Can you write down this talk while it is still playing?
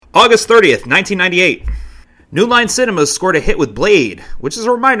August 30th, 1998. New Line Cinemas scored a hit with Blade, which is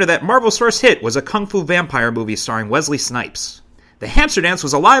a reminder that Marvel's first hit was a kung fu vampire movie starring Wesley Snipes. The Hamster Dance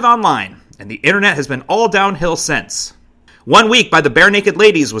was alive online, and the internet has been all downhill since. 1 Week by the Bare Naked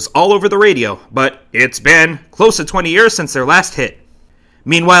Ladies was all over the radio, but it's been close to 20 years since their last hit.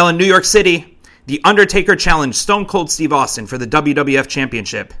 Meanwhile, in New York City, The Undertaker challenged Stone Cold Steve Austin for the WWF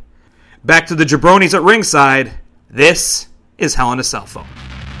Championship. Back to the jabronis at ringside, this is Hell in a Cell Phone.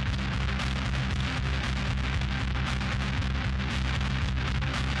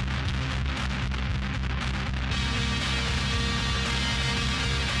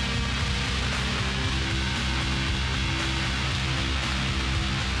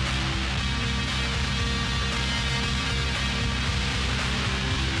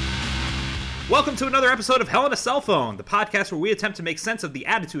 Welcome to another episode of Hell in a Cell Phone, the podcast where we attempt to make sense of the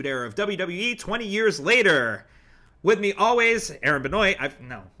Attitude Era of WWE 20 years later. With me always, Aaron Benoit.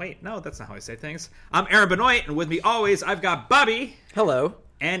 No, that's not how I say things. I'm Aaron Benoit, and with me always, I've got Bobby. Hello.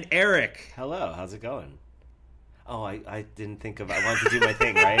 And Eric. Hello, how's it going? Oh, I didn't think of... I wanted to do my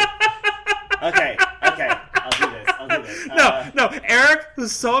thing, right? Okay, I'll do this. No, Eric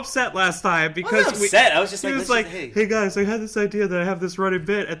was so upset last time because... I was upset, I was just he like... was like, hey guys, I had this idea that I have this running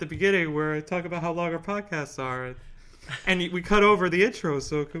bit at the beginning where I talk about how long our podcasts are. And we cut over the intro,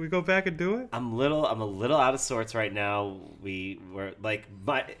 so can we go back and do it? I'm a little out of sorts right now. We're like...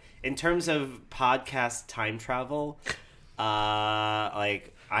 in terms of podcast time travel, I'm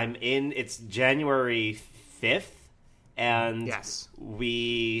in... It's January 5th. And yes,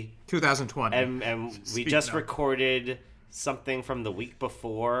 2020, and we just recorded something from the week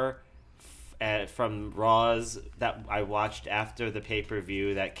before, from Raw's that I watched after the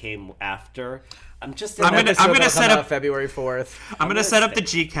pay-per-view that came after. I'm gonna set up February 4th. I'm gonna set up the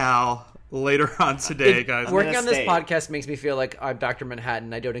GCal later on today, guys. Working on this podcast makes me feel like I'm Dr.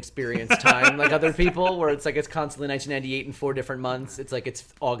 Manhattan. I don't experience time like other people, where it's like it's constantly 1998 in 4 different months. It's like it's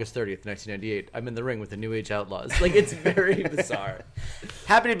August 30th, 1998. I'm in the ring with the New Age Outlaws. Like, it's very bizarre.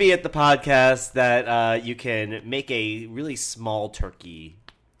 Happy to be at the podcast that you can make a really small turkey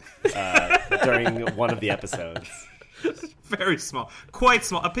during one of the episodes. Very small, quite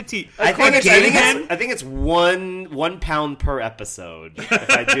small, a petite. I think it's 1 pound per episode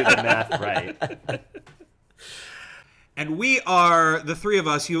if I do the math right. And we are the three of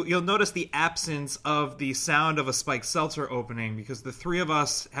us. You'll notice the absence of the sound of a Spike Seltzer opening because the three of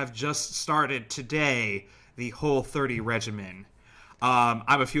us have just started today the Whole30 regimen.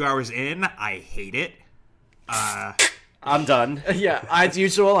 I'm a few hours in. I hate it. I'm done. Yeah, as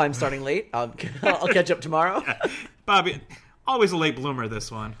usual, I'm starting late. I'll catch up tomorrow. Yeah. Bobby, always a late bloomer,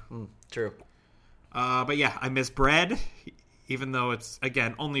 this one. True. But yeah, I miss bread, even though it's,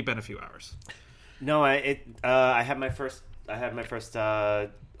 again, only been a few hours. No, I had my first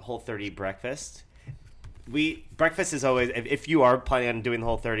Whole30 breakfast. Breakfast is always, if you are planning on doing the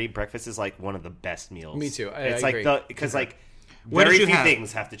Whole30, breakfast is like one of the best meals. Me too. It's agree. Because very few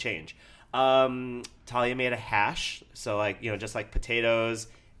things have to change. Talia made a hash, so just like potatoes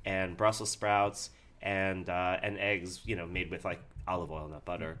and Brussels sprouts and eggs, made with like olive oil, not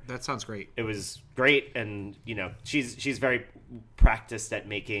butter. That sounds great. It was great, and she's very practiced at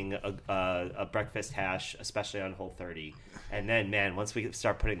making a breakfast hash, especially on Whole30. And then, man, once we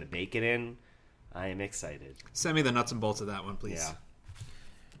start putting the bacon in, I am excited. Send me the nuts and bolts of that one, please. Yeah.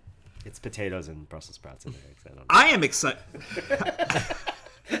 It's potatoes and Brussels sprouts and eggs. I am excited.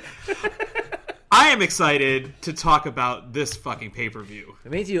 I am excited to talk about this fucking pay-per-view.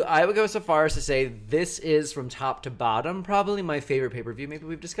 Me too. I would go so far as to say this is, from top to bottom, probably my favorite pay-per-view maybe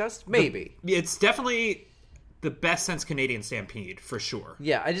we've discussed. Maybe. It's definitely the best since Canadian Stampede, for sure.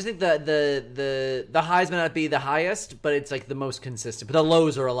 Yeah, I just think the highs may not be the highest, but it's like the most consistent. But the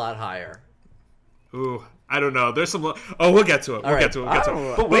lows are a lot higher. Ooh, I don't know. There's some... we'll get to it. We'll get to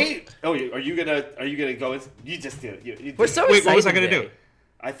it. But wait. Oh, are you gonna go... You just did it. We're so Wait, what was I going to do?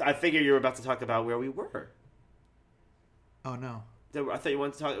 I figure you were about to talk about where we were. Oh, no. I thought you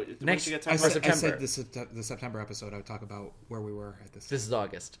wanted to talk... I said the September episode, I would talk about where we were at this. This is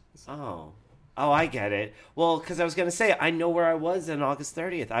August. Oh, I get it. Well, because I was going to say, I know where I was on August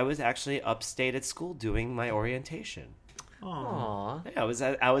 30th. I was actually upstate at school doing my orientation. Aww.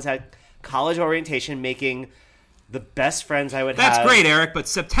 Yeah, I was at college orientation making the best friends I would have. That's great, Eric, but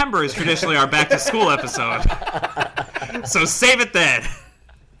September is traditionally our back-to-school episode. So save it then.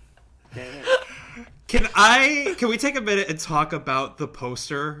 Can we take a minute and talk about the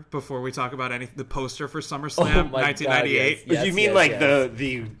poster before we talk about the poster for SummerSlam 1998? Yes, you mean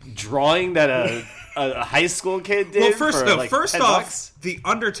the drawing that a high school kid did? Well, first off, The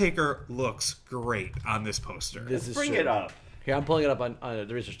Undertaker looks great on this poster. Bring it up. Here, I'm pulling it up on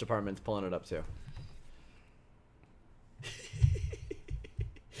the research department's pulling it up too.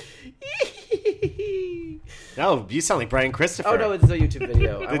 No, you sound like Brian Christopher. Oh no, it's a YouTube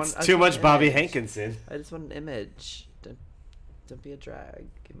video. It's too much Bobby Hankinson. I just want an image. Don't be a drag.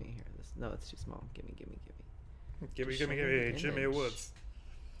 Give me here. No, it's too small. Give me. Jimmy Woods.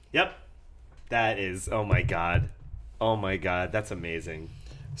 Yep. That is, oh my god, that's amazing.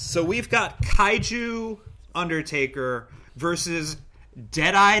 So we've got Kaiju Undertaker versus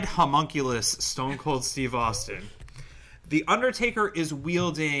dead-eyed homunculus Stone Cold Steve Austin. The Undertaker is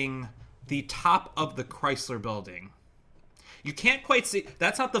wielding the top of the Chrysler Building. You can't quite see.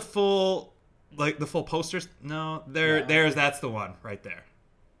 That's not the full, like the full posters. No, that's the one right there.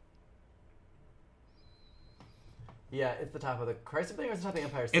 Yeah, it's the top of the Chrysler Building or it's the top of the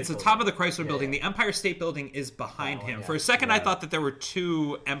Empire State It's the Building? top of the Chrysler Building. Yeah. The Empire State Building is behind him. Yeah. For a second, I thought that there were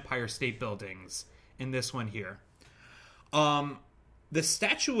two Empire State Buildings in this one here. The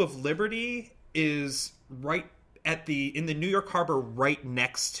Statue of Liberty is right in the New York Harbor, right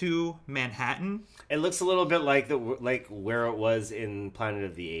next to Manhattan. It looks a little bit like where it was in Planet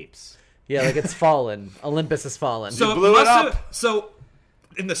of the Apes. Yeah, like it's fallen. Olympus has fallen. So blew it up. So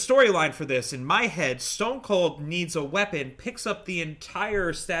in the storyline for this, in my head, Stone Cold needs a weapon, picks up the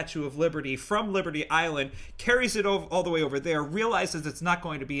entire Statue of Liberty from Liberty Island, carries it all the way over there, realizes it's not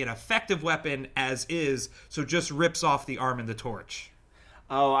going to be an effective weapon as is, so just rips off the arm and the torch.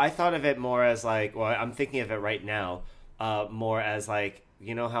 Oh, I thought of it more as like, well, I'm thinking of it right now, more as like,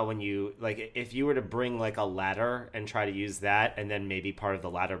 you know how when you, like, if you were to bring like a ladder and try to use that, and then maybe part of the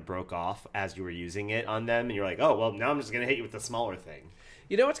ladder broke off as you were using it on them, and you're like, oh, well, now I'm just going to hit you with the smaller thing.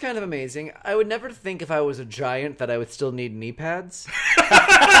 You know what's kind of amazing? I would never think if I was a giant that I would still need knee pads.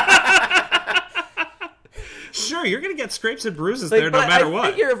 Sure, you're going to get scrapes and bruises there no matter what.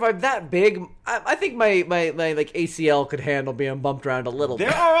 I figure if I'm that big, I think my like ACL could handle being bumped around a little bit.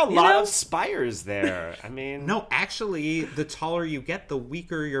 There are a lot of spires there. I mean... No, actually, the taller you get, the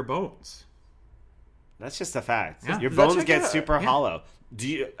weaker your bones. That's just a fact. Yeah. Your Does that bones check get out? super Yeah. hollow.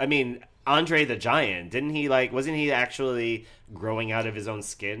 Andre the Giant, didn't he wasn't he actually growing out of his own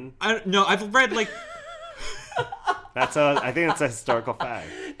skin? No, I've read like... I think that's a historical fact.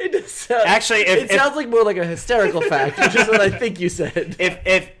 It does sound, Actually, it sounds like more like a hysterical fact, which is what I think you said.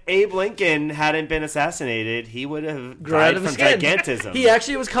 If Abe Lincoln hadn't been assassinated, he would have Grown out died of from his skin. gigantism. He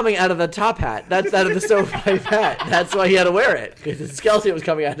actually was coming out of the top hat. That's out of the stovepipe hat. That's why he had to wear it, because his skeleton was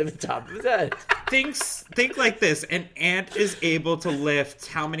coming out of the top of his head. Think like this: an ant is able to lift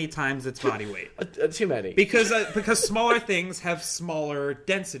how many times its body weight? Too many. Because smaller things have smaller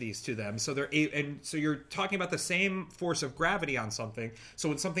densities to them, so and so you're talking about the same force of gravity on something. So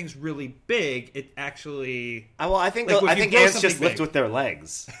when something's really big, it actually I think like, I if you think grow ants something just lift big- with their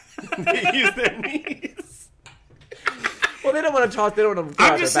legs. They use their knees. Well, they don't want to talk. They don't want to.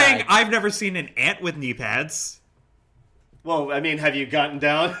 I'm just saying, I've never seen an ant with knee pads. Well, I mean, have you gotten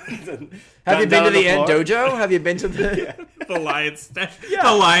down? Have you been to the ant dojo? Have you been to the? The lion's den.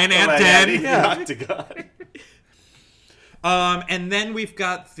 The lion ant den. And then we've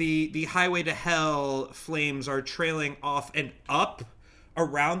got the highway to hell. Flames are trailing off and up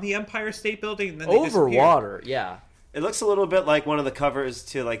around the Empire State Building, and then they Over disappear. water, yeah. It looks a little bit like one of the covers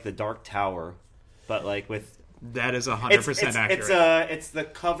to like the Dark Tower, but like with That is 100% accurate. It's the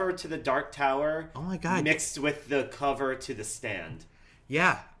cover to the Dark Tower. Oh my God. Mixed with the cover to the Stand.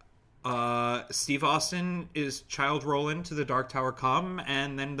 Yeah. Steve Austin is Child Roland to the Dark Tower Come,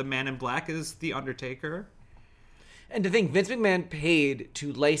 and then the Man in Black is The Undertaker. And to think, Vince McMahon paid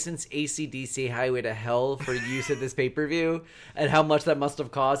to license AC/DC Highway to Hell for use at this pay-per-view, and how much that must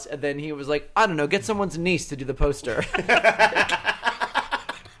have cost. And then he was like, I don't know, get someone's niece to do the poster.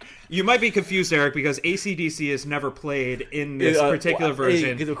 You might be confused, Eric, because AC/DC is never played in this particular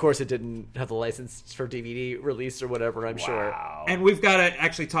version. Because of course it didn't have the license for DVD release or whatever, I'm sure. And we've got to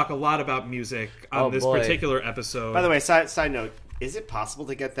actually talk a lot about music on this particular episode. By the way, side note, is it possible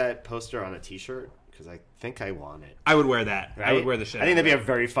to get that poster on a t-shirt? Because I think I want it. I would wear that. Right? I would wear the shit. I think that'd be a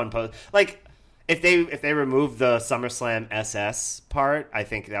very fun poster. Like, if they remove the SummerSlam SS part, I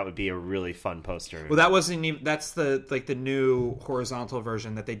think that would be a really fun poster. Well, that wasn't even. That's the new horizontal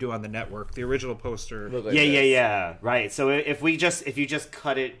version that they do on the network. The original poster. Yeah. Right. So if you just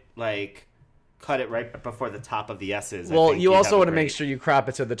cut it right before the top of the S's. Well, you also want to make sure you crop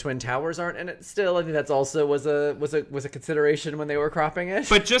it so the Twin Towers aren't in it still. I think that's also was a consideration when they were cropping it.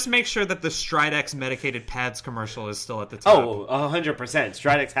 But just make sure that the Stridex medicated pads commercial is still at the top. Oh, 100%.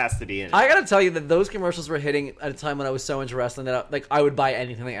 Stridex has to be in it. I gotta tell you that those commercials were hitting at a time when I was so into wrestling that I would buy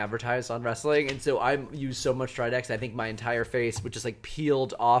anything they advertised on wrestling, and so I used so much Stridex. I think my entire face would just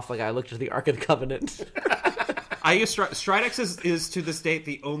peeled off, like I looked at the Ark of the Covenant. I use Stridex is to this date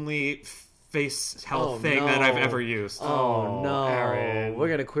the only face health thing that I've ever used. Oh no, Aaron. We're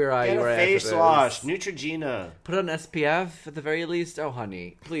gonna queer eye Get you a right face after wash, this. Neutrogena. Put on SPF at the very least. Oh,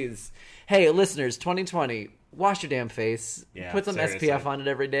 honey, please. Hey, listeners, 2020, wash your damn face. Yeah, Put some seriously. SPF on it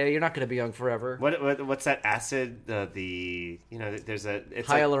every day. You're not going to be young forever. What's that acid? There's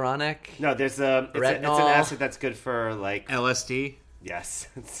Hyaluronic. It's an Retinol. acid that's good for like LSD. yes,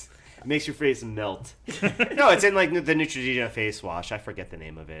 it makes your face melt. No, it's in like the Neutrogena face wash. I forget the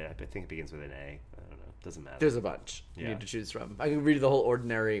name of it. I think it begins with an A. I don't know. Doesn't matter. There's a bunch you Yeah. need to choose from. I can read you the whole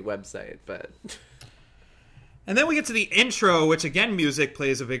Ordinary website, but And then we get to the intro, which again, music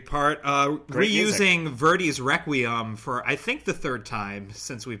plays a big part. Great Reusing Verdi's Requiem for I think the third time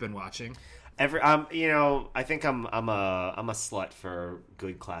since we've been watching. I think I'm a slut for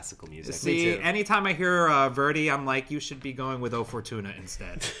good classical music. See, too. anytime I hear Verdi, I'm like, you should be going with O Fortuna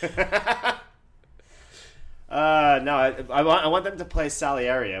instead. No, I want them to play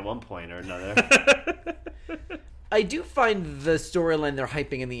Salieri at one point or another. I do find the storyline they're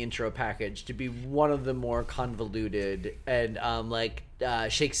hyping in the intro package to be one of the more convoluted and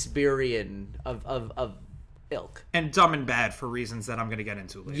Shakespearean of ilk. And dumb and bad for reasons that I'm going to get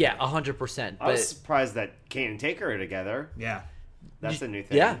into later. Yeah, 100%. I was But surprised that Kane and Taker are together. Yeah. That's a new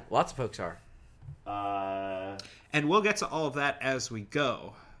thing. yeah, lots of folks are. And we'll get to all of that as we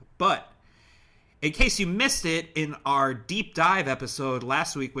go. But in case you missed it in our deep dive episode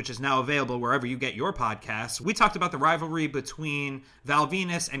last week, which is now available wherever you get your podcasts, we talked about the rivalry between Val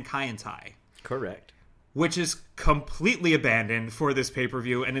Venus and Kai En Tai, Correct. which is completely abandoned for this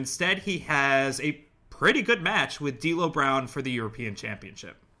pay-per-view. And instead, he has a pretty good match with D'Lo Brown for the European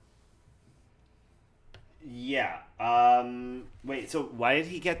Championship. Yeah. Wait. So why did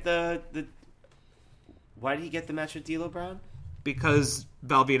he get the match with D'Lo Brown? Because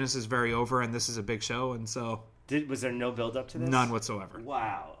Val Venus is very over and this is a big show, and so Was there no build up to this? none whatsoever.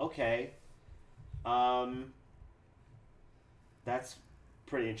 Wow. Okay. That's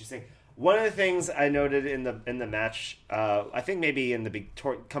pretty interesting. One of the things I noted in the match, I think maybe in the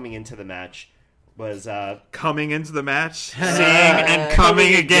coming into the match, was Coming into the match, seeing and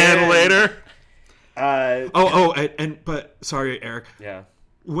coming again later. But sorry, Eric. Yeah.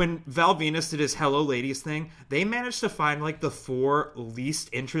 When Val Venus did his Hello Ladies thing, they managed to find like the 4 least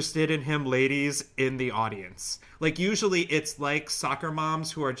interested in him ladies in the audience. Like usually it's like soccer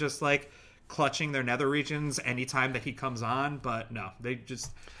moms who are just like clutching their nether regions anytime that he comes on, but no,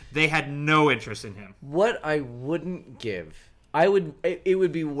 they had no interest in him. What I wouldn't give, it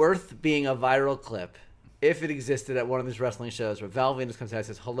would be worth being a viral clip if it existed at one of these wrestling shows where Val Venus comes out and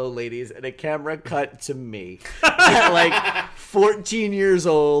says, "Hello, ladies," and a camera cut to me at like 14 years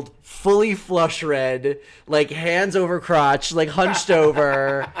old, fully flush red, like hands over crotch, like hunched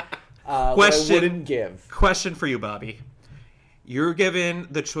over. What I wouldn't give. Question for you, Bobby. You're given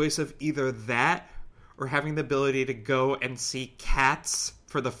the choice of either that or having the ability to go and see Cats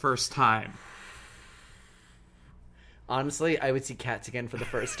for the first time. Honestly, I would see Cats again for the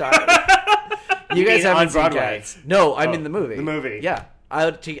first time. You guys haven't seen Broadway? Cats. No, I'm in the movie. The movie. Yeah. I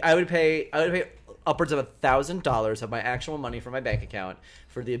would pay upwards of $1,000 of my actual money from my bank account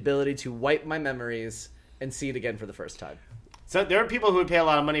for the ability to wipe my memories and see it again for the first time. So there are people who would pay a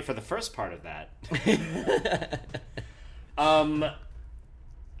lot of money for the first part of that.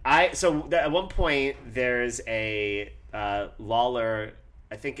 At one point there's a Lawler.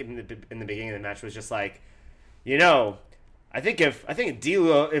 I think in the beginning of the match was just like, I think if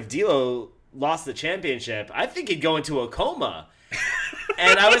D'Lo lost the championship, I think he'd go into a coma.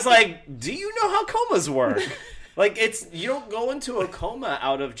 And I was like, do you know how comas work? Like, you don't go into a coma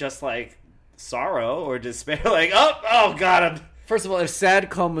out of just like sorrow or despair. Like, oh God, First of all, if sad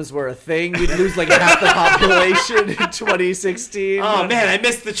comas were a thing, we'd lose like half the population in 2016. oh man, I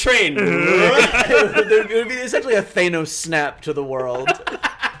missed the train. It would be essentially a Thanos snap to the world.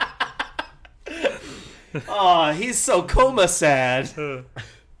 Oh, he's so coma sad.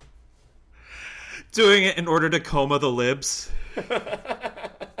 Doing it in order to coma the libs. This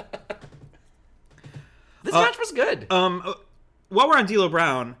match was good. While we're on D'Lo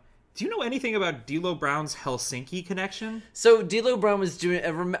Brown, do you know anything about D'Lo Brown's Helsinki connection? So D'Lo Brown was doing.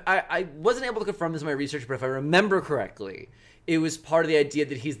 I wasn't able to confirm this in my research, but if I remember correctly, it was part of the idea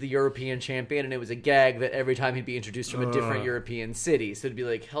that he's the European champion, and it was a gag that every time he'd be introduced from a different European city, so it'd be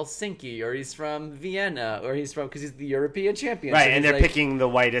like Helsinki, or he's from Vienna, or he's from because he's the European champion, Right, so and he's they're like, picking the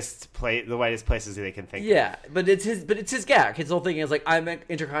whitest places they can think. Yeah, but it's his gag. His whole thing is like, I'm an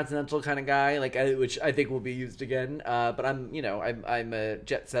intercontinental kind of guy, like which I think will be used again. But I'm a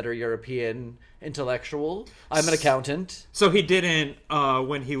jet setter European intellectual. I'm an accountant. So he didn't,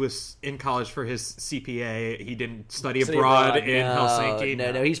 when he was in college for his CPA, he didn't study abroad in Helsinki?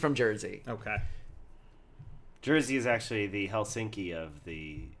 No, he's from Jersey. Okay. Jersey is actually the Helsinki of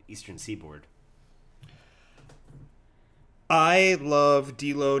the Eastern Seaboard. I love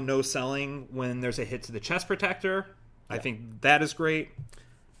D'Lo no selling when there's a hit to the chest protector. Yeah. I think that is great.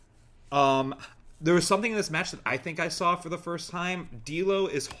 There was something in this match that I think I saw for the first time. D'Lo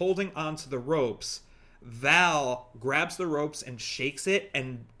is holding onto the ropes. Val grabs the ropes and shakes it,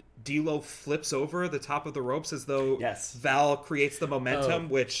 and D'Lo flips over the top of the ropes as though Val creates the momentum,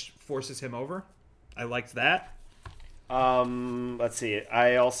 which forces him over. I liked that. Let's see.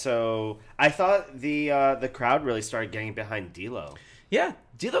 I thought the crowd really started getting behind D'Lo. Yeah,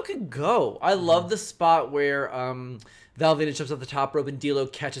 D'Lo could go. I love the spot where Val Venis jumps off the top rope and D'Lo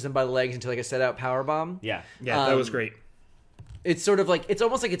catches him by the legs into like a set out powerbomb. Yeah, that was great. It's sort of like it's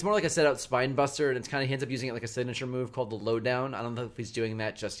almost like it's more like a set out spine buster, and it's kind of he ends up using it like a signature move called the lowdown. I don't know if he's doing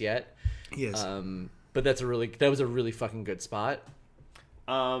that just yet. He is. But that was a really fucking good spot.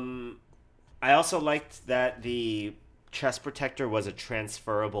 I also liked that the chest protector was a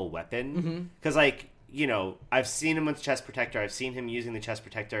transferable weapon because I've seen him with chest protector, I've seen him using the chest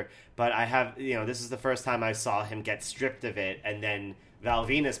protector, but I have this is the first time I saw him get stripped of it, and then Val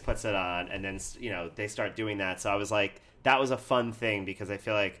Venis puts it on, and then they start doing that. So I was like, that was a fun thing because I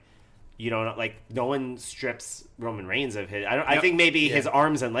feel like no one strips Roman Reigns of his. I think maybe his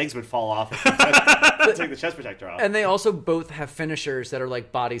arms and legs would fall off if he took the chest protector off. And they also both have finishers that are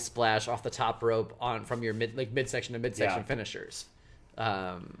like body splash off the top rope from your midsection to midsection finishers.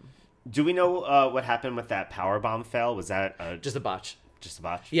 Do we know what happened with that powerbomb fail? Was that just a botch? Just a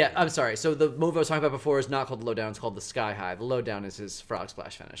botch? Yeah, I'm sorry. So the move I was talking about before is not called the lowdown. It's called the sky high. The lowdown is his frog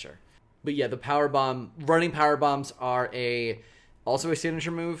splash finisher. But yeah, the running power bombs are also a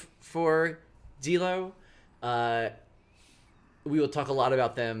signature move for D'Lo. We will talk a lot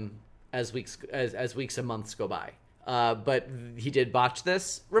about them as weeks and months go by. But he did botch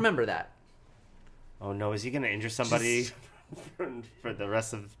this. Remember that. Oh no, is he going to injure somebody for the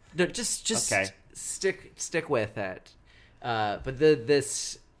rest of? No, just okay. Stick with it. But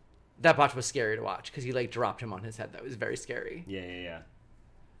that botch was scary to watch because he dropped him on his head. That was very scary. Yeah.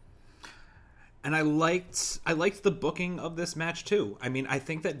 And I liked the booking of this match too. I mean, I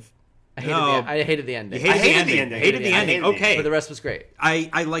think that I hated the ending. I hated the ending. Okay, but the rest was great.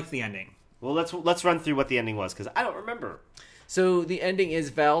 I liked the ending. Well, let's run through what the ending was because I don't remember. So the ending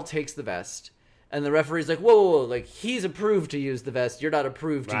is Val takes the vest, and the referee's like, "Whoa, like he's approved to use the vest. You're not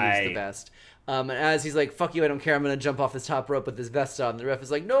approved to use the vest." And as he's like, "Fuck you, I don't care. I'm gonna jump off this top rope with this vest on." The ref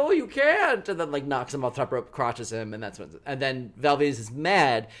is like, "No, you can't," and then knocks him off the top rope, crotches him, and then Val Venis is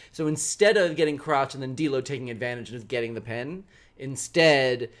mad. So instead of getting crotched and then D'Lo taking advantage and just getting the pin,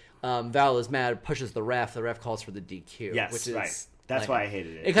 instead Val is mad, pushes the ref. The ref calls for the DQ. Yes, which is right. That's why I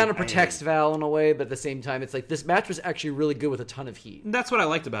hated it. It kind of protects Val in a way, but at the same time, it's like this match was actually really good with a ton of heat. That's what I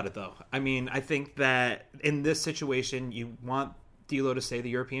liked about it, though. I mean, I think that in this situation, you want D'Lo to stay the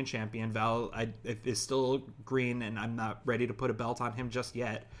European champion. Val is still green, and I'm not ready to put a belt on him just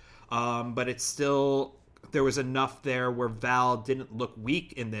yet. But it's still, there was enough there where Val didn't look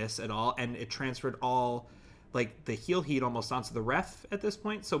weak in this at all, and it transferred all the heel heat almost onto the ref at this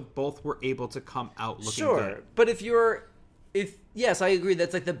point. So both were able to come out looking good. But yes, I agree.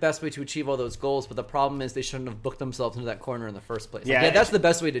 That's the best way to achieve all those goals. But the problem is they shouldn't have booked themselves into that corner in the first place. Yeah, that's the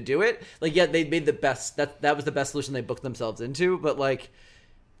best way to do it. They made the best. That was the best solution they booked themselves into. But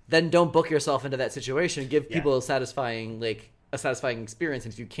then don't book yourself into that situation. Give people a satisfying experience.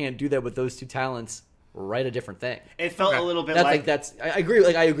 And if you can't do that with those two talents, write a different thing. It felt a little bit I agree.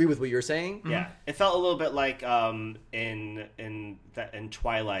 I agree with what you're saying. Yeah, it felt a little bit like in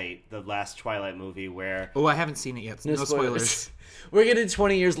Twilight, the last Twilight movie, where I haven't seen it yet. So no spoilers. We're getting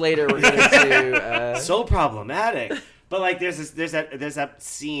 20 years later. We're going to so problematic. But there's that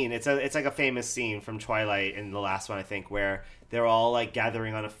scene. It's like a famous scene from Twilight in the last one, I think, where they're all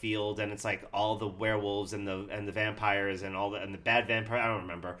gathering on a field, and it's all the werewolves and the vampires and the bad vampire. I don't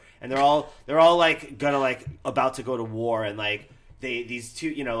remember. And they're all gonna about to go to war, and these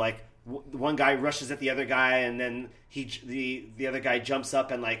two, one guy rushes at the other guy, and then the other guy jumps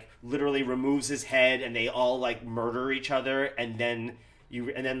up and literally removes his head, and they all murder each other, and then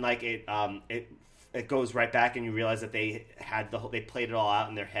it goes right back, and you realize that they played it all out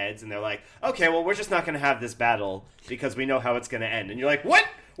in their heads, and they're like, okay, well, we're just not going to have this battle because we know how it's going to end. And you're like, what?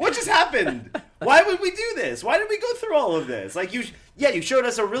 What just happened? Why would we do this? Why did we go through all of this? You showed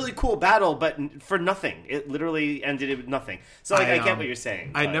us a really cool battle, but for nothing. It literally ended with nothing. So I get what you're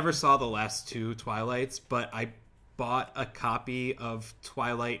saying. I never saw the last two Twilights, but I bought a copy of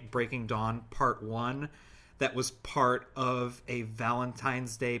Twilight Breaking Dawn Part 1 that was part of a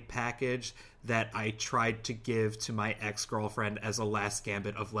Valentine's Day package that I tried to give to my ex-girlfriend as a last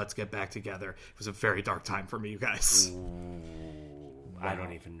gambit of let's get back together. It was a very dark time for me, you guys. I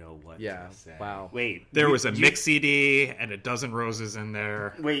don't even know what Yeah. to say. Wow. Wait. There was a mix CD and a dozen roses in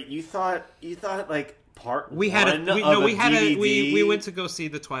there. Wait, you thought like part We had one of we had DVD? we went to go see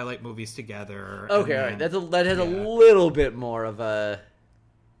the Twilight movies together. Okay, all right. That has a little bit more of a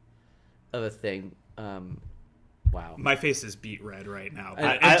thing. Wow. My face is beat red right now.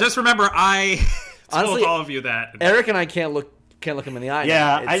 I Just remember, I told honestly, all of you that. Eric and I can't look him in the eye.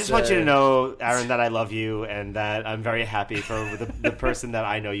 Yeah, now. I just want you to know, Aaron, that I love you and that I'm very happy for the person that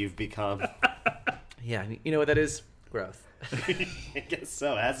I know you've become. Yeah, you know what that is? Growth. I guess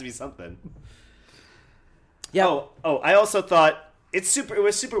so. It has to be something. Yeah. Oh, I also thought it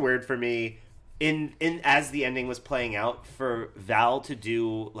was super weird for me in as the ending was playing out for Val to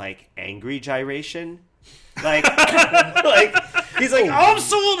do like angry gyration. Like he's like, I'm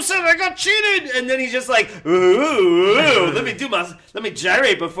so upset I got cheated, and then he's just like, ooh, let me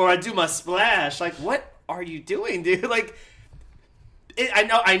gyrate before I do my splash. Like, what are you doing, dude? Like,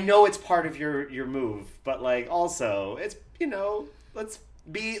 I know it's part of your move, but like also it's let's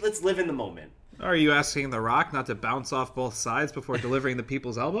live in the moment. Are you asking The Rock not to bounce off both sides before delivering the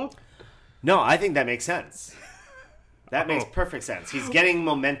people's elbow? No, I think that makes sense. That makes perfect sense. He's getting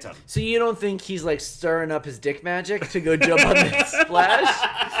momentum. So you don't think he's like stirring up his dick magic to go jump on the splash?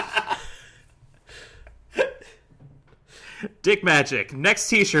 Dick Magic. Next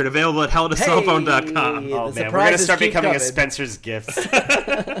t-shirt available at helldacellphone.com. Hey, Oh the man, we're going to surprises start keep becoming a coming. Spencer's Gifts.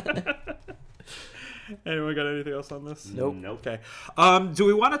 Anyone got anything else on this? Nope. Okay. Do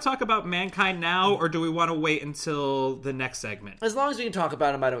we want to talk about Mankind now, or do we want to wait until the next segment? As long as we can talk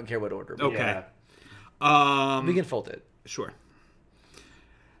about him, I don't care what order. Okay. Yeah. We can fold it. Sure.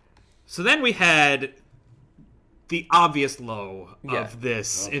 So then we had the obvious low of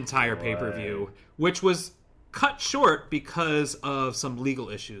this entire papers which was cut short because of some legal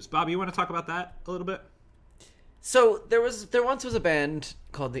issues. Bob, you want to talk about that a little bit? So there once was a band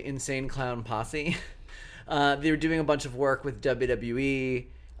called the Insane Clown Posse. They were doing a bunch of work with WWE.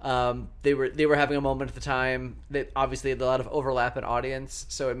 They were having a moment at the time that obviously had a lot of overlap in audience,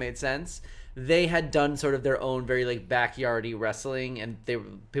 so it made sense. They had done sort of their own very like backyardy wrestling, and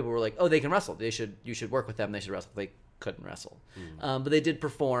people were like, "Oh, they can wrestle. You should work with them. They should wrestle." They couldn't wrestle, but they did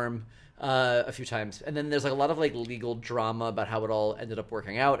perform a few times. And then there's like a lot of like legal drama about how it all ended up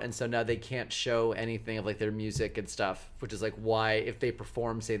working out, and so now they can't show anything of like their music and stuff, which is like why if they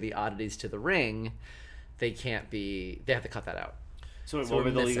perform, say, the Oddities to the Ring, they have to cut that out. So what we're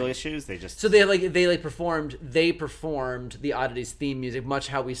were the legal missing. issues? So they performed the Oddities theme music, much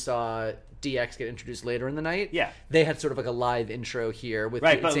how we saw DX get introduced later in the night. Yeah. They had sort of like a live intro here with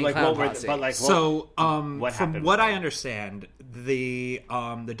Right, the but Insane like Clown what were Posse. but like So, what from happened what with I that? understand, the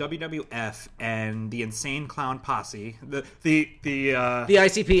WWF and the Insane Clown Posse, the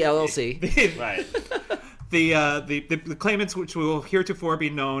ICP LLC. Right. the claimants, which will heretofore be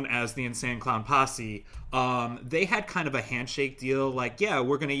known as the Insane Clown Posse, they had kind of a handshake deal, like, yeah,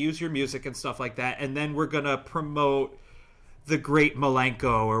 we're going to use your music and stuff like that, and then we're going to promote the Great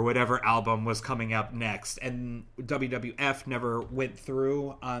Malenko or whatever album was coming up next. And WWF never went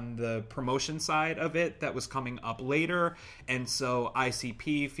through on the promotion side of it that was coming up later, and so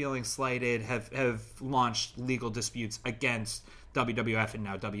ICP, feeling slighted, have launched legal disputes against WWF and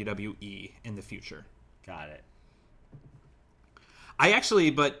now WWE in the future. Got it.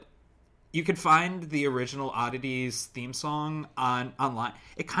 But you could find the original Oddities theme song online.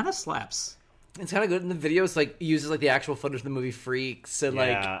 It kind of slaps. It's kind of good in the videos. Like uses like the actual footage of the movie Freaks and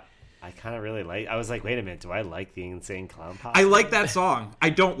Yeah, I kind of really like. I was like, wait a minute, do I like the Insane Clown Posse? I like that song.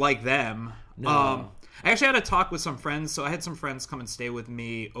 I don't like them. No. I actually had a talk with some friends. So I had some friends come and stay with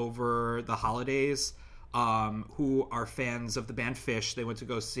me over the holidays, who are fans of the band Phish. They went to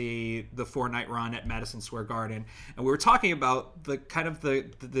go see the 4-night run at Madison Square Garden, and we were talking about the kind of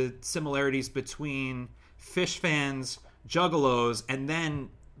the similarities between Phish fans, Juggalos, and then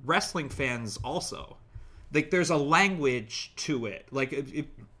wrestling fans also. Like, there's a language to it. Like,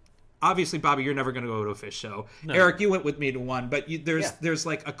 obviously, Bobby, you're never going to go to a Phish show. No. Eric, you went with me to one, but there's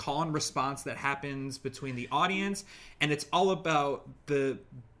like a call and response that happens between the audience, and it's all about the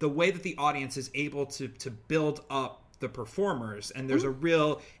way that the audience is able to build up the performers, and there's a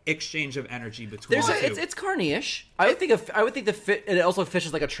real exchange of energy between the two. It's Carney-ish. I would think it also Phish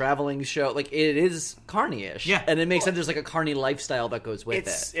is like a traveling show. Like it is Carney-ish. Yeah, and it makes sense. There's like a Carney lifestyle that goes with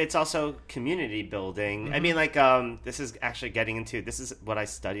it. It's also community building. Mm-hmm. I mean, like this is actually getting into. This is what I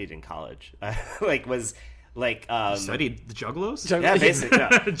studied in college. like studied the Juggalos. Yeah, basically. No.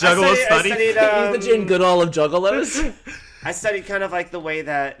 Juggalo study. He's the Jane Goodall of Juggalos. I studied kind of like the way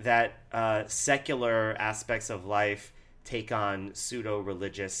that secular aspects of life take on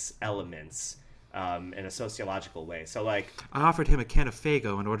pseudo-religious elements in a sociological way. So, like, I offered him a can of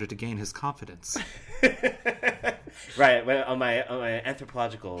Faygo in order to gain his confidence. Right, on my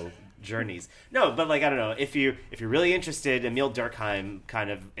anthropological journeys. No, but like, I don't know, if you're really interested, Emil Durkheim kind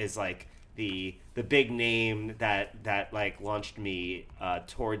of is like the big name that like launched me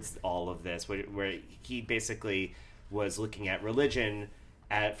towards all of this, where he basically was looking at religion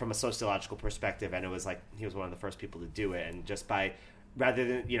from a sociological perspective, and it was like he was one of the first people to do it. And just by rather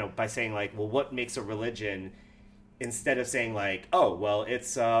than by saying like, well, what makes a religion, instead of saying like, oh, well,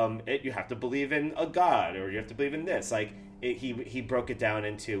 it's you have to believe in a god, or you have to believe in this, like he broke it down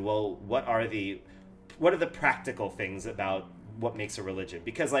into, well, what are the practical things about what makes a religion?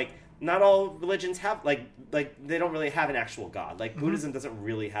 Because like not all religions have like they don't really have an actual god. Like Buddhism doesn't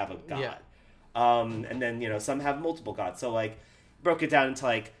really have a god. Yeah. And then some have multiple gods. So like broke it down into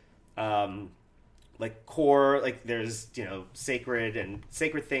like core, like there's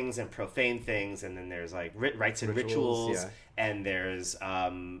sacred things and profane things, and then there's like rites and rituals, yeah. And there's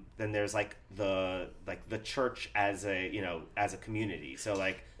then there's like the church as a community. So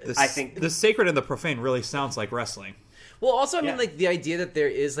like I think the sacred and the profane really sounds like wrestling. Well, also, I mean, like, the idea that there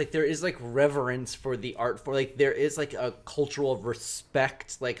is reverence for the art form. Like, there is, like, a cultural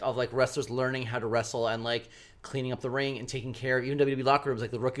respect, like, of, like, wrestlers learning how to wrestle and, like, cleaning up the ring and taking care of, even WWE locker rooms,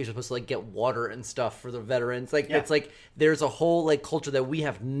 like, the rookies are supposed to, like, get water and stuff for the veterans. Like, It's, like, there's a whole, like, culture that we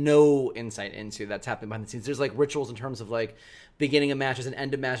have no insight into that's happening behind the scenes. There's, like, rituals in terms of, like, beginning of matches and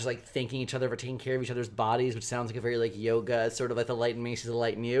end of matches, like, thanking each other for taking care of each other's bodies, which sounds like a very, like, yoga, sort of like the light in me, she's the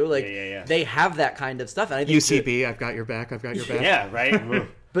light in you. Like, they have that kind of stuff. And I think UCB, I've got your back. Yeah, right.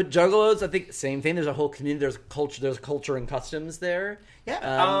 But Juggalos, I think, same thing. There's a whole community. There's culture and customs there.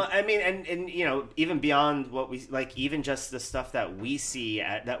 Yeah, I mean, and even beyond what we like, even just the stuff that we see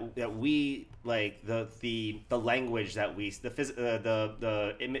that we like, the language that we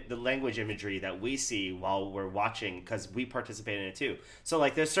the language imagery that we see while we're watching, because we participate in it too. So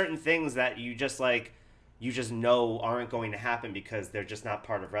like, there's certain things that you just know aren't going to happen because they're just not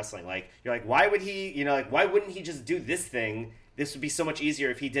part of wrestling. Like, you're like, why would he? Why wouldn't he just do this thing? This would be so much easier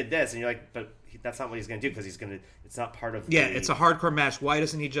if he did this. And you're like, but that's not what he's going to do, because it's not part of it's a hardcore match. Why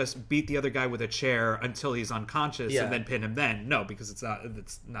doesn't he just beat the other guy with a chair until he's unconscious and then pin him then? No, because it's not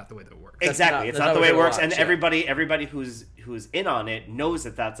the way that it works. Exactly. It's not the way it works. And everybody who's in on it knows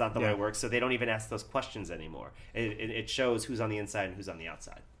that that's not the way it works, so they don't even ask those questions anymore. It shows who's on the inside and who's on the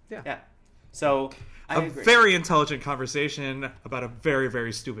outside. Yeah. So a very intelligent conversation about a very,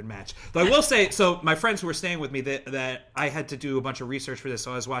 very stupid match. Though I will say, so my friends who were staying with me, that I had to do a bunch of research for this,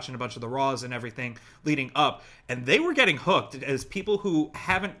 so I was watching a bunch of the Raws and everything leading up, and they were getting hooked as people who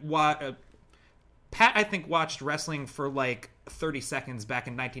haven't watched. Pat, I think, watched wrestling for like 30 seconds back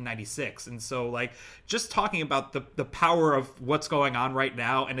in 1996, and so like just talking about the power of what's going on right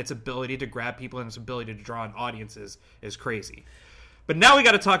now and its ability to grab people and its ability to draw in audiences is crazy. But now we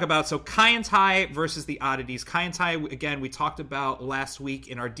got to talk about, so Kaientai versus the Oddities. Kaientai, again, we talked about last week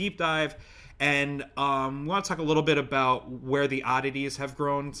in our deep dive, and we want to talk a little bit about where the Oddities have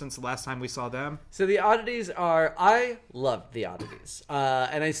grown since the last time we saw them. So the Oddities I loved the Oddities,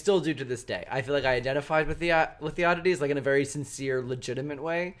 and I still do to this day. I feel like I identified with the Oddities, like in a very sincere, legitimate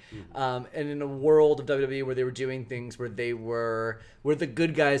way. And in a world of WWE where they were doing things where the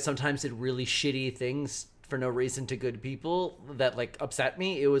good guys sometimes did really shitty things for no reason to good people that like upset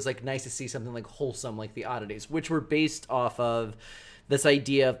me, it was like nice to see something like wholesome like the Oddities, which were based off of this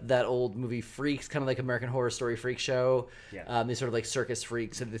idea of that old movie Freaks, kind of like American Horror Story Freak Show. These sort of like circus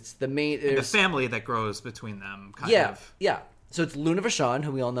freaks, and it's the family that grows between them kind of. So it's Luna Vachon,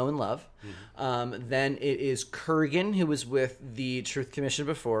 who we all know and love. Then it is Kurgan, who was with the Truth Commission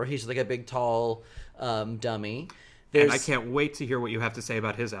before. He's like a big tall dummy. And I can't wait to hear what you have to say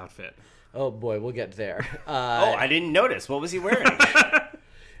about his outfit. Oh boy, we'll get there. I didn't notice. What was he wearing?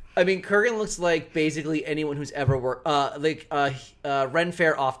 I mean, Kurgan looks like basically anyone who's ever worked, Ren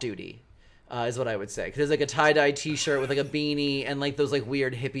Fair off duty, is what I would say. Because there's like a tie-dye T-shirt with like a beanie and like those like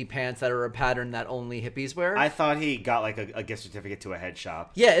weird hippie pants that are a pattern that only hippies wear. I thought he got like a gift certificate to a head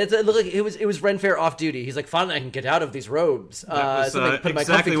shop. Yeah, it looked like it was Ren Fair off duty. He's like, finally I can get out of these robes. That was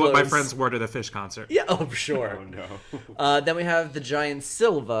exactly what my friends wore to the Fish concert. Yeah, oh sure. Oh no. Then we have the Giant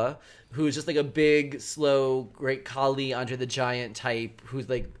Silva, who's just like a big, slow, great Kali Andre the Giant type, who's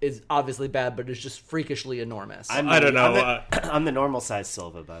like is obviously bad, but is just freakishly enormous. I don't know. I'm the normal size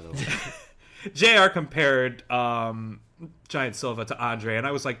Silva, by the way. JR compared Giant Silva to Andre, and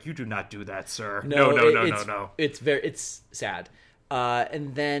I was like, "You do not do that, sir. No. No. It's sad.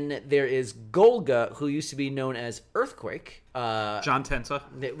 And then there is Golga, who used to be known as Earthquake. John Tenta.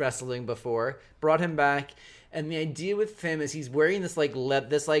 Wrestling before. Brought him back. And the idea with him is he's wearing this, like,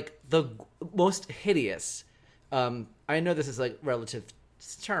 the most hideous, I know this is, like, relative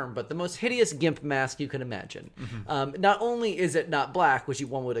term, but the most hideous gimp mask you can imagine. Mm-hmm. Not only is it not black, which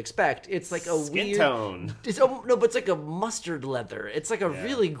one would expect, it's like a skin weird tone. But it's like a mustard leather. It's like a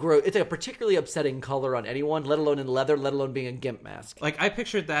really gross. It's like a particularly upsetting color on anyone, let alone in leather, let alone being a gimp mask. Like, I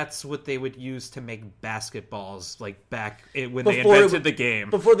pictured that's what they would use to make basketballs, like back when they invented the game.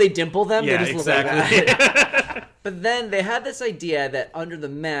 Before they dimple them, yeah, they just exactly. look like that. But then they had this idea that under the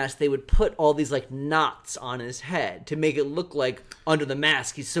mask they would put all these like knots on his head to make it look like under the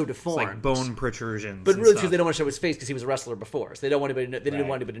mask he's so deformed, it's like bone protrusions. But really, because they don't want to show his face because he was a wrestler before, so they don't want anybody. They didn't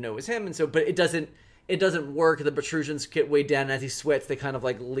want anybody to know it was him, and so. But it doesn't work. The protrusions get way down, and as he sweats, they kind of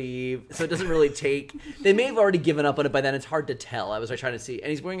like leave. So it doesn't really take. They may have already given up on it by then. It's hard to tell. I was trying to see, and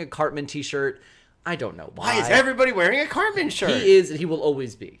he's wearing a Cartman T-shirt. I don't know why. Why is everybody wearing a Cartman shirt? He is, and he will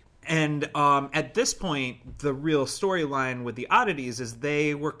always be. And at this point, the real storyline with the Oddities is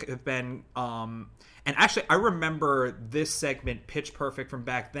have been. And actually, I remember this segment, Pitch Perfect, from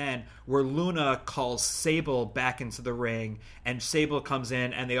back then, where Luna calls Sable back into the ring, and Sable comes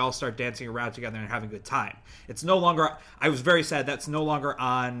in, and they all start dancing around together and having a good time. It's no longer... I was very sad that's no longer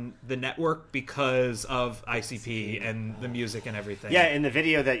on the network because of ICP and the music and everything. Yeah, in the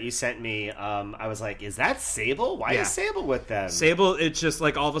video that you sent me, I was like, is that Sable? Why is Sable with them? Sable, it's just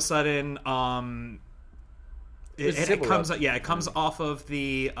like all of a sudden... it comes... Yeah, it comes off of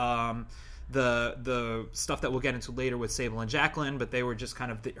the stuff that we'll get into later with Sable and Jacqueline, but they were just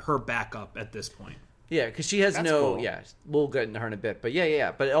kind of her backup at this point. Yeah, because she has cool. Yeah, we'll get into her in a bit. But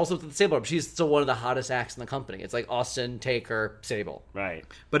yeah. But also with the Sable, she's still one of the hottest acts in the company. It's like Austin, Taker, Sable. Right.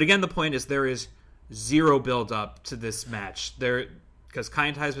 But again, the point is there is zero build-up to this match. Because Kai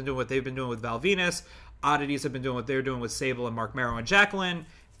and Tai has been doing what they've been doing with Val Venus, Oddities have been doing what they're doing with Sable and Mark Marrow and Jacqueline,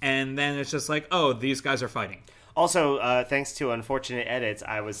 and then it's just like, oh, these guys are fighting. Also, thanks to unfortunate edits,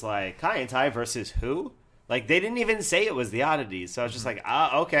 I was like, Kai and Tai versus who? Like, they didn't even say it was the Oddities. So I was just like,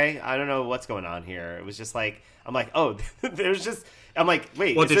 okay, I don't know what's going on here. It was just like, I'm like, oh, there's just... I'm like,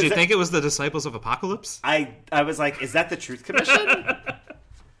 wait. Well, did you think it was the Disciples of Apocalypse? I was like, is that the Truth Commission?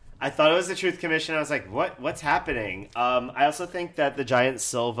 I thought it was the Truth Commission. I was like, what's happening? I also think that the Giant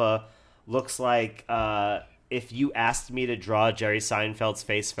Silva looks like if you asked me to draw Jerry Seinfeld's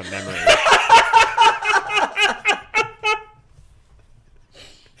face from memory.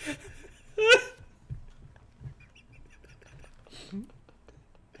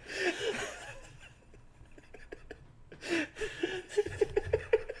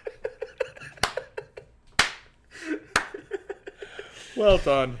 Well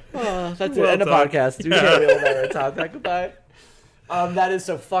done. Oh, that's it. End of podcast. We can't be able to talk that. Goodbye. That is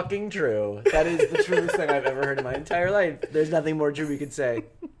so fucking true. That is the truest thing I've ever heard in my entire life. There's nothing more true we could say.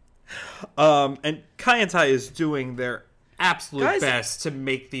 And Kai and Tai is doing their absolute best to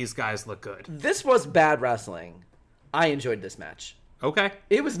make these guys look good. This was bad wrestling. I enjoyed this match. Okay.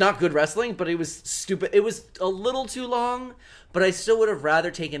 It was not good wrestling, but it was stupid. It was a little too long, but I still would have rather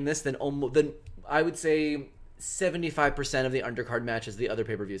taken this than I would say 75% of the undercard matches the other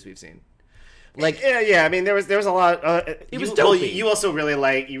pay-per-views we've seen. Like, yeah. I mean, there was a lot. It was dopey. You also really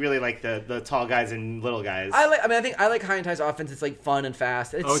like the tall guys and little guys. I think I like Kai and Tai's offense. It's like fun and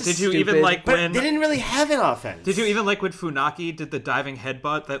fast. It's did you stupid. even like but when they didn't really have an offense? Did you even like when Funaki did the diving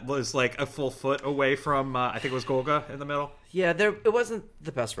headbutt that was like a full foot away from I think it was Golga in the middle? Yeah, it wasn't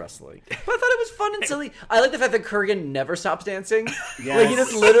the best wrestling, but I thought it was fun and silly. I like the fact that Kurgan never stops dancing. Yes. Like he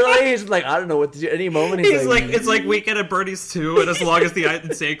just literally, he's like, I don't know what to do. Any moment he's like, it's like Weekend at Bernie's 2, and as long as the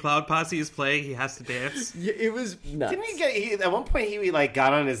Insane Clown Posse is playing, he has to dance. Yeah, it was nuts. Didn't he at one point he like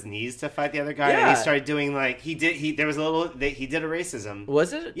got on his knees to fight the other guy, and he started doing like he did a racism.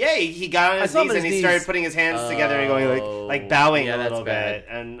 Was it? Yeah, he got on his knees and he started putting his hands together and going like bowing a little bit,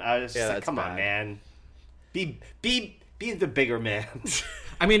 and I was just like, come on, man, be the bigger man.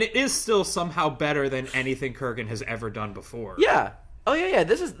 I mean, it is still somehow better than anything Kurgan has ever done before. Yeah. Oh yeah.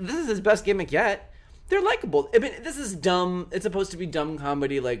 This is his best gimmick yet. They're likable. I mean, this is dumb. It's supposed to be dumb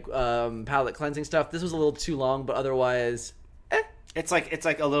comedy, like palate cleansing stuff. This was a little too long, but otherwise, It's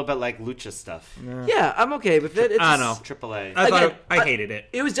like a little bit like lucha stuff. Yeah, I'm okay with it. I don't know. AAA. I hated it.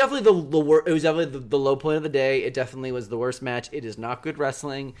 It was definitely it was definitely the low point of the day. It definitely was the worst match. It is not good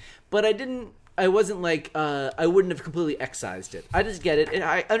wrestling, but I wasn't like I wouldn't have completely excised it. I just get it.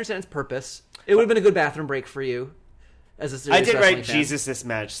 I understand its purpose. It would have been a good bathroom break for you. as a serious I did write fan. Jesus this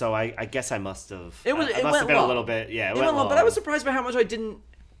match, so I guess I must have. It must went have been long. a little bit. Yeah, it went went long. but I was surprised by how much I didn't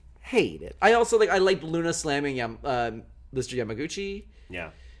hate it. I also I liked Luna slamming Mr. Yamaguchi.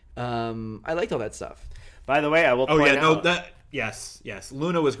 Yeah. I liked all that stuff. By the way, I will point out. Yes.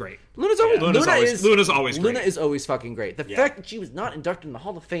 Luna was great. Luna's always great. Luna is always fucking great. The fact that she was not inducted in the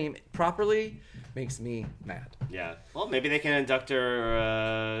Hall of Fame properly makes me mad. Yeah. Well, maybe they can induct her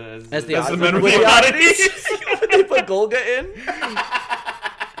as the oddities. They put Golga in.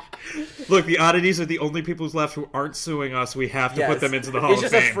 Look, the oddities are the only people who's left who aren't suing us. We have to put them into the Hall of Fame.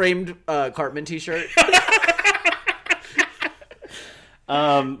 It's just a framed Cartman t-shirt.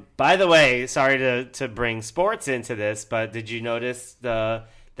 By the way, sorry to bring sports into this, but did you notice that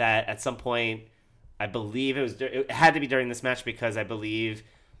at some point, I believe it had to be during this match because I believe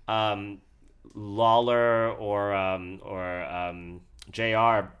Lawler or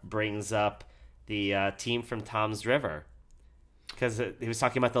JR brings up the team from Tom's River because he was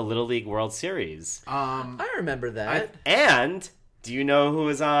talking about the Little League World Series. I remember that. And do you know who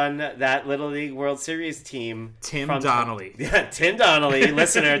was on that Little League World Series team? Tim Donnelly. Yeah, Tim Donnelly,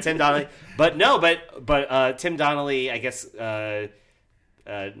 listener, Tim Donnelly. But Tim Donnelly, I guess,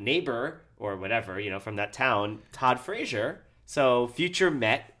 neighbor or whatever, from that town, Todd Frazier. So future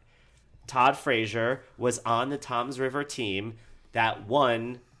Met Todd Frazier was on the Tom's River team that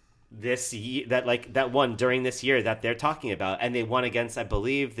won this year, that won during this year that they're talking about, and they won against, I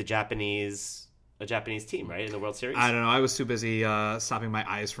believe, a Japanese team, right, in the World Series. I don't know. I was too busy stopping my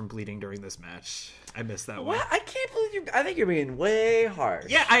eyes from bleeding during this match. I missed that one. What? I can't believe you. I think you're being way harsh.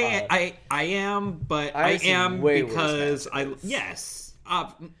 Yeah, I am, but I am because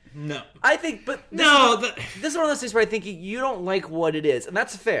no. I think, but this is one of those things where I think you don't like what it is, and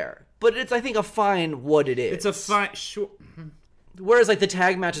that's fair. But it's, I think, a fine what it is. It's a fine, sure. Whereas, the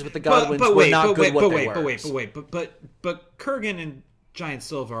tag matches with the Godwins were not good. But Kurgan and Giant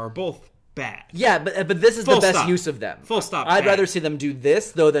Silva are both bad. Yeah, but this is the best use of them. Full stop. I'd rather see them do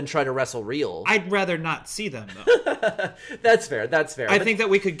this though than try to wrestle real. I'd rather not see them though. That's fair. I think that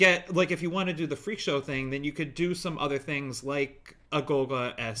we could get if you want to do the freak show thing, then you could do some other things like a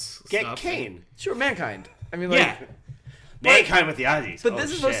Golga-esque get stuff. Kane. Sure, Mankind. I mean, Mankind with the oddities. But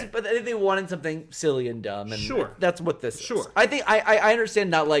this is but I think they wanted something silly and dumb, and sure, that's what this is. Sure. I think I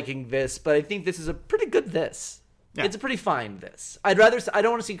understand not liking this, but I think this is a pretty good this. Yeah. It's a pretty fine this. I don't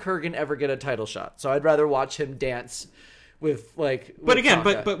want to see Kurgan ever get a title shot, so I'd rather watch him dance with But again,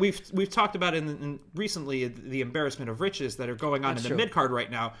 Tonka. but we've talked about in recently the embarrassment of riches that are going on in the mid card right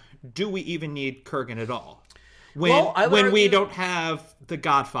now. Do we even need Kurgan at all? When we don't have the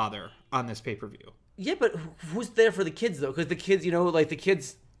Godfather on this pay-per-view. Yeah, but who's there for the kids though? Because the kids,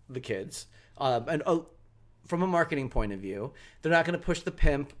 the kids, and from a marketing point of view, they're not going to push the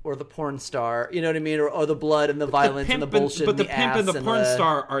pimp or the porn star, you know what I mean, or the blood and the violence and the bullshit. But the pimp and the porn star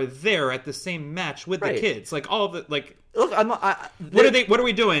star are there at the same match with the kids, all of it. Look, what are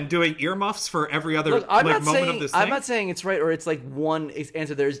we doing? Doing earmuffs for every other moment of this thing? I'm not saying it's right or it's one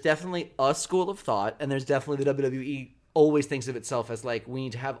answer. There's definitely a school of thought, and there's definitely the WWE always thinks of itself as we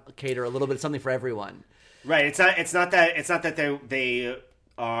need to cater a little bit of something for everyone. Right. It's not that they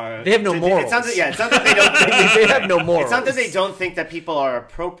are. They have no morals. It's not that they don't. They have no morals. It's not that they don't think that people are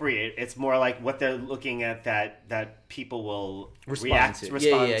appropriate. It's more like what they're looking at that people will respond to.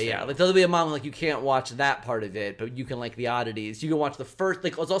 Yeah. There'll be a moment you can't watch that part of it, but you can the oddities. You can watch the first.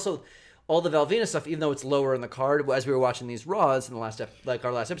 It's also all the Valvina stuff, even though it's lower in the card. As we were watching these Raws in the last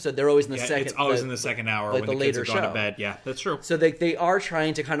our last episode, they're always in the second. It's always in the second hour when the kids are gone to bed. Yeah, that's true. So they are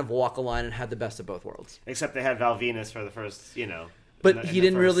trying to kind of walk a line and have the best of both worlds. Except they had Valvinus for the first, But he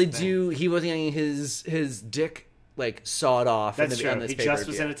didn't really do. He wasn't getting his dick sawed off. That's true. On this he just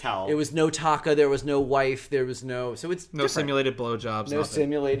was in a towel. It was no Taka. There was no wife. There was no. So it's no simulated blowjobs. No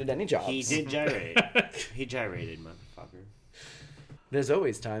simulated any jobs. He did gyrate. He gyrated, motherfucker. There's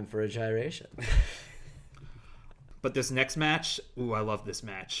always time for a gyration. But this next match, I love this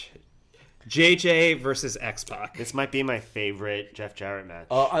match. JJ versus X-Pac. This might be my favorite Jeff Jarrett match.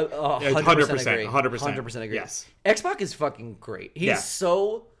 100% agree. 100% agree. Yes. X-Pac is fucking great. He's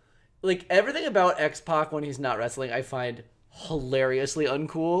so... everything about X-Pac when he's not wrestling, I find hilariously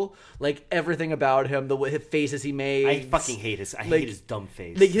uncool. Everything about him, the faces he makes. I fucking hate his... I hate his dumb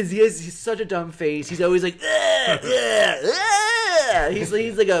face. He's such a dumb face. He's always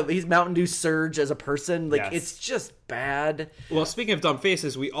he's Mountain Dew Surge as a person. Yes. It's just bad. Well, speaking of dumb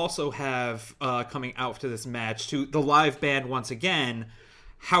faces, we also have coming out to this match to the live band once again,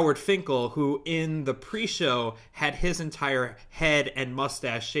 Howard Finkel, who in the pre-show had his entire head and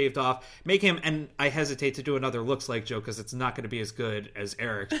mustache shaved off, make him, and I hesitate to do another looks like joke because it's not going to be as good as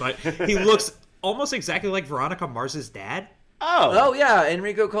Eric's, but he looks almost exactly like Veronica Mars's dad. Oh yeah,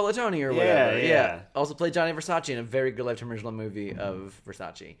 Enrico Colantoni or whatever. Yeah. Also played Johnny Versace in a very good Lifetime original movie of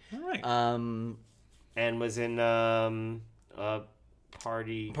Versace. All right. And was in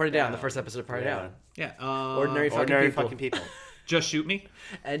Party Down, the first episode of Party Down. Yeah. Ordinary fucking people. Just Shoot Me.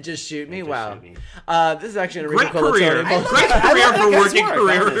 And Just Shoot Me. Just Wow. Shoot Me. This is actually Enrico Great career. Colantoni. Great career for working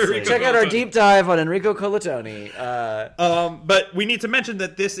career. honestly. Check out our deep dive on Enrico Colantoni. But we need to mention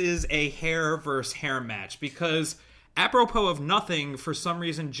that this is a hair versus hair match because, apropos of nothing, for some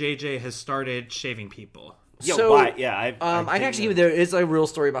reason JJ has started shaving people. Yo, why? Yeah, I I'd actually give there is a real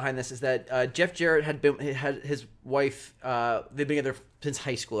story behind this. Is that Jeff Jarrett had his wife. They've been together since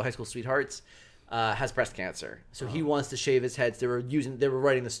high school sweethearts. Has breast cancer, so he wants to shave his head. So they were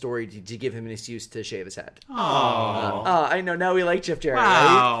writing the story to give him an excuse to shave his head. I know. Now we like Jeff Jarrett.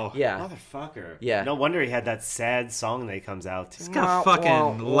 Wow. Right? Yeah. Motherfucker. Yeah. No wonder he had that sad song that he comes out to. It's got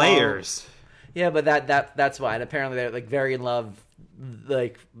fucking layers. Yeah, but that's why. And apparently they're like very in love,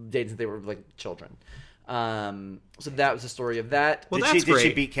 like dating since they were like children. So that was the story of that. Well, Did that's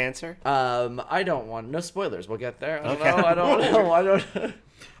she beat cancer? I don't want no spoilers. We'll get there. Okay. I don't know. I don't.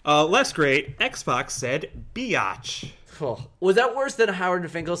 Less great. Xbox said biatch. Oh. Was that worse than Howard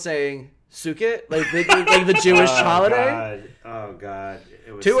Finkel saying "Sukkot" like the Jewish holiday? Oh god!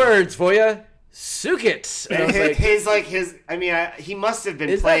 It was 2 words for you. Sukkot. And I was like, he must have been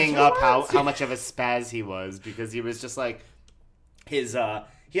Is that playing 2 up words? how much of a spaz he was because he was just like his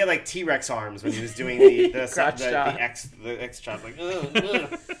he had like T-Rex arms when he was doing the X chop like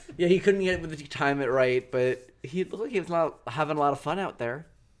ugh. yeah, he couldn't get the time it right, but he looked like he was not having a lot of fun out there.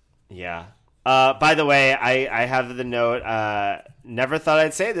 Yeah. By the way, I have the note. Never thought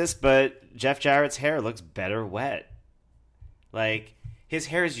I'd say this, but Jeff Jarrett's hair looks better wet. Like his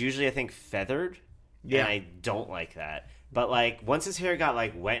hair is usually, I think, feathered. Yeah. And I don't like that. But like once his hair got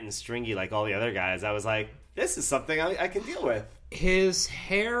like wet and stringy, like all the other guys, I was like, this is something I can deal with. His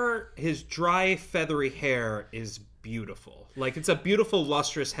hair, his dry, feathery hair is beautiful. Like, it's a beautiful,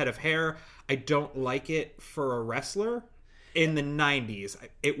 lustrous head of hair. I don't like it for a wrestler. In the 90s,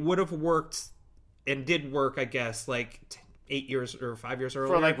 it would have worked, and did work, I guess, like 8 years or 5 years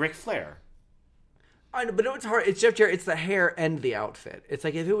earlier. For, like, Ric Flair. I know, but it's hard. It's Jeff Jarrett. It's the hair and the outfit. It's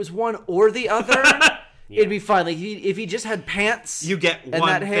like, if it was one or the other, it'd be fine. Like, if he just had pants you get and one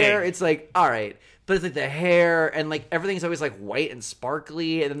that hair, thing. it's like, all right. But it's like the hair and like everything's always like white and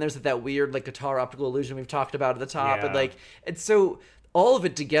sparkly, and then there's that weird like guitar optical illusion we've talked about at the top, Yeah. and like it's so all of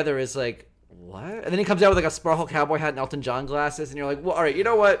it together is like what? And then he comes out with like a sparkle cowboy hat and Elton John glasses, and you're like, well, all right, you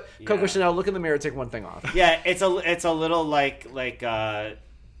know what, Coco Chanel, look in the mirror, take one thing off. Yeah, it's a little like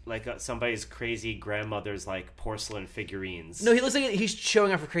somebody's crazy grandmother's like porcelain figurines. No, he looks like he's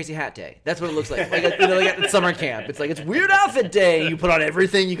showing off for Crazy Hat Day. That's what it looks like. Like at summer camp. It's like, it's Weird Outfit Day. You put on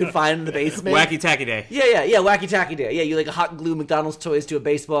everything you can find in the basement. Wacky Tacky Day. Yeah, Wacky Tacky Day. Yeah, you like hot glue McDonald's toys to a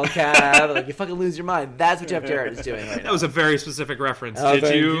baseball cap. Like, you fucking lose your mind. That's what Jeff Jarrett is doing right now. That was a very specific reference. Thank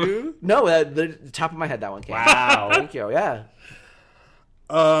Did you? No, the top of my head, that one came. Wow. Thank you, yeah.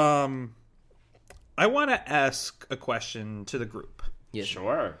 I want to ask a question to the group. Yes.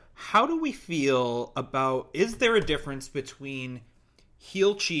 Sure. How do we feel about, is there a difference between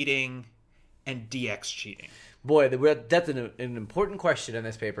heel cheating and DX cheating? Boy, that's an important question in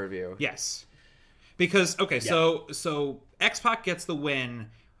this pay-per-view. Yes. Because, okay, so X-Pac gets the win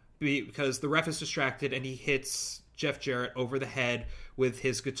because the ref is distracted and he hits Jeff Jarrett over the head with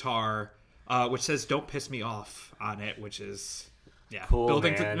his guitar, which says "Don't piss me off" on it, which is, cool,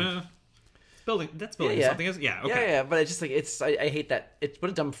 building man. That's building something. Okay. Yeah, but it's just like I hate that. It's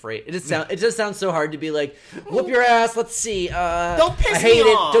what a dumb phrase. It just sounds so hard to be like, whoop your ass. Let's see. Don't piss me off. I hate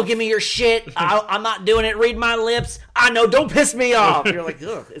it. Don't give me your shit. I'm not doing it. Read my lips. I know. Don't piss me off. You're like,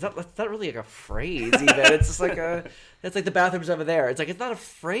 ugh. That's not really like a phrase. Even it's just like it's like the bathrooms over there. It's like it's not a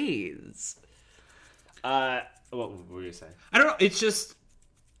phrase. What were you saying? I don't know. It's just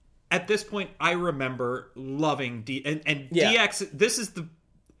at this point I remember loving DX. This is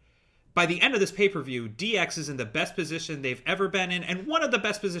by the end of this pay-per-view, DX is in the best position they've ever been in, and one of the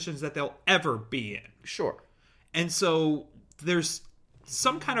best positions that they'll ever be in. Sure. And so there's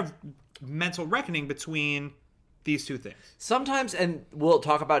some kind of mental reckoning between these two things. Sometimes, and we'll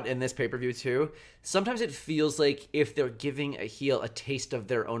talk about in this pay-per-view too, sometimes it feels like if they're giving a heel a taste of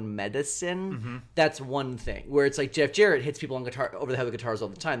their own medicine, that's one thing. Where it's like Jeff Jarrett hits people on over the head with guitars all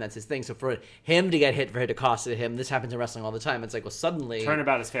the time. That's his thing. So for him to get hit for it accosted him, this happens in wrestling all the time. It's like, well, suddenly...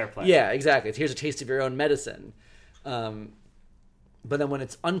 Turnabout is fair play. Yeah, exactly. Here's a taste of your own medicine. But then when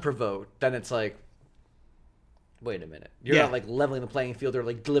it's unprovoked, then it's like, wait a minute. You're not like leveling the playing field or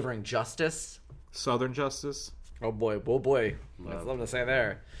like delivering justice. Southern Justice. Oh boy. That's something to say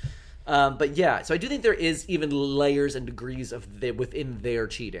there. But yeah, so I do think there is even layers and degrees of within their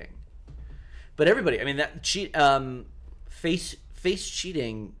cheating. But everybody, I mean, that face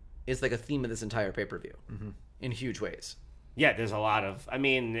cheating is like a theme of this entire pay-per-view in huge ways. Yeah, there's a lot of. I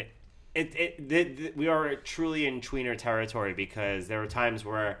mean, we are truly in tweener territory because there were times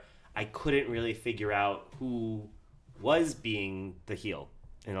where I couldn't really figure out who was being the heel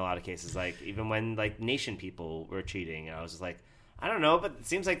in a lot of cases. Like even when like Nation people were cheating, and I was just like, I don't know, but it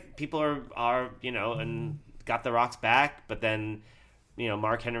seems like people are and got the Rock's back, but then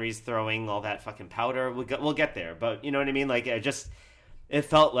Mark Henry's throwing all that fucking powder. We'll get there, but you know what I mean. Like it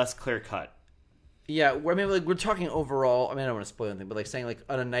felt less clear cut. Yeah, I mean, like we're talking overall. I mean, I don't want to spoil anything, but like saying like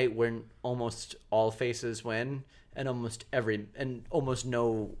on a night when almost all faces win and almost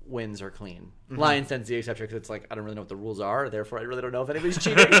no wins are clean. Lions tends the exception because it's like I don't really know what the rules are. Therefore, I really don't know if anybody's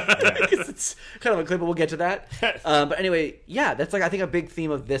cheating because it's kind of unclear. But we'll get to that. But anyway, yeah, that's like I think a big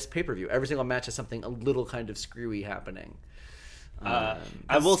theme of this pay-per-view. Every single match has something a little kind of screwy happening.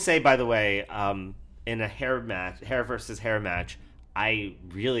 I will say, by the way, in a hair versus hair match, I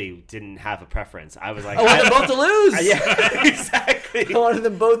really didn't have a preference. I was like, I wanted them both to lose. Yeah, exactly. I wanted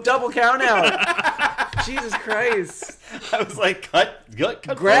them both double count out. Jesus Christ. I was like, cut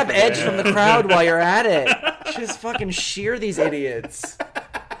grab Edge from the crowd while you're at it. Just fucking shear these idiots.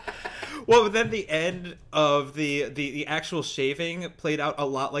 Well, but then the end of the actual shaving played out a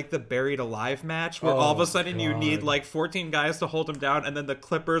lot like the Buried Alive match, where all of a sudden you need like 14 guys to hold him down, and then the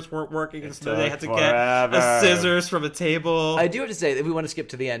clippers weren't working, and so they had to get a scissors from a table. I do have to say, if we want to skip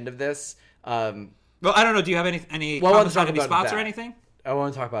to the end of this, well, I don't know. Do you have any comments on any spots or anything? I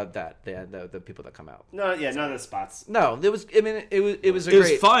want to talk about that. The people that come out. No, yeah, none of the spots. No, it was. I mean, it was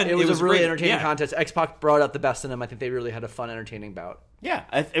fun. It was a really great. entertaining contest. X-Pac brought out the best in them. I think they really had a fun, entertaining bout. Yeah,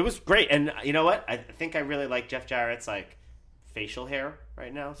 it was great. And you know what? I think I really like Jeff Jarrett's like facial hair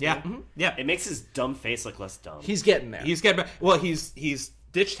right now. So yeah. It makes his dumb face look less dumb. He's getting there. He's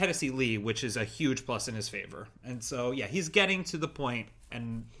ditched Tennessee Lee, which is a huge plus in his favor. And so yeah, he's getting to the point.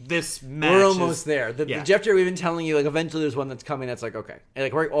 And this match, we're almost there. The Jeff Jarrett we've been telling you, like eventually there's one that's coming. That's like okay, and,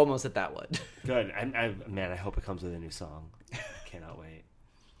 like we're almost at that one. Good. I hope it comes with a new song. I cannot wait.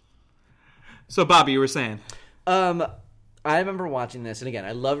 So Bobby, you were saying. I remember watching this, and again,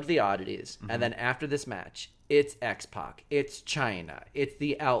 I loved the oddities. And then after this match, it's X-Pac, it's China, it's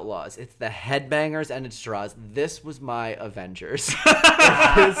the Outlaws, it's the Headbangers, and it's Draws. This was my Avengers.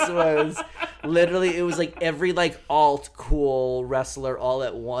 This was literally, it was like every like alt cool wrestler all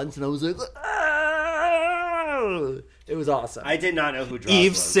at once, and I was like, oh! It was awesome. I did not know who Draws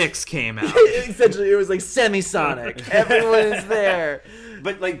Eve was. 6 came out. Essentially, it was like Semisonic. Everyone is there.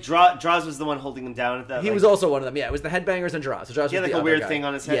 But like Draws was the one holding him down at that. He was also one of them. Yeah, it was the Headbangers and Draws. So Draws he had was like the a weird guy. thing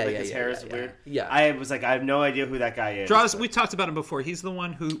on his head. His hair is weird. Yeah. I was like, I have no idea who that guy is. Draws, we talked about him before. He's the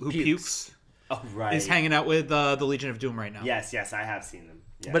one who pukes. Oh right. Is hanging out with the Legion of Doom right now. Yes, I have seen them.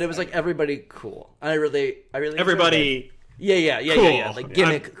 Yes, but it was like everybody cool. I really everybody. Yeah. Cool. Like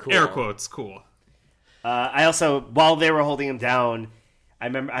gimmick cool. Air quotes cool. I also, while they were holding him down, I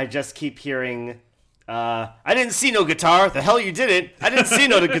remember I just keep hearing. I didn't see no guitar. The hell you didn't. I didn't see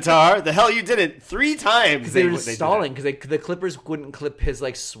no guitar. The hell you didn't. 3 times. Because they were stalling because the Clippers wouldn't clip his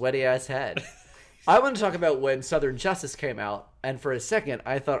like sweaty ass head. I want to talk about when Southern Justice came out, and for a second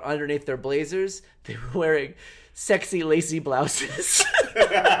I thought underneath their blazers they were wearing sexy lacy blouses, and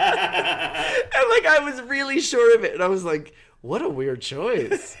like I was really sure of it, and I was like, what a weird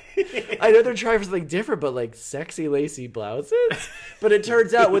choice. I know they're trying for something different, but like sexy lacy blouses? But it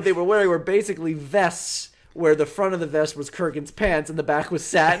turns out what they were wearing were basically vests where the front of the vest was Kurgan's pants and the back was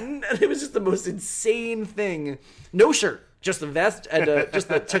satin. And it was just the most insane thing. No shirt, just a vest and just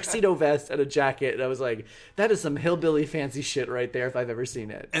a tuxedo vest and a jacket. And I was like, that is some hillbilly fancy shit right there if I've ever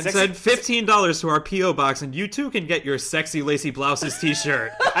seen it. And send $15 to our P.O. box and you too can get your Sexy Lacy Blouses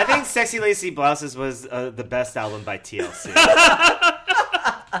t-shirt. I think Sexy Lacy Blouses was the best album by TLC.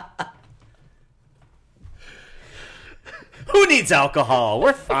 Who needs alcohol?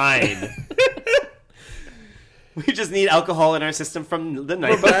 We're fine. We just need alcohol in our system from the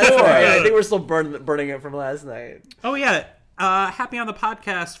night before. Yeah, I think we're still burning it from last night. Oh, yeah. Happy on the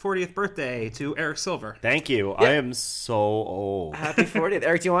podcast 40th birthday to Eric Silver. Thank you. Yeah. I am so old. Happy 40th.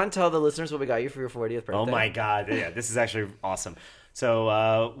 Eric, do you want to tell the listeners what we got you for your 40th birthday? Oh, my God. Yeah, this is actually awesome.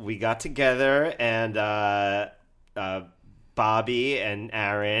 So we got together and Bobby and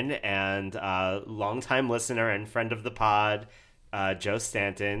Aaron and longtime listener and friend of the pod, Joe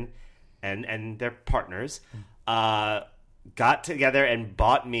Stanton, and their partners, got together and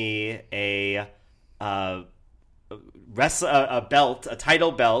bought me a belt, a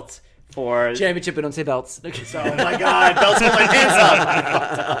title belt for championship, but don't say belts. Oh my god, belts with my hands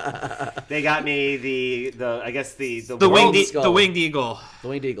up. They got me the winged skull. the winged eagle. The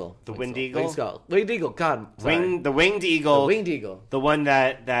winged eagle. The winged eagle. Winged skull. Winged eagle. God. The winged eagle. The winged eagle. The one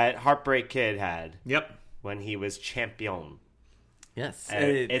that Heartbreak Kid had. Yep. When he was champion. Yes, and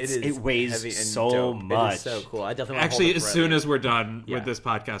it weighs so much. It is so cool. I definitely want actually, as soon as we're done with this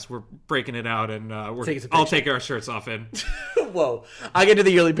podcast, we're breaking it out, and I'll take our shirts off in. Whoa! I get to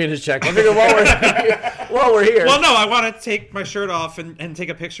the yearly painter's check. I figure while we're here. Well, no, I want to take my shirt off and take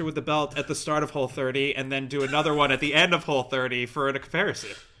a picture with the belt at the start of Hole 30, and then do another one at the end of Hole 30 for a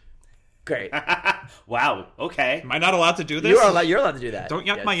comparison. Great. Wow. Okay. Am I not allowed to do this? You're allowed to do that. Don't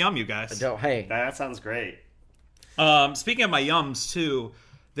yuck my yum, you guys. Don't. Hey, that sounds great. Speaking of my yums too,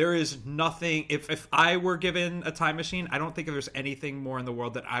 there is nothing. If I were given a time machine, I don't think there's anything more in the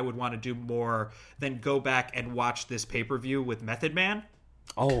world that I would want to do more than go back and watch this pay-per-view with Method Man.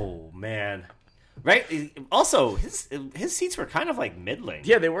 Oh man. Right. Also, his seats were kind of like middling.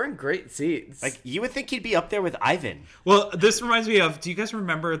 Yeah, they weren't great seats. Like you would think he'd be up there with Ivan. Well, this reminds me of. Do you guys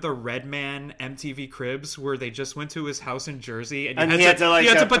remember the Redman MTV Cribs where they just went to his house in Jersey and he had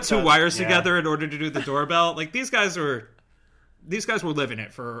to put two wires together in order to do the doorbell? Like these guys were living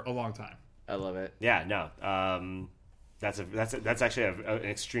it for a long time. I love it. Yeah. No. That's actually an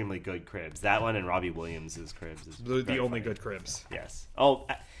extremely good Cribs. That one and Robbie Williams' Cribs is the only good Cribs. Yes. Oh.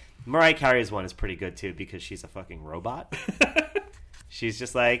 Mariah Carey's one is pretty good, too, because she's a fucking robot. She's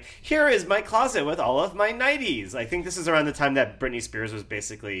just like, here is my closet with all of my 90s. I think this is around the time that Britney Spears was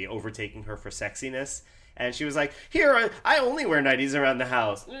basically overtaking her for sexiness. And she was like, here, I only wear 90s around the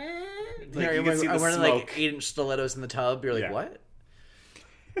house. Like, you can see the smoke. Like 8-inch stilettos in the tub. You're like, what?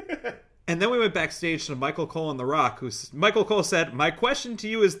 And then we went backstage to Michael Cole and The Rock. Michael Cole said, my question to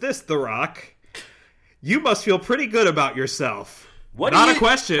you is this, The Rock. You must feel pretty good about yourself. Not a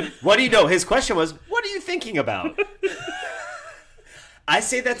question. What do you know? His question was, what are you thinking about? I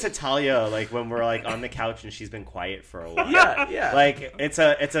say that to Talia, like when we're like on the couch and she's been quiet for a while. Yeah. Like it's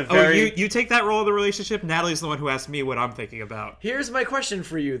a very. You take that role of the relationship. Natalie's the one who asked me what I'm thinking about. Here's my question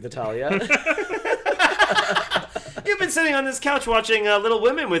for you, Talia. You've been sitting on this couch watching Little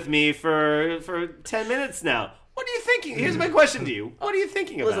Women with me for 10 minutes now. What are you thinking? Here's my question to you. What are you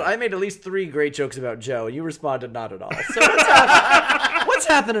thinking about? Listen, I made at least 3 great jokes about Joe, and you responded not at all. So what's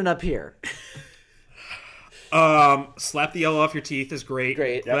happening up here? Slap the yellow off your teeth is great.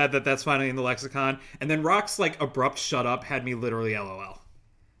 Great. Glad that's finally in the lexicon. And then Rock's like abrupt shut up had me literally LOL.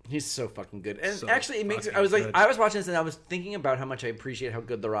 He's so fucking good. And actually, it makes I was watching this and I was thinking about how much I appreciate how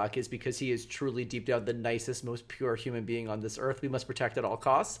good The Rock is because he is truly deep down the nicest, most pure human being on this earth. We must protect at all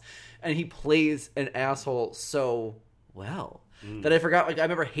costs. And he plays an asshole so well that I forgot. Like I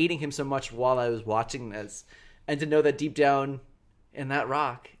remember hating him so much while I was watching this, and to know that deep down in that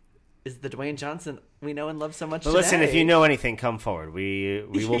Rock is the Dwayne Johnson we know and love so much. Listen, if you know anything, come forward. We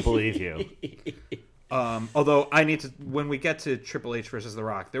will believe you. Although I need to, when we get to Triple H versus The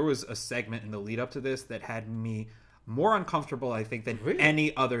Rock, there was a segment in the lead up to this that had me more uncomfortable, I think, than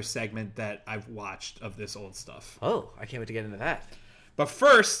any other segment that I've watched of this old stuff. Oh, I can't wait to get into that. But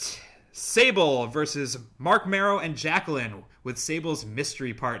first, Sable versus Mark Marrow and Jacqueline with Sable's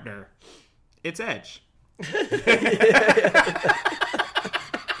mystery partner. It's Edge.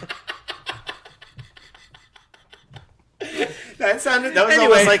 That was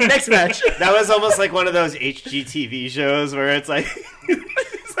almost like next match. That was almost like one of those HGTV shows where it's like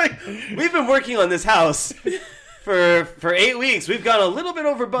we've been working on this house for 8 weeks. We've gone a little bit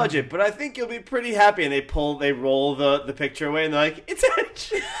over budget, but I think you'll be pretty happy. And they roll the picture away, and they're like, it's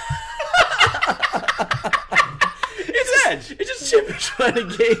Edge. It's Edge. It's just Chip Joanna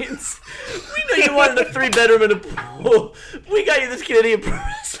Gaines. We know you wanted a 3-bedroom and a pool. We got you this Canadian pro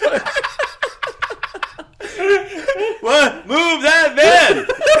wrestler. What? Move that van!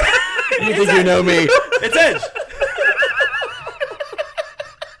 You think you know me? It's Edge.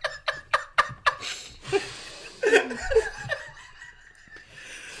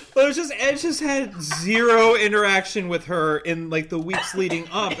 Well, it's just Edge has had zero interaction with her in like the weeks leading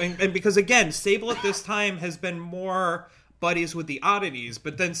up, and because again, Sable at this time has been more buddies with the Oddities,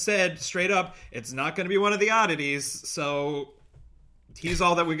 but then said straight up, it's not going to be one of the Oddities, so he's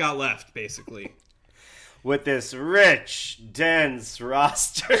all that we got left, basically. With this rich, dense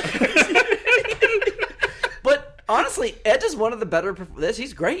roster. But honestly, Edge is one of the better.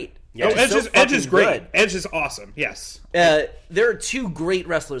 He's great. Yeah, Edge is great. Good. Edge is awesome. Yes. There are 2 great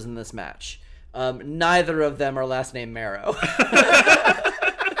wrestlers in this match. Neither of them are last name Marrow.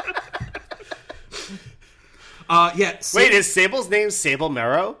 Yeah. Wait, is Sable's name Sable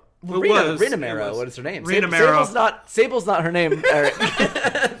Marrow? Rena Mero. What is her name? Rena Mero. Sable's not her name, Eric.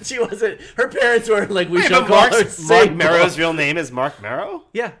 She wasn't. Her parents were like, we should call her Mark Mero's real name is Mark Mero?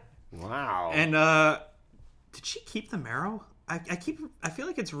 Yeah. Wow. And did she keep the Mero? I feel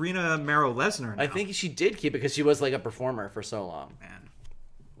like it's Rena Mero Lesnar now. I think she did keep it because she was like a performer for so long. Man.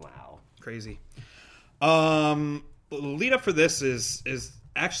 Wow. Crazy. Lead up for this is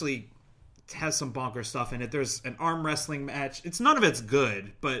actually has some bonker stuff in it. There's an arm wrestling match. None of it's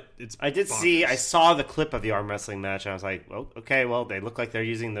good, but it's bonkers. I saw the clip of the arm wrestling match, and I was like, well, okay, well, they look like they're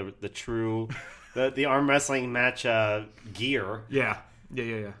using the true the arm wrestling match gear. Yeah.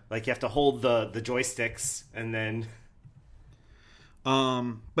 Like you have to hold the joysticks and then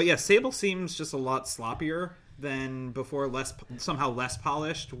but yeah, Sable seems just a lot sloppier than before, somehow less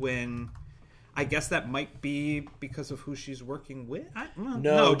polished. When I guess that might be because of who she's working with.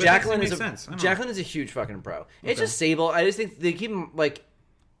 No, Jacqueline is a huge fucking pro. It's just Sable. I just think they keep like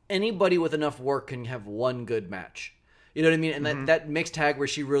anybody with enough work can have one good match. You know what I mean? And that mixed tag where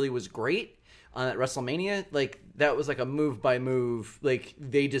she really was great on that WrestleMania, like that was like a move by move. Like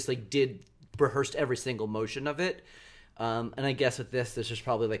they just like rehearsed every single motion of it. And I guess with this, there's just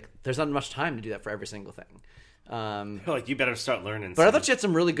probably like there's not much time to do that for every single thing. Like you better start learning. But I thought she had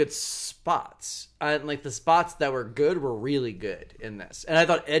some really good spots. And like the spots that were good were really good in this. And I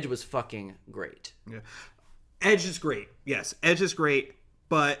thought Edge was fucking great. Yeah. Edge is great. Yes, Edge is great.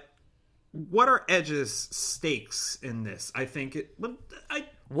 But what are Edge's stakes in this? I think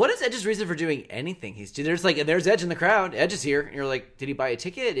what is Edge's reason for doing anything? There's Edge in the crowd. Edge is here. And you're like, did he buy a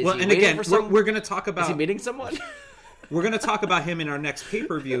ticket? Is he waiting for someone? We're going to talk about. Is he meeting someone? We're going to talk about him in our next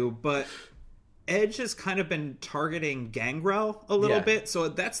pay-per-view, but Edge has kind of been targeting Gangrel a little bit, so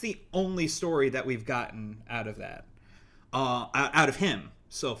that's the only story that we've gotten out of that, out of him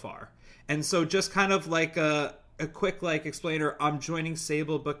so far. And so just kind of like a quick like explainer, I'm joining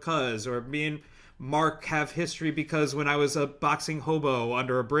Sable because, or me and Mark have history because when I was a boxing hobo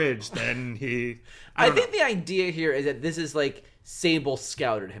under a bridge, then he... I think the idea here is that this is like Sable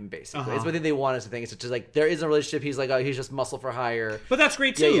scouted him, basically. It's what they want us to think. It's just like there is a relationship. He's like, oh, he's just muscle for hire. But that's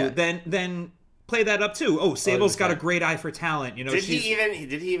great too. Yeah. Then play that up too. Oh, Sable's got a great eye for talent. You know, did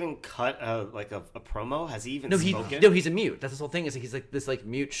he even cut a promo? Has he even spoken? No, he's a mute. That's his whole thing. Is like he's like this like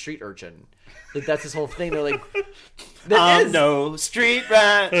mute street urchin. Like that's his whole thing. They're like, no street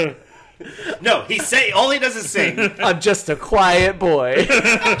rat. No, all he does is sing. I'm just a quiet boy.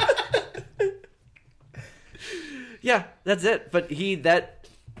 Yeah, that's it. But he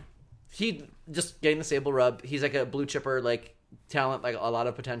just getting the Sable rub. He's like a blue chipper, like talent, like a lot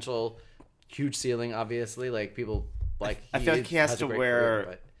of potential, huge ceiling. Obviously, like people like. I feel like he has to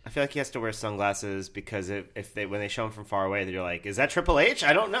wear. I feel like he has to wear sunglasses because when they show him from far away, they're like, "Is that Triple H?"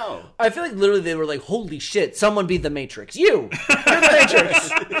 I don't know. I feel like literally they were like, "Holy shit! Someone beat the Matrix! You're the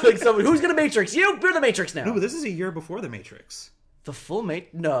Matrix!" Like someone who's gonna Matrix you? You're the Matrix now. No, this is a year before the Matrix. The full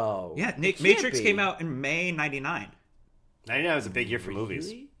No. Yeah, Matrix came out in May '99. 99 was a big year for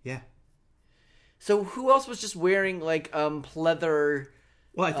movies. Yeah. So who else was just wearing like pleather?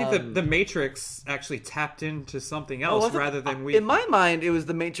 Well, I think the Matrix actually tapped into something else rather than we. In my mind, it was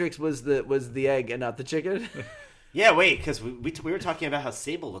the Matrix was the egg and not the chicken. Yeah, wait, because we were talking about how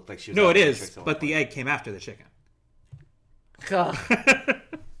Sable looked like she was. No, it is, but the egg came after the chicken.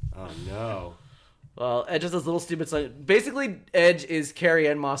 Oh no. Well, Edge is this little stupid son. Basically, Edge is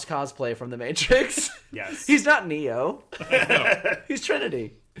Carrie-Anne Moss cosplay from The Matrix. Yes. He's not Neo. No. He's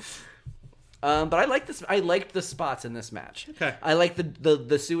Trinity. But I like this. I liked the spots in this match. Okay. I like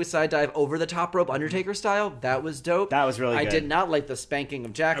the suicide dive over the top rope Undertaker style. That was dope. That was really good. I did not like the spanking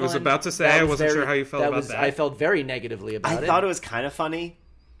of Jacqueline. I was about to say I wasn't sure how you felt about that. I felt very negatively about it. I thought it was kind of funny.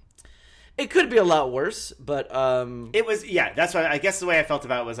 It could be a lot worse, but it was. Yeah, that's why. I guess the way I felt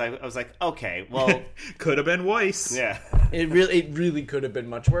about it was I was like, okay, well, could have been worse. Yeah, it really could have been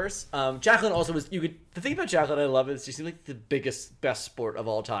much worse. Jacqueline also was. The thing about Jacqueline I love is she seems like the best sport of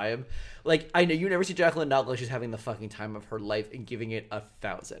all time. Like I know you never see Jacqueline not like she's having the fucking time of her life and giving it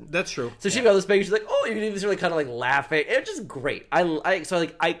 1,000. That's true. So she got this big. She's like, oh, you can even sort of kind of like laughing. It's just great.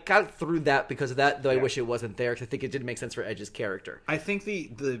 I got through that because of that. Though I wish it wasn't there because I think it didn't make sense for Edge's character. I think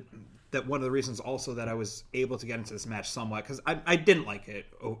that one of the reasons also that I was able to get into this match somewhat because I didn't like it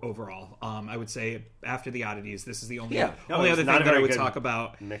overall. I would say after the oddities, this is the only other thing that I would talk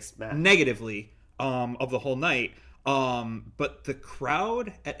about negatively of the whole night. But the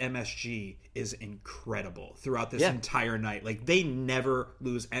crowd at MSG is incredible throughout this entire night. Like they never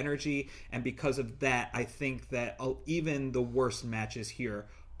lose energy, and because of that, I think that even the worst matches here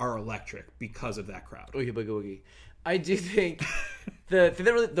are electric because of that crowd. Oogie boogie woogie. I do think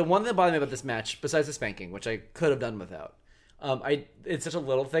the one that bothered me about this match, besides the spanking, which I could have done without, It's such a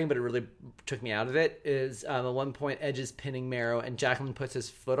little thing, but it really took me out of it. Is at one point Edge is pinning Mero, and Jacqueline puts his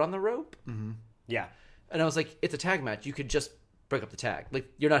foot on the rope. Mm-hmm. Yeah, and I was like, it's a tag match. You could just break up the tag.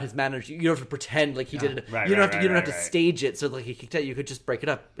 Like, you're not his manager. You don't have to pretend like he did it. You don't have to stage it so like he kicked out. You could just break it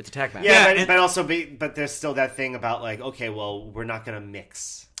up. It's a tag match. Yeah, but there's still that thing about like, okay, well, we're not gonna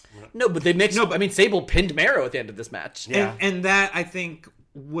mix. No, but they mixed. No, but I mean, Sable pinned Mero at the end of this match. Yeah, and that I think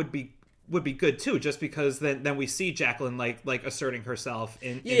would be good too, just because then we see Jacqueline like asserting herself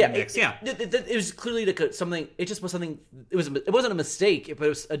in the mix. It was clearly like something. It just was something. It wasn't a mistake, but it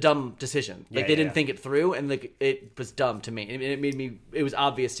was a dumb decision. Like they didn't think it through, and like it was dumb to me. It made me. It was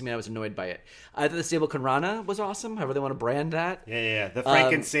obvious to me. I was annoyed by it. I thought the Sable Conrana was awesome. However they want to brand that. Yeah. The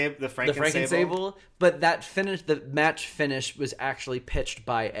Franken-Sable. But that finish, the match finish, was actually pitched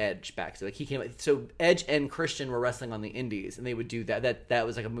by Edge back. Like he came. So Edge and Christian were wrestling on the Indies, and they would do that. That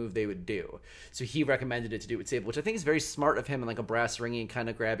was like a move they would do. So he recommended it to do with Sable, which I think is very smart of him in like a brass ringy kind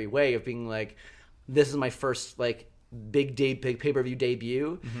of grabby way of being like, this is my first like big pay-per-view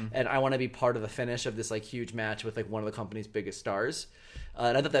debut, and I want to be part of the finish of this like huge match with like one of the company's biggest stars.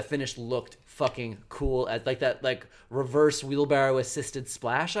 And I thought that finish looked fucking cool at like that like reverse wheelbarrow assisted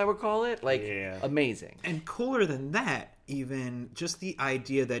splash, I would call it. Like amazing. And cooler than that, even just the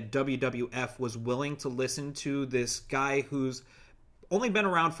idea that WWF was willing to listen to this guy who's only been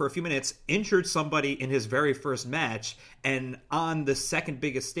around for a few minutes, injured somebody in his very first match, and on the second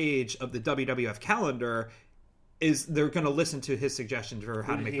biggest stage of the WWF calendar, they're going to listen to his suggestions for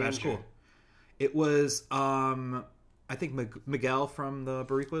how to make the match cool. It was, I think Miguel from the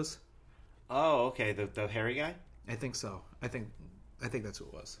Boricuas. Oh, okay, the hairy guy. I think so. I think that's who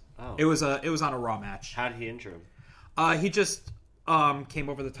it was. Oh, it was on a Raw match. How did he injure him? He just came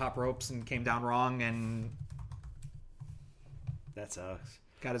over the top ropes and came down wrong and. That sucks.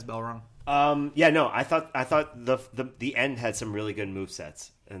 Got his bell rung. I thought the end had some really good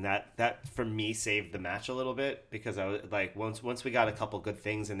movesets, and that for me saved the match a little bit, because I was like, once we got a couple good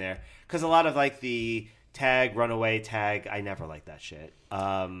things in there, because a lot of like the tag runaway tag, I never liked that shit.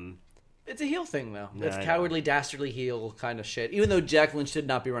 It's a heel thing though. It's cowardly, dastardly heel kind of shit. Even though Jacqueline should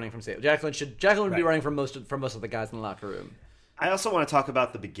not be running from Sable. Jacqueline would be running from most of the guys in the locker room. I also want to talk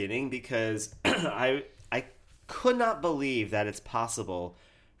about the beginning, because I could not believe that it's possible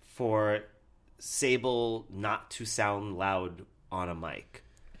for Sable not to sound loud on a mic.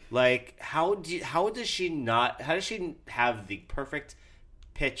 Like, how does she have the perfect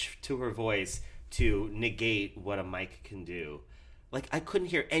pitch to her voice to negate what a mic can do? Like, I couldn't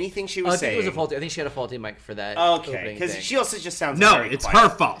hear anything she was saying. I think she had a faulty mic for that. Okay, because she also just sounds very it's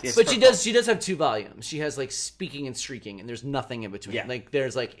quiet. Her fault. But she does have two volumes. She has like speaking and streaking, and there's nothing in between. Yeah. Like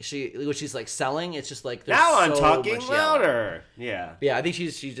there's like when she's like selling, it's just like there's now I'm so talking much louder. Yeah. I think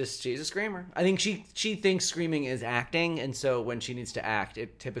she's a screamer. I think she thinks screaming is acting, and so when she needs to act,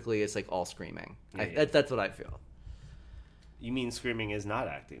 it typically is like all screaming. That's what I feel. You mean screaming is not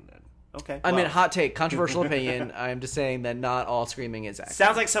acting then? Okay. I mean, hot take, controversial opinion. I'm just saying that not all screaming is acting.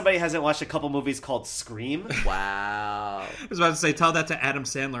 Sounds like somebody hasn't watched a couple movies called Scream. Wow. I was about to say, tell that to Adam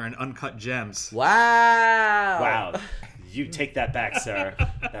Sandler in Uncut Gems. Wow. You take that back, sir.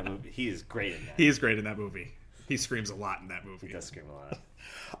 That movie, he is great in that. He is great in that movie. He screams a lot in that movie. He does scream a lot.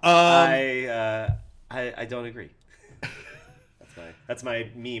 I don't agree. That's my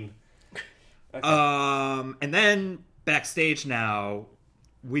meme. Okay. And then backstage now,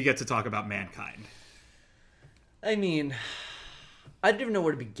 we get to talk about Mankind. I mean, I don't even know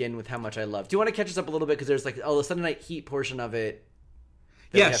where to begin with how much I love. Do you want to catch us up a little bit? Because there's like the Sunday Night Heat portion of it.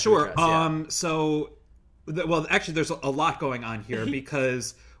 Yeah, sure. Well, actually, there's a lot going on here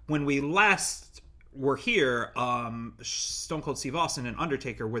because when we last were here, Stone Cold Steve Austin and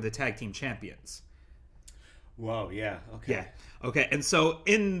Undertaker were the tag team champions. Whoa, yeah, okay. Yeah, okay. And so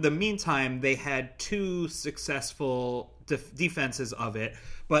in the meantime, they had two successful defenses of it,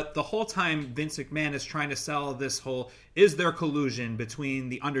 but the whole time Vince McMahon is trying to sell this whole, is there collusion between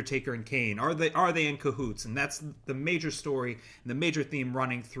the Undertaker and Kane? Are they in cahoots? And that's the major story and the major theme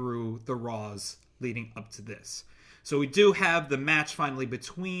running through the Raws leading up to this. So we do have the match finally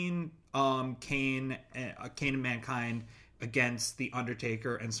between Kane and Mankind against the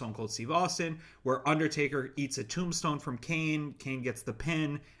Undertaker and Stone Cold Steve Austin, where Undertaker eats a tombstone from Kane, Kane gets the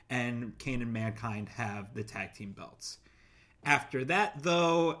pin, and Kane and Mankind have the tag team belts. After that,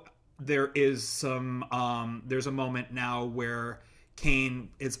 though, there's a moment now where Kane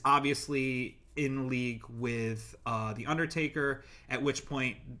is obviously in league with the Undertaker, at which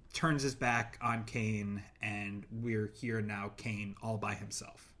point turns his back on Kane, and we're here now, Kane all by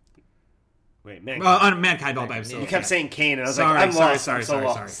himself. Wait, Mankind. Mankind all by himself. You kept saying Kane, and I was sorry, like, I'm lost. Sorry.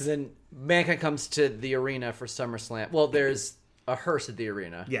 So then Mankind comes to the arena for SummerSlam. Well, there's a hearse at the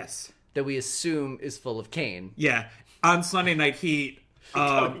arena. Yes. That we assume is full of Kane. Yeah. On Sunday Night Heat...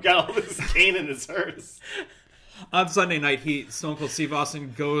 got all this Kane in his hearse. On Sunday Night Heat, Stone Cold Steve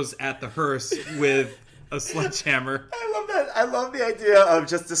Austin goes at the hearse with a sledgehammer. I love that. I love the idea of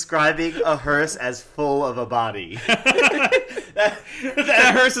just describing a hearse as full of a body.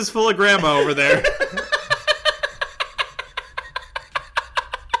 that hearse is full of grandma over there.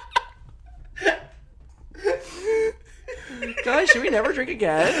 Guys, should we never drink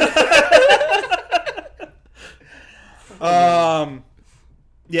again?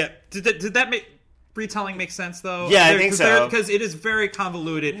 Yeah. Did that retelling make sense though? Yeah, I think so. Because it is very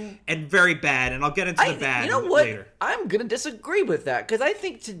convoluted and very bad, and I'll get into the bad later. I'm going to disagree with that, because I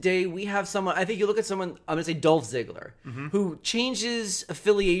think today we have someone, I think you look at someone, I'm going to say Dolph Ziggler, who changes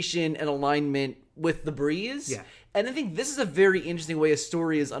affiliation and alignment with The Breeze. Yeah. And I think this is a very interesting way a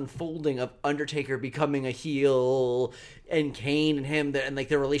story is unfolding of Undertaker becoming a heel and Kane and him, and like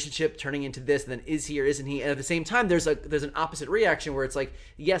their relationship turning into this, and then is he or isn't he? And at the same time, there's an opposite reaction where it's like,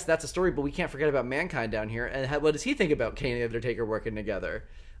 yes, that's a story, but we can't forget about Mankind down here. And what does he think about Kane and Undertaker working together?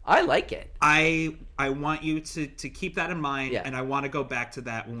 I like it. I want you to keep that in mind, and I want to go back to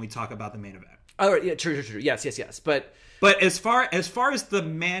that when we talk about the main event. Oh, yeah, true. Yes. But as far as the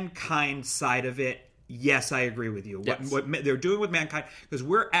Mankind side of it, yes, I agree with you. Yes. What they're doing with Mankind, because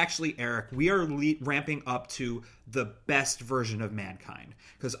we're actually, Eric, we are ramping up to the best version of Mankind.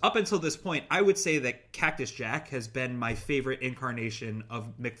 Because up until this point, I would say that Cactus Jack has been my favorite incarnation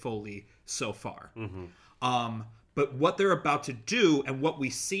of Mick Foley so far. But what they're about to do, and what we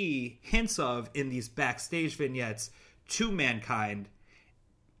see hints of in these backstage vignettes to Mankind,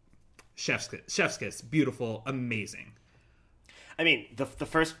 chef's kiss, beautiful, amazing. I mean, the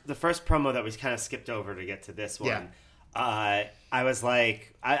first promo that we kind of skipped over to get to this one, I was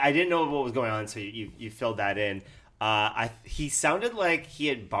like, I didn't know what was going on, so you filled that in. He sounded like he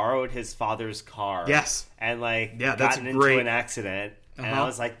had borrowed his father's car. Yes. And that's gotten great. into an accident. And I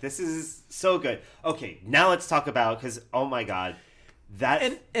was like, this is so good. Okay, now let's talk about, because, oh my God.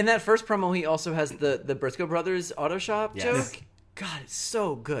 And in that first promo, he also has the Briscoe Brothers auto shop joke. God, it's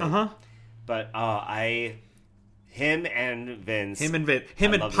so good. But him and Vince. Him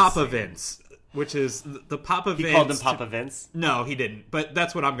and Papa Vince, which is the Papa Vince. He called him Papa Vince? No, he didn't. But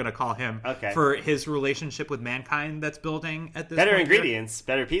that's what I'm going to call him. Okay. For his relationship with Mankind that's building at this Better point ingredients,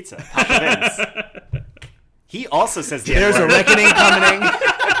 better pizza. Papa Vince. He also says the There's a reckoning coming.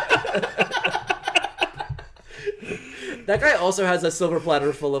 That guy also has a silver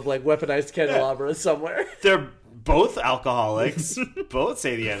platter full of like weaponized candelabras somewhere. They're both alcoholics. Both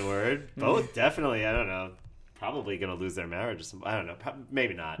say the N-word. Both definitely, I don't know, probably going to lose their marriage or something. I don't know.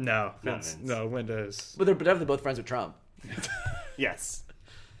 Maybe not. No. Vince. No, Linda is. But they're definitely both friends with Trump. Yes.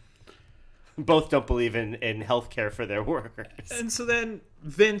 Both don't believe in healthcare for their workers. And so then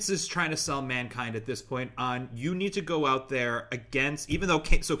Vince is trying to sell Mankind at this point on, you need to go out there against, even though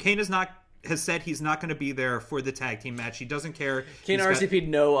Kane has said he's not going to be there for the tag team match. He doesn't care. Kane RCP'd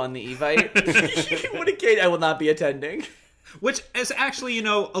no on the Evite. What a Kane, I will not be attending. Which is actually,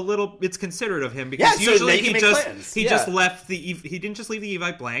 a little, it's considerate of him, because usually he just left he didn't just leave the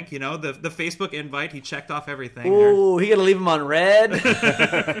Evite blank, the Facebook invite, he checked off everything. Ooh, he gotta leave him on red.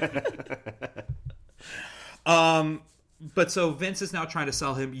 But so Vince is now trying to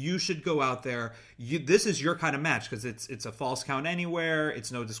sell him, you should go out there. This is your kind of match, because it's a false count anywhere.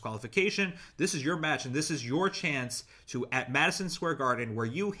 It's no disqualification. This is your match, and this is your chance to, at Madison Square Garden, where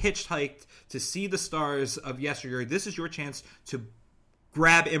you hitchhiked to see the stars of yesteryear, this is your chance to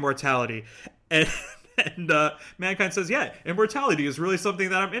grab immortality. And Mankind says, yeah, immortality is really something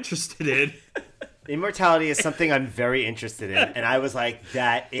that I'm interested in. Immortality is something I'm very interested in, and I was like,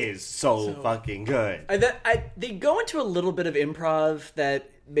 that is so fucking good. They go into a little bit of improv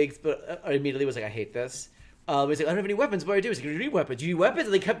that makes, but I immediately was like, I hate this. He's like, I don't have any weapons. What do I do? He's like, you need weapons. Do you need weapons?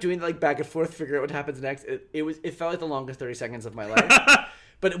 And they kept doing like back and forth, figuring out what happens next. It felt like the longest 30 seconds of my life.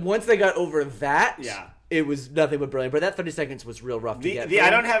 But once they got over that, it was nothing but brilliant. But that 30 seconds was real rough to get. I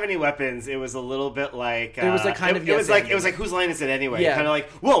don't have any weapons. It was a little bit like it was like kind of it was like whose line is it anyway? Yeah. Kind of like,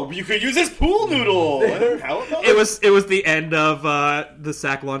 whoa, you could use this pool noodle. It was the end of the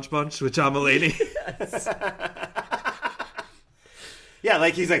Sack Lunch Bunch with John Mulaney. Yes. Yeah,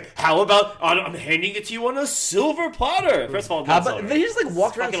 like he's like, how about I'm handing it to you on a silver platter? First of all, they just like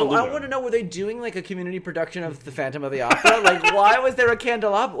walked around. So aluminum. I want to know, were they doing like a community production of the Phantom of the Opera? Like, why was there a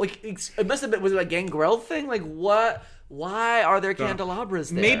candelabra? Like, it must have been, was it a Gangrel thing? Like, what Why are there candelabras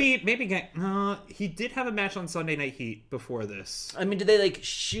there? Maybe he did have a match on Sunday Night Heat before this. I mean, did they like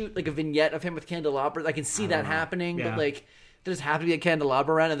shoot like a vignette of him with candelabras? I can see that happening, but like there just happened to be a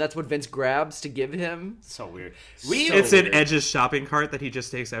candelabra around, and that's what Vince grabs to give him. So weird. It's in Edge's shopping cart that he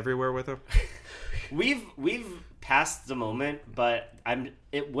just takes everywhere with him. We've passed the moment, but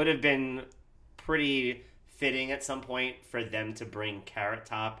it would have been pretty fitting at some point for them to bring Carrot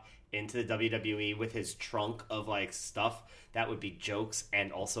Top into the WWE with his trunk of like stuff that would be jokes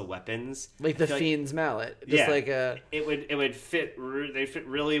and also weapons, like the Fiend's mallet. Just like it would fit. They fit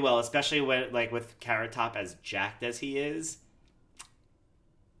really well, especially when like with Carrot Top as jacked as he is.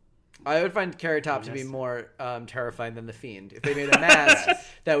 I would find Carrot Top to be more terrifying than the Fiend. If they made a mask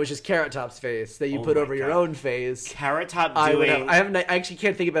that was just Carrot Top's face that you put over your own face, Carrot Top doing. I actually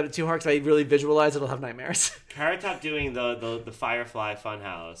can't think about it too hard because I really visualize it. I'll have nightmares. Carrot Top doing the Firefly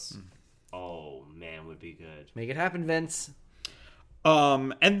Funhouse. Oh man, would be good. Make it happen, Vince.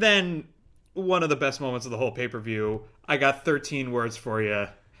 And then one of the best moments of the whole pay-per-view. I got 13 words for you.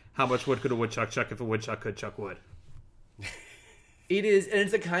 How much wood could a woodchuck chuck if a woodchuck could chuck wood? It is, and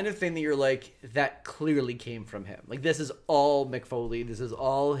it's the kind of thing that you're like, that clearly came from him. Like, this is all Mick Foley. This is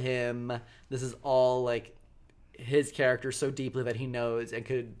all him. This is all, like, his character so deeply that he knows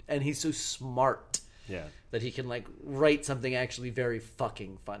and he's so smart. Yeah. That he can, like, write something actually very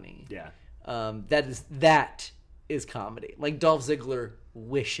fucking funny. Yeah. That is comedy. Like, Dolph Ziggler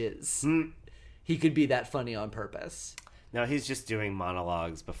wishes he could be that funny on purpose. No, he's just doing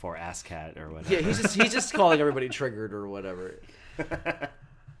monologues before Ass Cat or whatever. Yeah, he's just calling everybody triggered or whatever.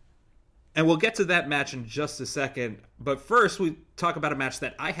 And we'll get to that match in just a second. But first, we talk about a match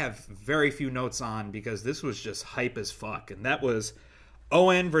that I have very few notes on because this was just hype as fuck. And that was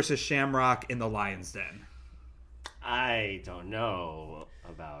Owen versus Shamrock in the Lion's Den. I don't know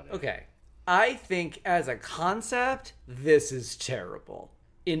about it. Okay. I think as a concept, this is terrible.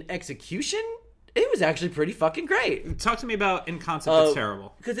 In execution, it was actually pretty fucking great. Talk to me about in concept it's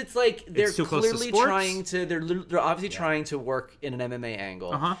terrible. Because it's like they're clearly trying to they're obviously Yeah. trying to work in an MMA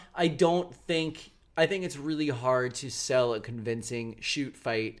angle. Uh-huh. I think it's really hard to sell a convincing shoot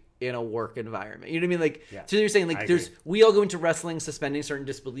fight in a work environment. You know what I mean? Like, so you're saying like we all go into wrestling suspending certain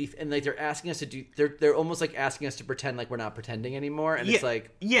disbelief, and like they're asking us to do they're almost like asking us to pretend like we're not pretending anymore, and it's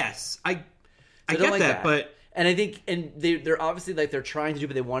like yes, I I get like that, but and I think they're obviously like they're trying to do,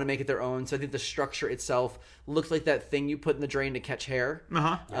 but they want to make it their own. So I think the structure itself looks like that thing you put in the drain to catch hair,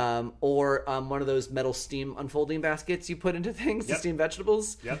 or one of those metal steam unfolding baskets you put into things to steam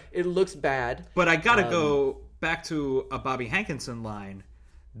vegetables. Yep. It looks bad. But I gotta go back to a Bobby Hankinson line.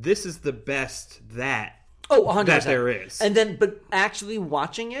 This is the best that 100%. that there is. And then, but actually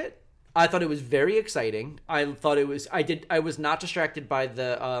watching it, I thought it was very exciting. I thought it was. I was not distracted by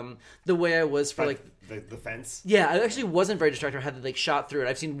the way I was for like the fence. Yeah, I actually wasn't very distracted. I had to like shot through it.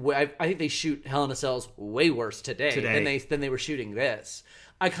 I think they shoot Hell in a Cell's way worse today. than they were shooting this.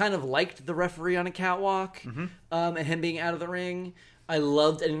 I kind of liked the referee on a catwalk, and him being out of the ring. I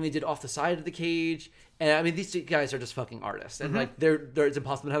loved anything they did off the side of the cage. And I mean, these two guys are just fucking artists, and like it's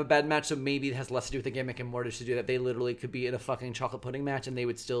impossible to have a bad match. So maybe it has less to do with the gimmick and more to do that they literally could be in a fucking chocolate pudding match and they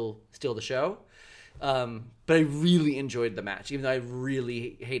would still steal the show. But I really enjoyed the match, even though I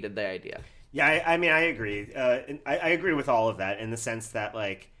really hated the idea. Yeah, I mean, I agree. I agree with all of that in the sense that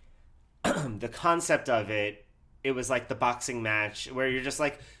like the concept of it was like the boxing match where you're just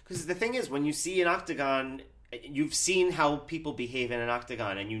like, because the thing is when you see an octagon, you've seen how people behave in an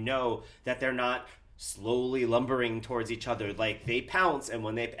octagon, and you know that they're not slowly lumbering towards each other. Like they pounce, and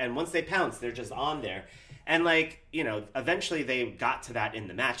once they pounce, they're just on there. And like, you know, eventually they got to that in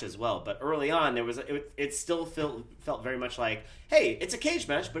the match as well. But early on, it still felt very much like, hey, it's a cage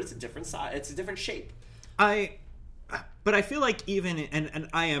match, but it's a different size, it's a different shape. But I feel like even and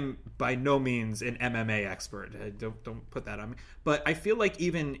I am by no means an MMA expert. Don't put that on me. But I feel like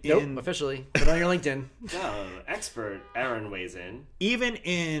even in officially put it on your LinkedIn. Expert Aaron weighs in. Even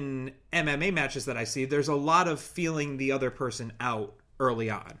in MMA matches that I see, there's a lot of feeling the other person out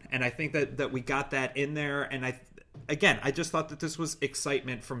early on, and I think that we got that in there. And I just thought that this was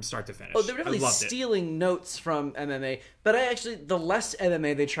excitement from start to finish. Oh, they were definitely stealing notes from MMA. But the less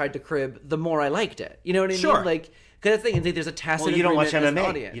MMA they tried to crib, the more I liked it. You know what I mean? Like. Because that's the thing, there's a tacit you don't watch agreement MMA. as an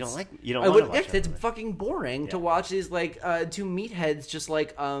audience. You don't want to watch MMA. It's fucking boring to watch these like two meatheads just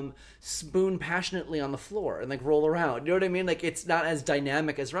like spoon passionately on the floor and like roll around. You know what I mean? Like it's not as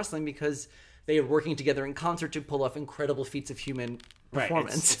dynamic as wrestling because they are working together in concert to pull off incredible feats of human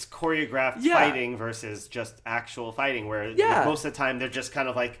performance. Right. It's choreographed fighting versus just actual fighting, where most of the time they're just kind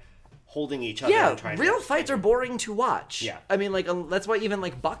of like holding each other. Yeah, and real fights are boring to watch. Yeah, I mean, like that's why even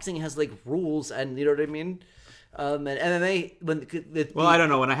like boxing has like rules, and you know what I mean. And MMA, I don't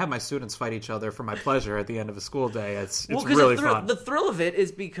know. When I have my students fight each other for my pleasure at the end of a school day, it's well, really fun. The thrill of it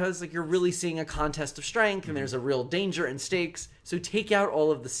is because like you're really seeing a contest of strength, and there's a real danger and stakes. So take out all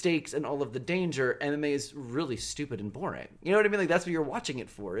of the stakes and all of the danger. MMA is really stupid and boring. You know what I mean? Like that's what you're watching it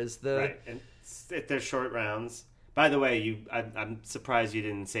for. Is the right? And they're short rounds. By the way, I'm surprised you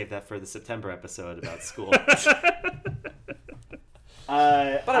didn't save that for the September episode about school.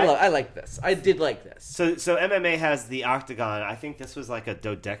 But I like this. I did like this. So MMA has the octagon. I think this was like a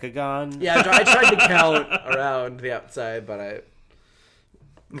dodecagon. Yeah, I tried to count around the outside, but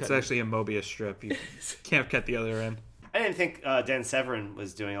it's actually a Mobius strip. You can't cut the other end. I didn't think Dan Severin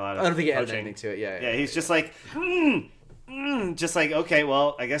was doing a lot of I don't think he coaching. added anything to it. Yeah, he's just like, just like, okay,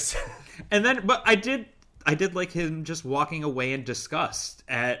 well, I guess. And then, but I did like him just walking away in disgust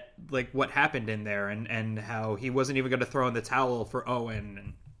at like what happened in there and how he wasn't even going to throw in the towel for Owen.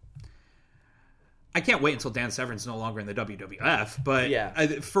 And I can't wait until Dan Severin's no longer in the WWF,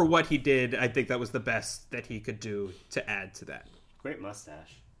 but for what he did, I think that was the best that he could do to add to that. Great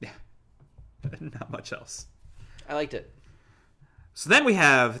mustache. Yeah. Not much else. I liked it. So then we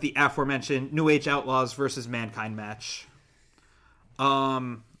have the aforementioned New Age Outlaws versus Mankind match.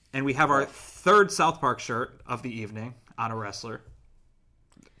 And we have our third South Park shirt of the evening on a wrestler.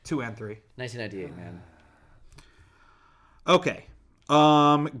 2 and 3. 1998, man. Okay.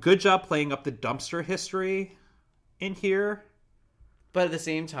 Good job playing up the dumpster history in here. But at the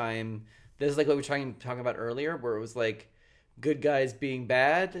same time, this is like what we were talking about earlier, where it was like good guys being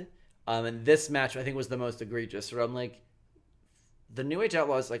bad. And this match, I think, was the most egregious. Where I'm like, the New Age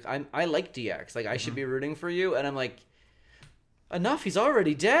Outlaws, like, I like DX. Like, I should be rooting for you. And I'm like, enough, he's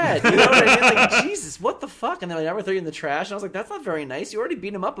already dead. You know what I mean? Like, Jesus, what the fuck? And then I never threw you in the trash. And I was like, that's not very nice. You already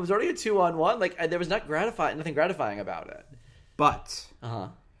beat him up. It was already a 2-on-1. Like, there was nothing gratifying about it. But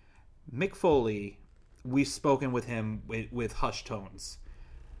Mick Foley, we've spoken with him with hushed tones.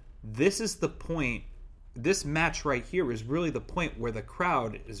 This is the point. This match right here is really the point where the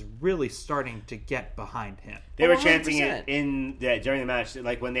crowd is really starting to get behind him. They were chanting it during the match,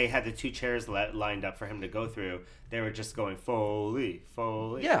 like when they had the 2 chairs lined up for him to go through. They were just going Foley,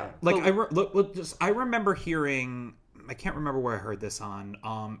 Foley. Yeah, like I remember hearing. I can't remember where I heard this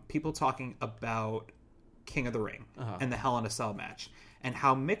on. People talking about King of the Ring and the Hell in a Cell match, and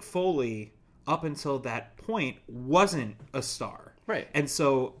how Mick Foley up until that point wasn't a star. Right. And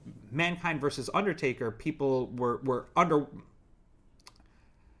so Mankind versus Undertaker, people were under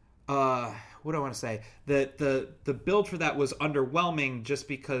what do I want to say? The build for that was underwhelming just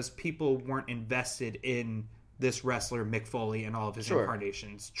because people weren't invested in this wrestler Mick Foley and all of his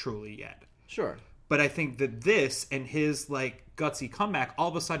incarnations truly yet. Sure. But I think that this and his like gutsy comeback, all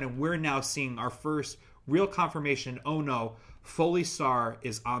of a sudden we're now seeing our first real confirmation. Oh no, Foley star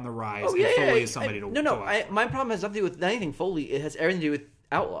is on the rise. Oh, yeah, and Foley yeah. is somebody to watch. My problem has nothing to do with anything Foley. It has everything to do with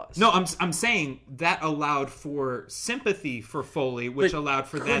Outlaws. No, I'm saying that allowed for sympathy for Foley, which allowed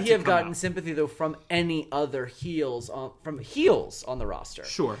for that to come out. Could he have gotten sympathy, though, from any other heels on the roster?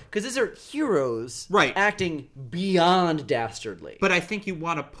 Sure. Because these are heroes right. acting beyond dastardly. But I think you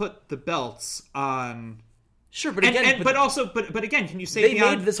want to put the belts on... Sure, but again... But again, can you say they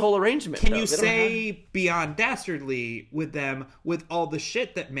beyond... made this whole arrangement, Can you say beyond dastardly with them, with all the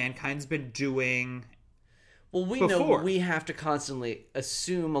shit that Mankind's been doing... Well, we know we have to constantly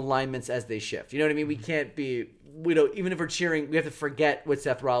assume alignments as they shift. You know what I mean? We can't be... We don't, even if we're cheering, we have to forget what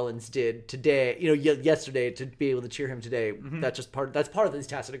Seth Rollins did today, yesterday, to be able to cheer him today. Mm-hmm. That's part of these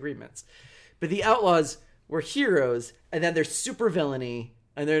tacit agreements. But the Outlaws were heroes, and then they're super villainy,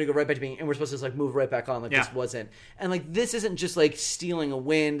 and they're going to go right back to being... And we're supposed to just move right back on like this wasn't. And this isn't just stealing a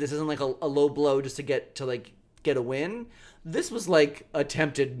win. This isn't like a low blow just to get a win. This was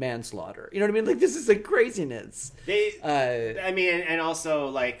attempted manslaughter. You know what I mean? This is craziness. And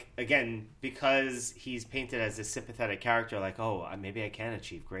also again, because he's painted as a sympathetic character, maybe I can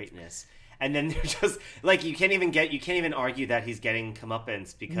achieve greatness. And then they're just you can't even argue that he's getting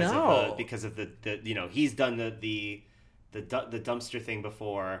comeuppance because of the he's done the dumpster thing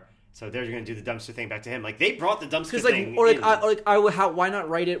before. So they're going to do the dumpster thing back to him. They brought the dumpster thing. Why not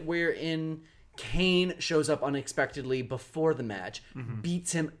write it wherein Kane shows up unexpectedly before the match,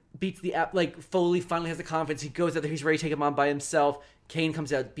 beats Foley finally has the confidence. He goes out there, he's ready to take him on by himself. Kane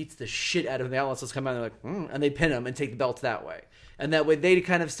comes out, beats the shit out of him. The Outlaws come out and they're and they pin him and take the belts that way. And that way they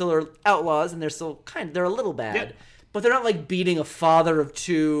kind of still are outlaws and they're still they're a little bad. Yep. But they're not beating a father of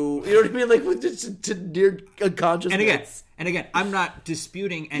two. You know what I mean? With just to near unconsciousness. And again, I'm not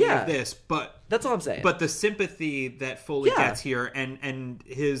disputing any of this, but that's all I'm saying. But the sympathy that Foley gets here and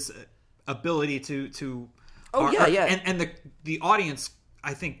his ability to and the audience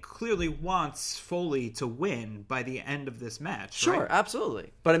I think, clearly wants Foley to win by the end of this match. Sure, right?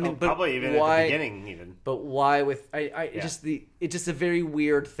 Absolutely. But I mean, probably even why, at the beginning, even. But why with it's just a very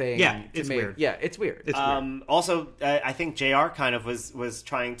weird thing. Yeah, it's weird. Yeah, it's weird. It's weird. Also, I think JR kind of was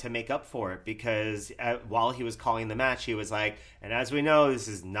trying to make up for it because while he was calling the match, he was like, and as we know, this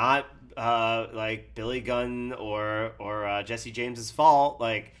is not like Billy Gunn or Jesse James's fault.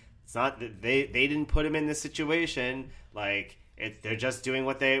 Like, it's not that they didn't put him in this situation. Like, they're just doing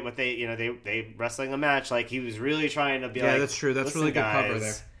what they they wrestling a match. Like, he was really trying to be like, that's true. That's really good cover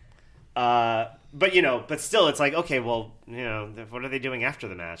there. But still, it's like, okay, well, what are they doing after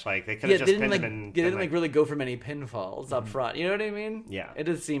the match? Like, they could have just pinned him and they didn't really go for many pinfalls up front. You know what I mean? Yeah. It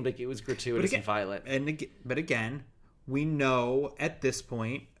just seemed like it was gratuitous and violent. But again, we know at this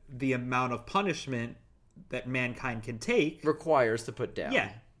point the amount of punishment that Mankind can take requires to put down.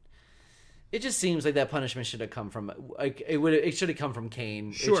 Yeah. It just seems like that punishment should have come from it should have come from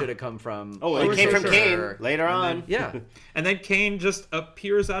Kane. Sure. It should have come from it came from Kane later on. And then Kane just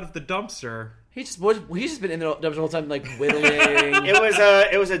appears out of the dumpster. He's just been in the dumpster the whole time, like whittling.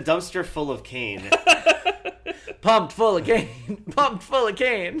 It was a dumpster full of Kane. Pumped full of Kane. Pumped full of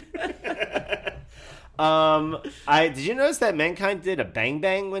Kane. Did you notice that Mankind did a bang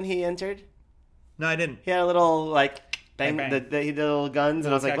bang when he entered? No, I didn't. He had a little like bang. Bang. He did little guns,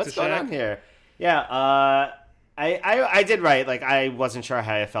 and I was like, "What's going Shack? on here?" Yeah, I did right. Like, I wasn't sure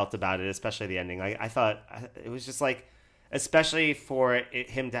how I felt about it, especially the ending. Like, I thought it was just like, especially for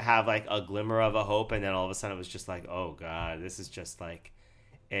him to have like a glimmer of a hope, and then all of a sudden it was just like, oh god, this is just like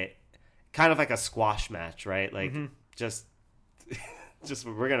it, kind of like a squash match, right? Like, just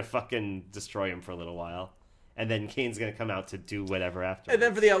we're gonna fucking destroy him for a little while. And then Kane's going to come out to do whatever after. And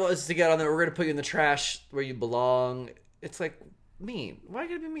then for the Outlaws to get on there, we're going to put you in the trash where you belong. It's like, mean. Why are you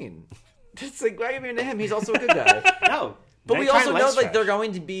going to be mean? It's like, why are you mean to him? He's also a good guy. No. But we also know, like, they're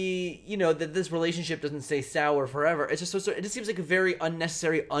going to be, that this relationship doesn't stay sour forever. It's just it just seems like a very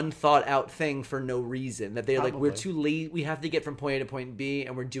unnecessary, unthought out thing for no reason. That they're like, we're too late. We have to get from point A to point B,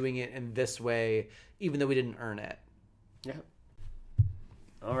 and we're doing it in this way, even though we didn't earn it. Yeah.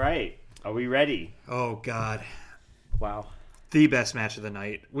 All right. Are we ready? Oh, God. Wow. The best match of the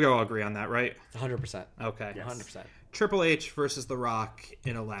night. We all agree on that, right? 100%. Okay. Yes. 100%. Triple H versus The Rock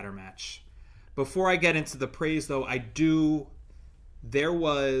in a ladder match. Before I get into the praise, though, there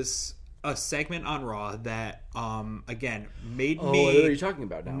was a segment on Raw that, again, made me what are you talking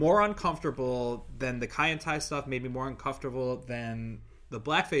about now? more uncomfortable than the Kai and Tai stuff, made me more uncomfortable than the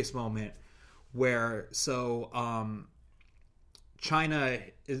blackface moment, where, China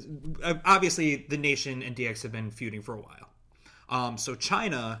is obviously the Nation and DX have been feuding for a while. So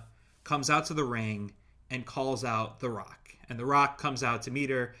China comes out to the ring and calls out The Rock, and The Rock comes out to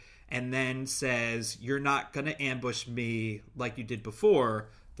meet her and then says, "You're not going to ambush me like you did before."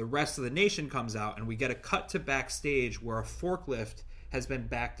 The rest of the Nation comes out, and we get a cut to backstage where a forklift has been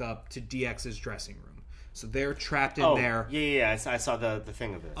backed up to DX's dressing room. So they're trapped in there. Yeah. I saw the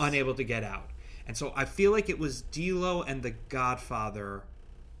thing of this. Unable to get out. And so I feel like it was D'Lo and the Godfather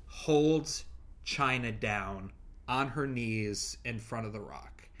holds China down on her knees in front of The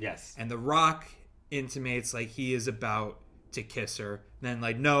Rock. Yes. And The Rock intimates like he is about to kiss her. Then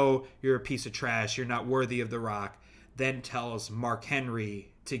like, no, you're a piece of trash. You're not worthy of The Rock. Then tells Mark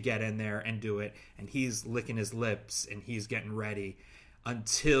Henry to get in there and do it. And he's licking his lips and he's getting ready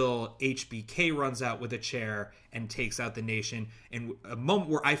until HBK runs out with a chair and takes out the Nation. And a moment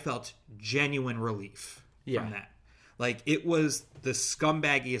where I felt genuine relief from that. Like, it was the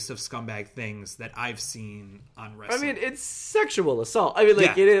scumbaggiest of scumbag things that I've seen on wrestling. I mean, it's sexual assault. I mean,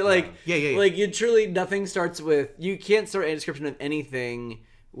 like, like, you truly, nothing starts with, you can't start a description of anything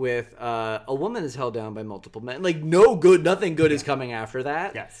with a woman is held down by multiple men. Like, nothing good is coming after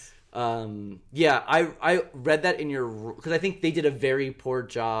that. Yes. I read that in your, because I think they did a very poor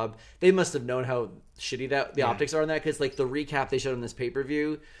job. They must have known how shitty that the optics are on that, because like the recap they showed on this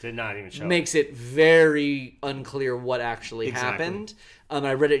pay-per-view did not even show makes it very unclear what actually happened.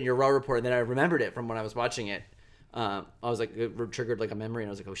 I read it in your Raw report, and then I remembered it from when I was watching it. I was like, it triggered like a memory, and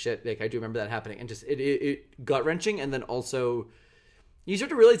I was like, oh shit, like I do remember that happening, and just it gut-wrenching. And then also you start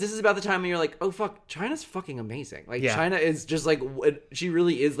to realize this is about the time when you're like, oh fuck, China's fucking amazing. Like China is just like, she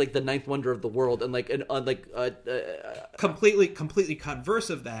really is like the ninth wonder of the world, and like completely converse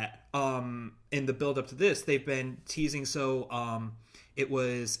of that. In the build up to this, they've been teasing. So it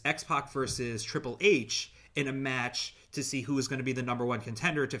was X-Pac versus Triple H in a match to see who was going to be the number one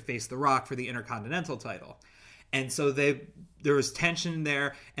contender to face The Rock for the Intercontinental title. And so there was tension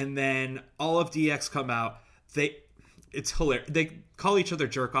there, and then all of DX come out. It's hilarious. They call each other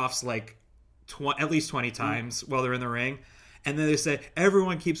jerk offs like at least 20 times while they're in the ring. And then they say,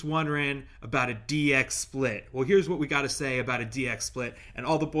 everyone keeps wondering about a DX split. Well, here's what we got to say about a DX split. And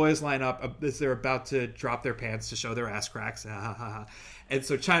all the boys line up as they're about to drop their pants to show their ass cracks. And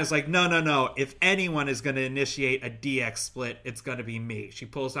so China's like, no. If anyone is going to initiate a DX split, it's going to be me. She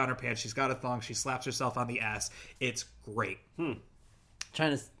pulls down her pants. She's got a thong. She slaps herself on the ass. It's great.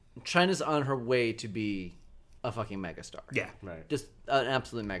 China's on her way to be a fucking megastar. Yeah. Right. Just an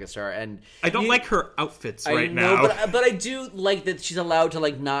absolute megastar. And I don't like her outfits right now. now. But I do like that she's allowed to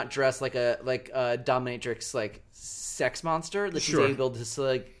like not dress like a dominatrix like sex monster. That she's able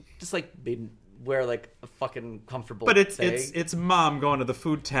to wear like a fucking comfortable. But it's mom going to the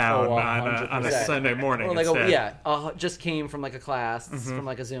food town on a Sunday morning. Or just came from like a class from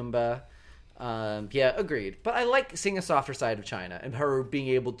like a Zumba. Agreed. But I like seeing a softer side of China and her being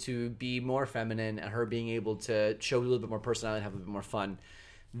able to be more feminine and her being able to show a little bit more personality and have a bit more fun.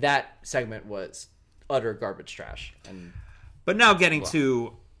 That segment was utter garbage trash. But now getting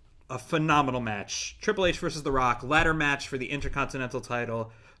to a phenomenal match. Triple H versus The Rock, ladder match for the Intercontinental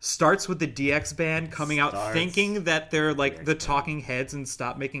title. Starts with the DX band coming out thinking that they're like the talking heads and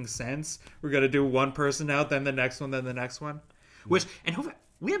stop making sense. We're going to do one person out, then the next one, then the next one.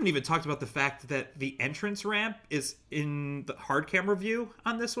 We haven't even talked about the fact that the entrance ramp is in the hard camera view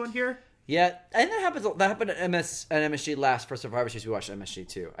on this one here. Yeah, and that happened at MSG last for Survivor Series. We watched MSG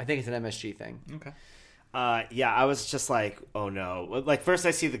too. I think it's an MSG thing. Okay. I was just like, oh no. Like first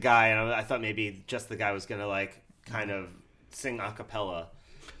I see the guy and I thought maybe just the guy was gonna like kind of sing a cappella,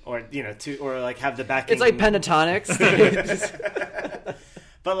 or or like have the backing. It's like Pentatonics.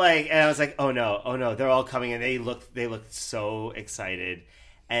 But like, and I was like, oh no, they're all coming and they looked so excited.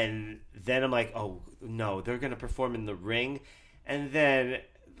 And then I'm like, oh, no, they're going to perform in the ring. And then,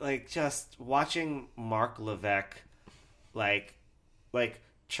 like, just watching Mark Levesque, like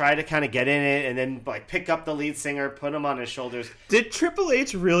try to kind of get in it and then, like, pick up the lead singer, put him on his shoulders. Did Triple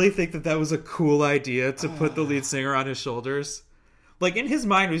H really think that was a cool idea to put the lead singer on his shoulders? Like, in his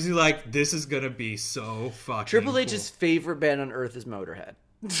mind, was he like, this is going to be so fucking Triple cool. H's favorite band on earth is Motorhead.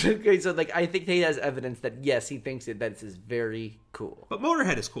 Okay, so like I think he has evidence that yes, he thinks that this is very cool. But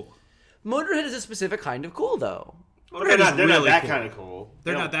Motorhead is cool. Motorhead is a specific kind of cool, though. They're not that kind of cool.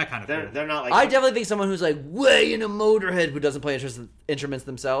 They're not that kind of cool. They're not like. I definitely think someone who's like way into Motorhead, who doesn't play instruments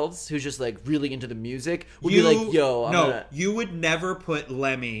themselves, who's just like really into the music, would be like, "Yo, you would never put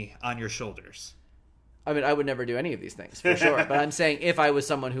Lemmy on your shoulders." I mean, I would never do any of these things for sure. But I'm saying if I was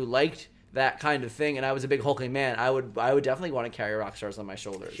someone who liked that kind of thing and I was a big hulking man, I would definitely want to carry rock stars on my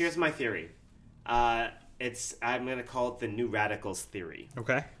shoulders. Here's my theory. I'm going to call it the New Radicals theory.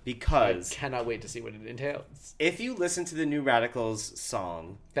 Okay. Because I cannot wait to see what it entails. If you listen to the New Radicals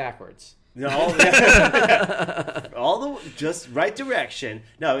song backwards. No, just right direction.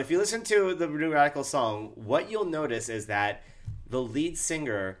 No, if you listen to the New Radicals song, what you'll notice is that the lead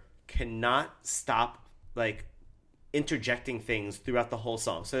singer cannot stop like interjecting things throughout the whole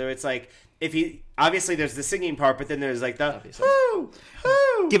song. So it's like obviously there's the singing part, but then there's like the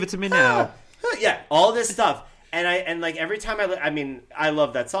give it to me now. Yeah, all this stuff. And like every time I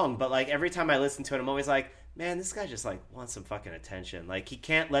love that song, but like every time I listen to it, I'm always like, man, this guy just like wants some fucking attention. Like he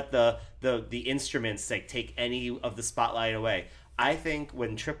can't let the instruments like take any of the spotlight away. I think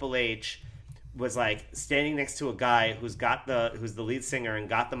when Triple H was like standing next to a guy who's the lead singer and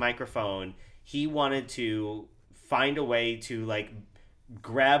got the microphone, he wanted to find a way to like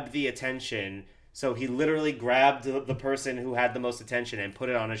grab the attention. So he literally grabbed the person who had the most attention and put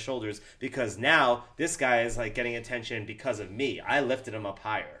it on his shoulders, because now this guy is like getting attention because of me. I lifted him up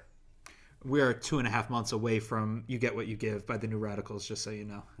higher. We're 2.5 months away from You Get What You Give by the New Radicals, just so you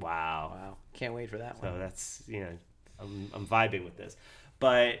know. Wow. Can't wait for that one. So that's, I'm vibing with this.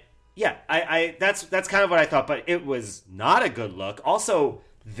 But yeah, I that's kind of what I thought, but it was not a good look. Also,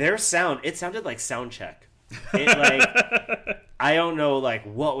 their sound, it sounded like sound check. I don't know like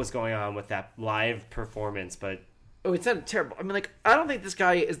what was going on with that live performance, but it sounded terrible. I mean, like, I don't think this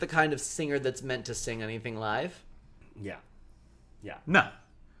guy is the kind of singer that's meant to sing anything live. Yeah. No.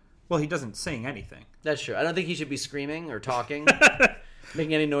 Well, he doesn't sing anything. That's true. I don't think he should be screaming or talking,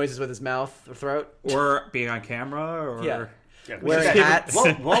 making any noises with his mouth or throat, or being on camera, or wearing hats.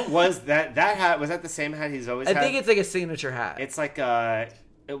 What was that hat? Was that the same hat he's always had? I think it's like a signature hat. It's like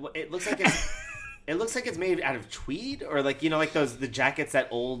it looks like it's. It looks like it's made out of tweed, or like like the jackets that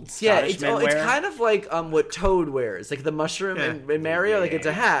old Scottish men wear. It's kind of like what Toad wears, like the mushroom in Mario. Like it's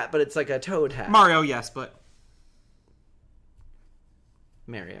a hat, but it's like a Toad hat. Mario, yes, but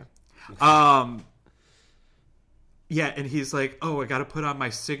Mario. Yeah, and he's like, "Oh, I got to put on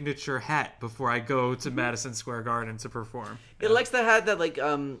my signature hat before I go to Madison Square Garden to perform." It likes the hat that like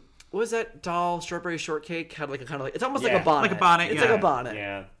what was that doll? Strawberry Shortcake had like a kind of like it's almost like a bonnet. Like a bonnet, It's yeah. like a bonnet.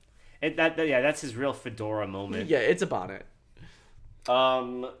 Yeah. That's his real fedora moment. Yeah, it's a bonnet.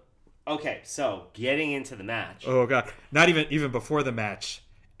 Okay, so getting into the match. Oh god, not even before the match.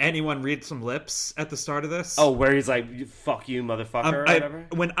 Anyone read some lips at the start of this? Oh, where he's like, "Fuck you, motherfucker," or whatever.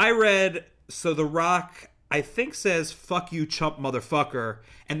 When I read, so The Rock, I think says "fuck you, chump motherfucker,"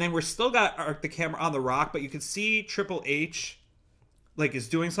 and then we're still got the camera on The Rock, but you can see Triple H like is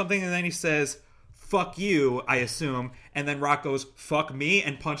doing something, and then he says "fuck you," I assume, and then Rock goes "fuck me"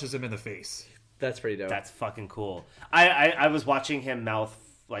 and punches him in the face. That's pretty dope. That's fucking cool. I was watching him mouth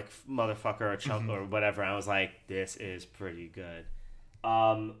like motherfucker or chump or whatever. And I was like, this is pretty good.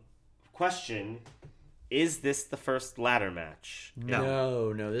 Question: is this the first ladder match?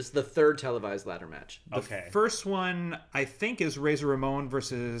 No. This is the third televised ladder match. Okay. First one, I think, is Razor Ramon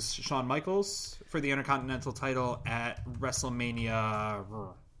versus Shawn Michaels for the Intercontinental title at WrestleMania.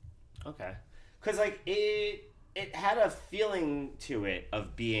 Okay. Because like it had a feeling to it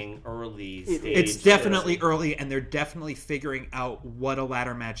of being early stage. It's definitely early, and they're definitely figuring out what a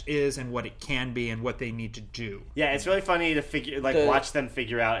ladder match is and what it can be and what they need to do. Yeah, it's really funny to watch them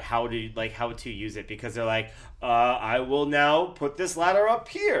figure out how to use it, because they're like, I will now put this ladder up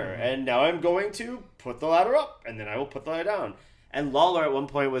here, and now I'm going to put the ladder up, and then I will put the ladder down. And Lawler at one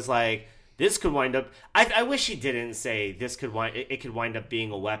point was like, this could wind up. I wish he didn't say this could wind up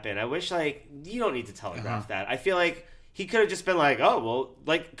being a weapon. I wish you don't need to telegraph that. I feel like he could have just been like, oh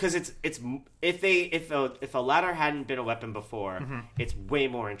well, because it's if a ladder hadn't been a weapon before, it's way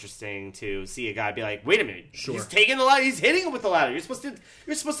more interesting to see a guy be like, wait a minute, he's taking the ladder, he's hitting him with the ladder. You're supposed to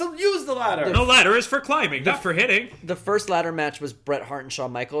use the ladder. The ladder is for climbing, not for hitting. The first ladder match was Bret Hart and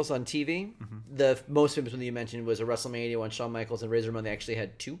Shawn Michaels on TV. The most famous one that you mentioned was a WrestleMania when Shawn Michaels and Razor Ramon, they actually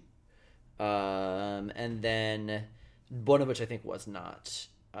had two. And then one of which I think was not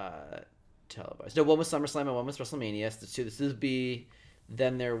televised. No, one was SummerSlam and one was WrestleMania. So this would be.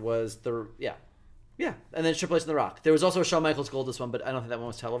 Then there was yeah, and then Triple H and The Rock. There was also a Shawn Michaels Goldust one, but I don't think that one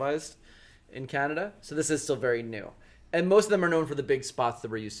was televised in Canada. So this is still very new, and most of them are known for the big spots that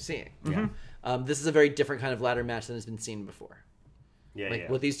we're used to seeing. Yeah, this is a very different kind of ladder match than has been seen before.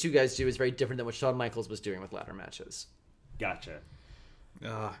 Yeah, what these two guys do is very different than what Shawn Michaels was doing with ladder matches. Gotcha.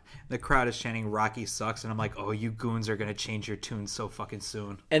 The crowd is chanting "Rocky sucks," and I'm like, "Oh, you goons are gonna change your tune so fucking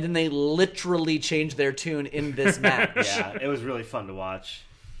soon." And then they literally changed their tune in this match. Yeah, it was really fun to watch.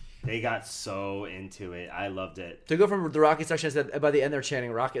 They got so into it. I loved it. To go from the Rocky section, by the end they're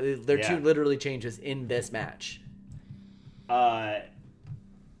chanting Rocky. Their tune literally changes in this match. That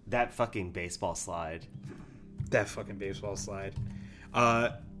fucking baseball slide.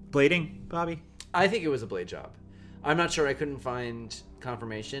 Blading, Bobby? I think it was a blade job. I'm not sure. I couldn't find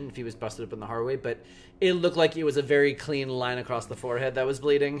confirmation if he was busted up in the hard way, but it looked like it was a very clean line across the forehead that was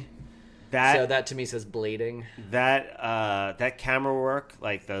bleeding. So that to me says blading. That camera work,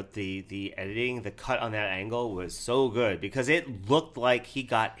 like the editing, the cut on that angle was so good because it looked like he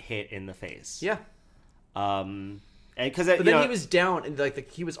got hit in the face. Yeah. And because but then he was down and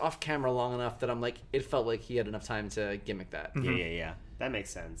he was off camera long enough that I'm like, it felt like he had enough time to gimmick that. Yeah. That makes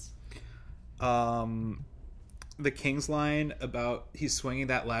sense. The King's line about he's swinging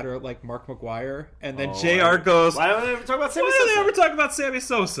that ladder like Mark McGuire, and then JR goes, "Why don't they ever talk about Sammy Sosa? Why don't they ever talk about Sammy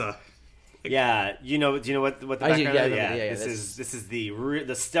Sosa?" Yeah, do you know what the background is? Yeah, this is the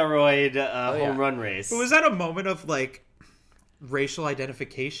steroid home run race. Was that a moment of racial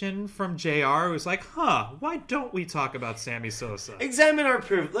identification from JR? It was like, why don't we talk about Sammy Sosa? Let's examine our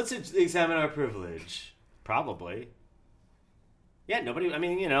privilege. Probably. Yeah, nobody. I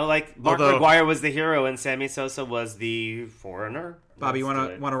mean, Mark McGuire was the hero and Sammy Sosa was the foreigner. Bobby, you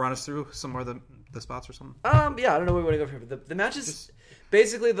want to run us through some more of the spots or something? Yeah, I don't know where we want to go from here. The match is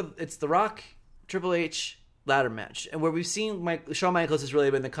basically it's The Rock, Triple H ladder match, and where we've seen Shawn Michaels has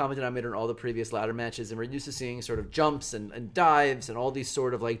really been the common denominator in all the previous ladder matches, and we're used to seeing sort of jumps and dives and all these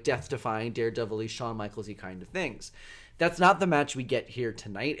sort of death-defying, daredevil-y, Shawn Michaels-y kind of things. That's not the match we get here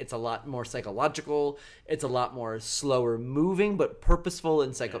tonight. It's a lot more psychological. It's a lot more slower moving, but purposeful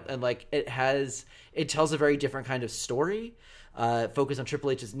and it tells a very different kind of story. Focused on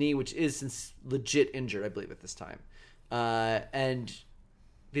Triple H's knee, which is since legit injured, I believe, at this time. And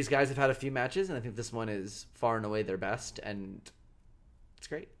these guys have had a few matches, and I think this one is far and away their best, and it's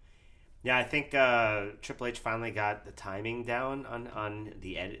great. Yeah, I think Triple H finally got the timing down on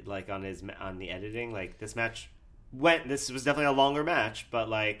the edit, on the editing. This match. This was definitely a longer match, but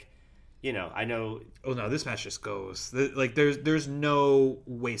I know. Oh no, this match just goes. There's no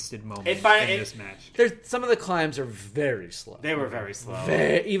wasted moment in this match. Some of the climbs are very slow. They were very slow.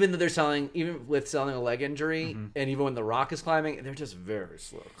 Even though even with selling a leg injury, and even when The Rock is climbing, they're just very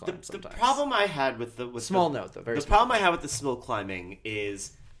slow climbs. The problem I had with the problem I had with the slow climbing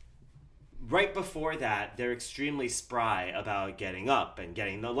is right before that they're extremely spry about getting up and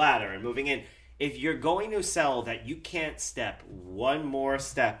getting the ladder and moving in. If you're going to sell that you can't step one more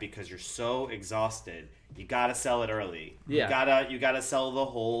step because you're so exhausted, you gotta sell it early. Yeah. You gotta sell the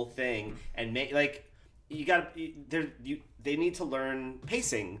whole thing and make they need to learn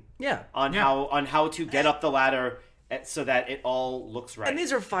pacing. Yeah. On how to get up the ladder so that it all looks right. And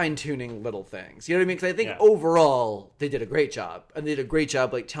these are fine-tuning little things. You know what I mean? Because I think overall they did a great job. And they did a great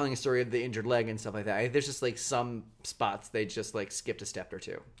job telling a story of the injured leg and stuff like that. There's just some spots they just skipped a step or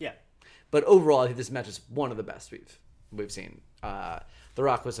two. Yeah. But overall, I think this match is one of the best we've seen. The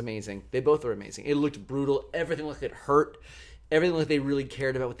Rock was amazing. They both were amazing. It looked brutal. Everything looked like it hurt. Everything like they really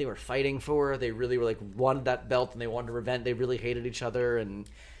cared about what they were fighting for. They really were wanted that belt and they wanted to revenge. They really hated each other. And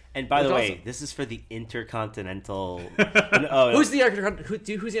by the way, this is for the Intercontinental. Who's the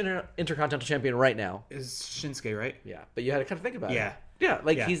Intercontinental champion right now? Is Shinsuke, right? Yeah, but you had to kind of think about it.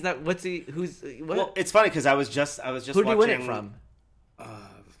 Yeah, he's not. What's he? Who's? What? Well, it's funny because I was just. Who did he win it from?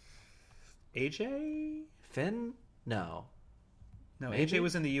 AJ? Finn? No, maybe? AJ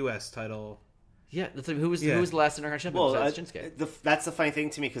was in the U.S. title. Yeah, who was the last Intercontinental champion? Shinsuke. That's the funny thing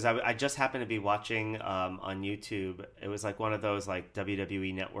to me because I just happened to be watching on YouTube. It was one of those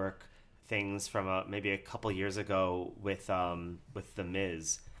WWE Network things from maybe a couple years ago with The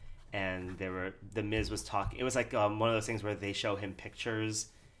Miz, and The Miz was talking. It was one of those things where they show him pictures,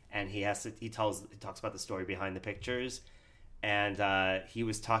 and he talks about the story behind the pictures. And he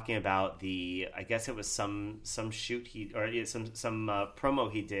was talking about I guess it was some shoot some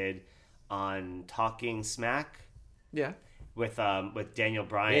promo he did on Talking Smack. Yeah. With Daniel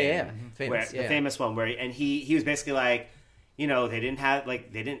Bryan. Yeah. The famous one where he was basically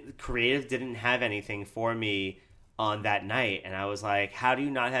creative didn't have anything for me on that night, and I was like, how do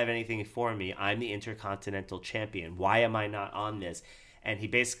you not have anything for me? I'm the Intercontinental Champion. Why am I not on this? And he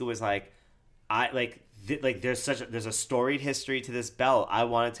basically was like, there's a storied history to this belt. I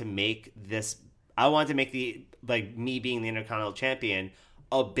wanted to make the me being the Intercontinental Champion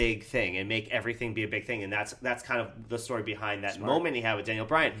a big thing and make everything be a big thing. And that's kind of the story behind that moment he had with Daniel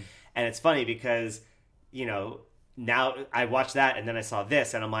Bryan. Mm-hmm. And it's funny because, now I watched that and then I saw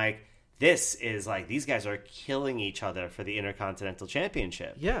this and I'm like, this is these guys are killing each other for the Intercontinental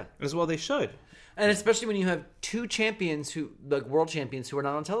Championship. Yeah. As well they should. And especially when you have two champions world champions who are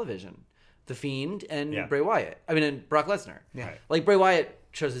not on television. The Fiend and Bray Wyatt. I mean, and Brock Lesnar. Yeah. Bray Wyatt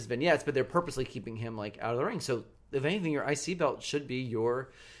shows his vignettes, but they're purposely keeping him out of the ring. So if anything, your IC belt should be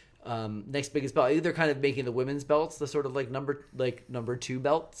your next biggest belt. Either kind of making the women's belts the sort of number two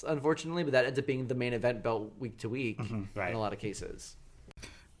belts, unfortunately, but that ends up being the main event belt week to week in a lot of cases.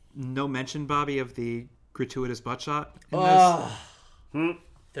 No mention, Bobby, of the gratuitous butt shot in this.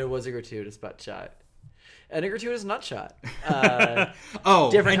 There was a gratuitous butt shot. And a gratuitous nut shot.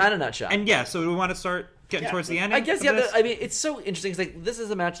 Different kind of nut shot. And so we want to start getting towards the end. I guess it's so interesting because this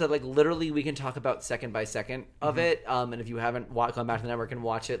is a match that literally we can talk about second by second of it. And if you haven't gone back to the network and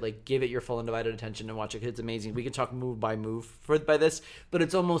watch it, give it your full undivided attention and watch it. It's amazing. We can talk move by move by this, but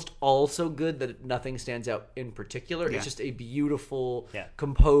it's almost all so good that nothing stands out in particular. Yeah. It's just a beautiful,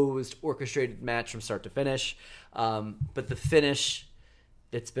 composed, orchestrated match from start to finish. But the finish.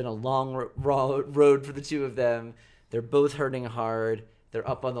 It's been a long road for the two of them. They're both hurting hard. They're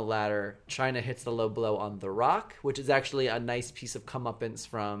up on the ladder. Chyna hits the low blow on The Rock, which is actually a nice piece of comeuppance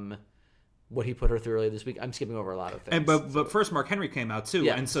from what he put her through earlier this week. I'm skipping over a lot of things. But first Mark Henry came out too.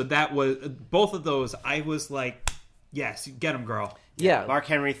 Yeah. And so that was both of those. I was like, yes, get him, girl. Yeah. Mark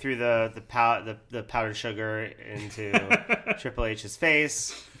Henry threw the powdered sugar into Triple H's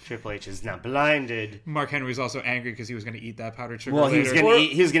face. Triple H is now blinded. Mark Henry was also angry because he was going to eat that powdered sugar. Well, later.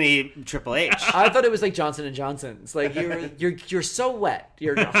 he was going to eat Triple H. I thought it was like Johnson & Johnson's. You're so wet.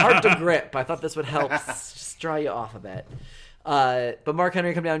 You're hard to grip. I thought this would help just dry you off a bit. But Mark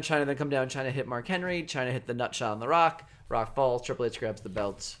Henry come down, Chyna then come down. Chyna hit Mark Henry. Chyna hit the nut shot on The Rock. Rock falls. Triple H grabs the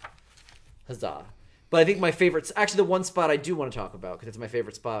belt. Huzzah. But I think my favorite, actually the one spot I do want to talk about, because it's my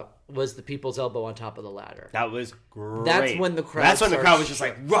favorite spot, was the people's elbow on top of the ladder. That was great. That's when the crowd was just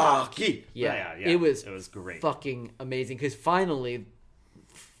like, Rocky! Yeah. It was great. Fucking amazing, because finally,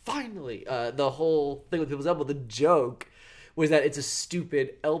 the whole thing with people's elbow, the joke was that it's a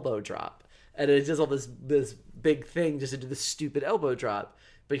stupid elbow drop. And it does all this big thing just to do the stupid elbow drop.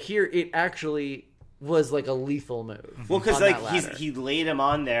 But here, it actually was like a lethal move. Well, because like he laid him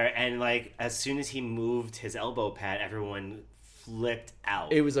on there, and like as soon as he moved his elbow pad, everyone flipped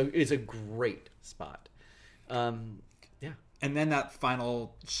out. It's a great spot. Yeah. And then that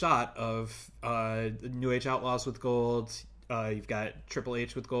final shot of New Age Outlaws with gold. You've got Triple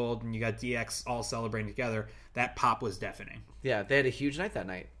H with gold, and you got DX all celebrating together. That pop was deafening. Yeah, they had a huge night that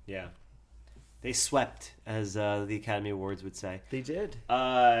night. Yeah. They swept, as the Academy Awards would say. They did.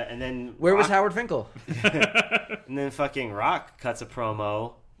 And then where was Howard Finkel? And then fucking Rock cuts a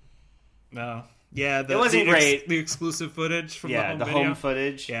promo. No. Yeah, it wasn't great. The exclusive footage from the home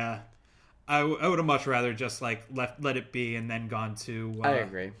footage. Yeah. I would have much rather just like let it be and then gone to. I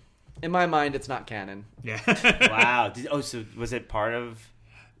agree. In my mind, it's not canon. Yeah. Wow. So was it part of?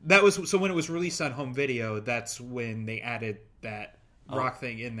 That was so when it was released on home video. That's when they added that Rock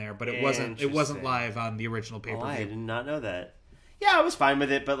thing in there, but it wasn't live on the original pay-per-view. I did not know that. Yeah, I was fine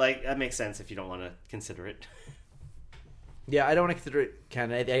with it, but like that makes sense if you don't want to consider it. Yeah, I don't want to consider it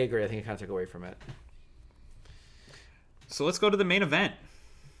canon. I agree. I think it kind of took away from it. So let's go to the main event.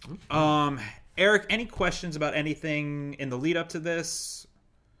 Eric, any questions about anything in the lead up to this?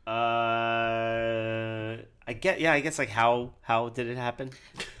 I guess like how did it happen?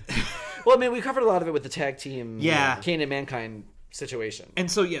 Well, I mean, we covered a lot of it with the tag team, Kane and Mankind situation.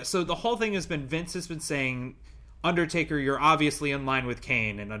 And so the whole thing has been Vince has been saying, Undertaker, you're obviously in line with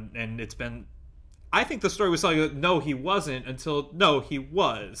Kane, and it's been. I think the story was like, no, he wasn't until no, he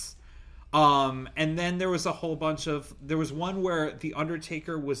was. And then there was a whole bunch of there was one where the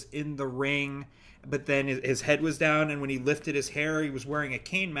Undertaker was in the ring, but then his head was down, and when he lifted his hair, he was wearing a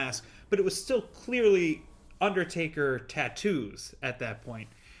Kane mask, but it was still clearly Undertaker tattoos at that point.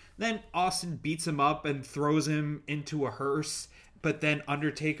 Then Austin beats him up and throws him into a hearse, but then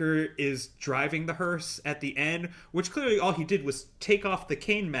Undertaker is driving the hearse at the end, which clearly all he did was take off the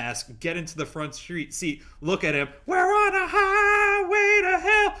Kane mask, get into the front seat, look at him, we're on a highway to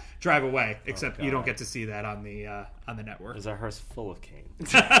hell, drive away. Except you don't get to see that on the network. There's a hearse full of Kane.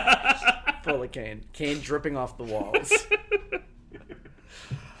 Full of Kane. Kane dripping off the walls.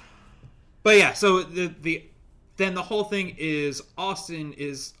 But yeah, so then the whole thing is Austin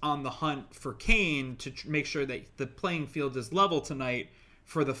is on the hunt for Kane to make sure that the playing field is level tonight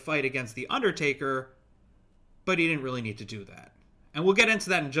for the fight against The Undertaker, but he didn't really need to do that. And we'll get into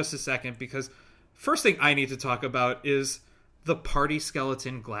that in just a second, because first thing I need to talk about is the Party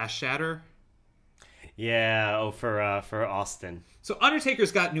Skeleton glass shatter. Yeah, for Austin. So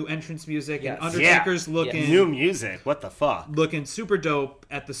Undertaker's got new entrance music, and Undertaker's looking... New music, what the fuck? Looking super dope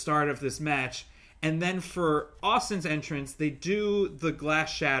at the start of this match. And then for Austin's entrance, they do the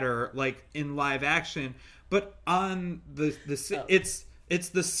glass shatter like in live action, but on it's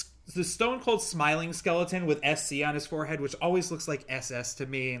the Stone Cold smiling skeleton with SC on his forehead, which always looks like SS to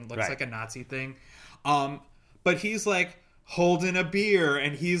me and looks like a Nazi thing. But he's like holding a beer,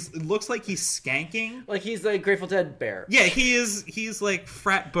 and it looks like he's skanking, like he's the Grateful Dead bear. Yeah, he's like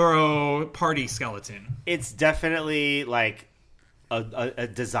frat borough party skeleton. It's definitely like a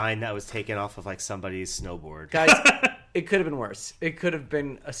design that was taken off of like somebody's snowboard. Guys, it could have been worse. It could have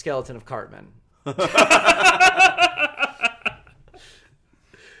been a skeleton of Cartman.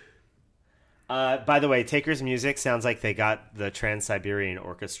 By the way, Taker's music sounds like they got the Trans-Siberian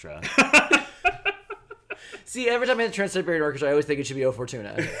Orchestra. See, every time I hear the Trans-Siberian Orchestra, I always think it should be O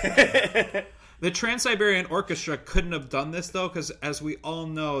Fortuna. The Trans-Siberian Orchestra couldn't have done this, though, because as we all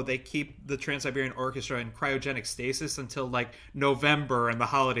know, they keep the Trans-Siberian Orchestra in cryogenic stasis until, like, November and the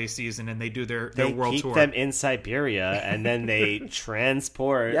holiday season, and they do their world tour. They keep them in Siberia, and then they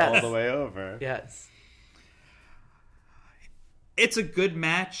transport all the way over. Yes. It's a good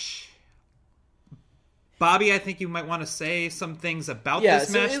match. Bobby, I think you might want to say some things about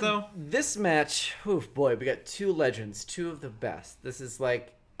this match, though. This match, boy, we got two legends, two of the best. This is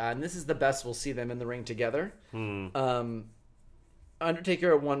like... and this is the best we'll see them in the ring together.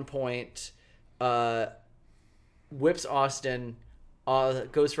 Undertaker at one point whips Austin,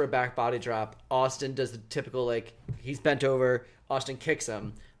 goes for a back body drop. Austin does the typical, like, he's bent over. Austin kicks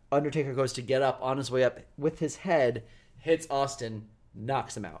him. Undertaker goes to get up on his way up with his head, hits Austin,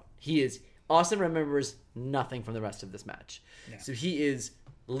 knocks him out. Austin remembers nothing from the rest of this match. Yeah. So he is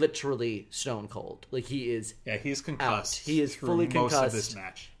literally stone cold. Like, he is he's concussed. Out. He is fully concussed. Most of this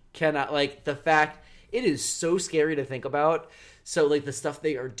match. Cannot, like, the fact, it is so scary to think about. So, like, the stuff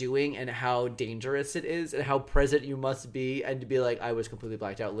they are doing and how dangerous it is and how present you must be, and to be like, I was completely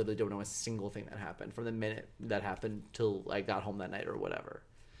blacked out, literally don't know a single thing that happened from the minute that happened till I got home that night or whatever.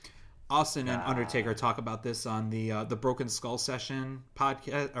 Austin and Undertaker talk about this on the Broken Skull Session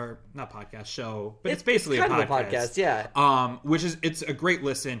podcast, or not podcast, show, but it's basically kind a podcast. Of a podcast, yeah. Which is, it's a great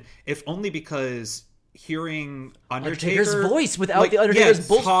listen, if only because hearing Undertaker's voice without the Undertaker's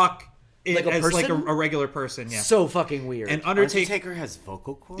bullshit. Talk like a as person? like a regular person. Yeah, so fucking weird. And Undertaker has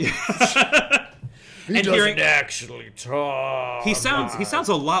vocal cords. He doesn't actually talk. He sounds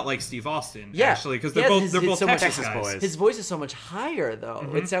a lot like Steve Austin. Yeah, actually, because they're both so Texas Texas guys. boys. His voice is so much higher, though.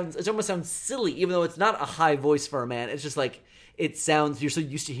 It almost sounds silly, even though it's not a high voice for a man. It's just like it sounds. You're so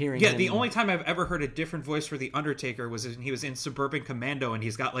used to hearing. Yeah, him. the only time I've ever heard a different voice for the Undertaker was when he was in Suburban Commando, and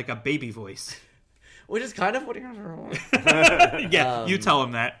he's got like a baby voice. Which is kind of what. Yeah, you tell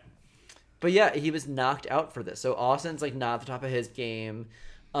him that. But yeah, he was knocked out for this. So Austin's like not at the top of his game.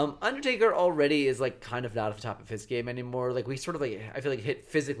 Undertaker already is like kind of not at the top of his game anymore. Like we sort of like I feel like hit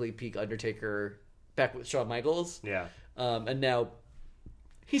physically peak Undertaker back with Shawn Michaels. Yeah. And now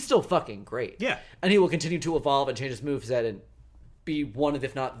he's still fucking great. Yeah. And he will continue to evolve and change his moveset and be one of,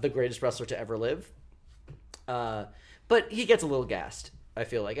 if not the greatest wrestler to ever live. But he gets a little gassed, I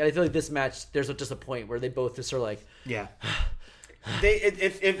feel like. And I feel like this match, there's just a point where they both just are like, yeah.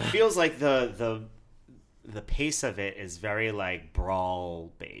 It feels like the pace of it is very like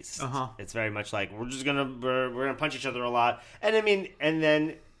brawl based. It's very much like we're gonna punch each other a lot, and I mean, and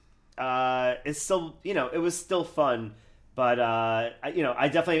then it's still it was still fun, but I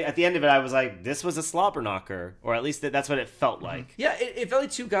definitely at the end of it I was like, this was a slobber knocker, or at least that's what it felt like. Yeah, it felt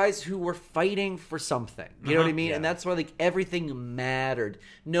like two guys who were fighting for something. You know what I mean? Yeah. And that's why like everything mattered.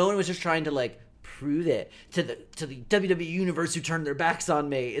 No one was just trying to like prove it to the WWE universe who turned their backs on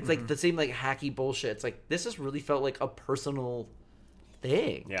me. It's like the same like hacky bullshit. It's like this just really felt like a personal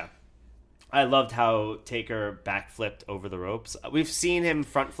thing. Yeah. I loved how Taker backflipped over the ropes. We've seen him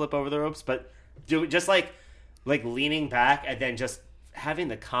front flip over the ropes, but do just like leaning back and then just having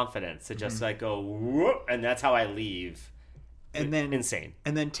the confidence to just like go whoop, and that's how I leave. And then insane.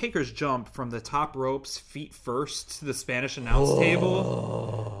 And then Taker's jump from the top ropes, feet first, to the Spanish announce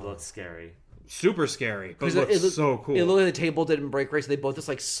table. Looks scary. Super scary, but looks so cool. It looked like the table didn't break right, so they both just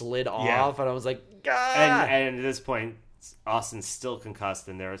like slid off, and I was like, God! And at this point, Austin's still concussed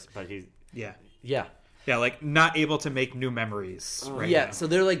in there, but he's yeah, like not able to make new memories. Right now. So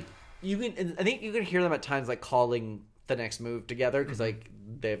they're like, I think you can hear them at times like calling the next move together because like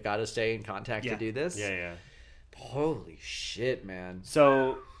they've got to stay in contact to do this. Yeah. Holy shit, man!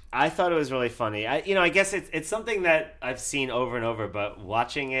 So I thought it was really funny. I guess it's something that I've seen over and over, but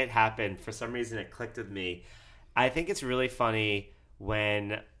watching it happen, for some reason it clicked with me. I think it's really funny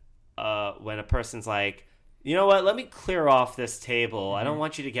when a person's like, you know what, let me clear off this table. I don't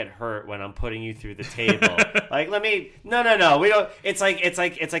want you to get hurt when I'm putting you through the table. Like, no, we don't. It's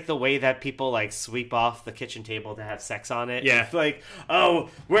like the way that people like sweep off the kitchen table to have sex on it. Yeah. It's like, oh,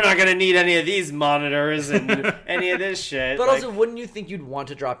 we're not gonna need any of these monitors and any of this shit. But like, also, wouldn't you think you'd want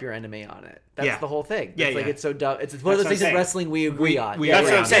to drop your enemy on it? That's the whole thing. Yeah, it's like it's so dumb. It's one of That's those things what I'm in wrestling we agree on. That's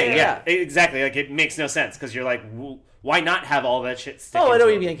what I'm saying. Yeah, exactly. Like, it makes no sense because you're like, why not have all that shit stick? Oh, I don't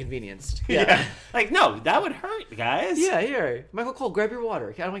into even be it? inconvenienced. Yeah. Like, no, that would hurt, guys. Yeah, here. Michael Cole, grab your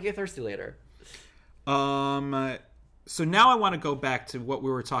water. I don't want to get thirsty later. So now I want to go back to what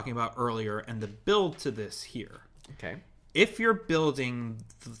we were talking about earlier and the build to this here. Okay. If you're building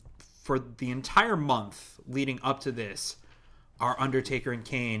for the entire month leading up to this, are Undertaker and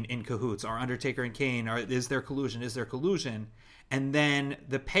Kane in cahoots? Are Undertaker and Kane, is there collusion? Is there collusion? And then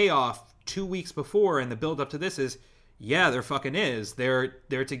the payoff 2 weeks before and the build up to this is, yeah, there fucking is. They're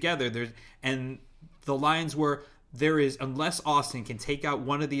together. And the lines were, there is, unless Austin can take out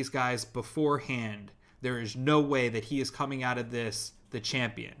one of these guys beforehand, there is no way that he is coming out of this the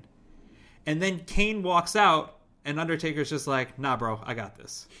champion. And then Kane walks out and Undertaker's just like, nah, bro, I got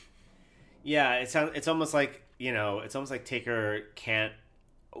this. Yeah, it's almost like, it's almost like Taker can't,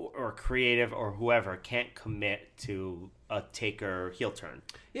 or creative or whoever can't commit to a Taker heel turn.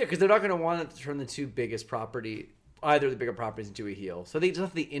 Yeah, because they're not going to want to turn the two biggest either of the bigger properties into a heel. So they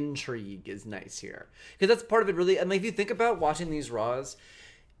just the intrigue is nice here. Because that's part of it really. And like, if you think about watching these Raws,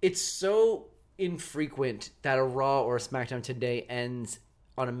 it's so infrequent that a Raw or a SmackDown today ends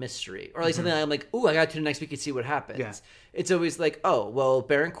on a mystery. Or like something I'm like, ooh, I got to tune next week and see what happens. Yeah. It's always like, oh, well,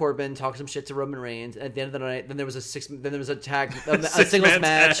 Baron Corbin talked some shit to Roman Reigns, and at the end of the night, then there was a singles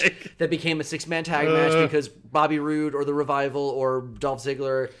match that became a 6-man tag match because Bobby Roode or the Revival or Dolph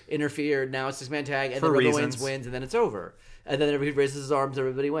Ziggler interfered. Now it's 6-man tag, and then Roman Reigns wins, and then it's over. And then everybody raises his arms,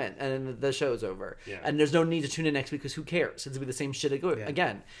 everybody went, and then the show's over. Yeah. And there's no need to tune in next week because who cares? It's going to be the same shit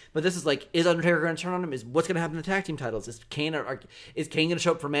again. But this is like, is Undertaker going to turn on him? Is what's going to happen to the tag team titles? Is Kane going to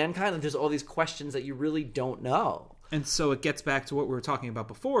show up for Mankind? And there's all these questions that you really don't know. And so it gets back to what we were talking about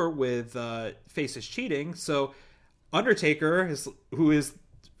before with Faces cheating. So Undertaker, who is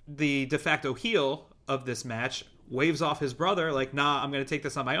the de facto heel of this match, waves off his brother like, nah, I'm going to take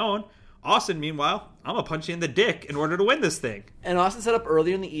this on my own. Austin, meanwhile, I'm gonna punch you in the dick in order to win this thing. And Austin said up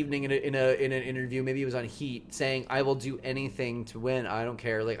earlier in the evening in an interview, maybe he was on Heat, saying, "I will do anything to win. I don't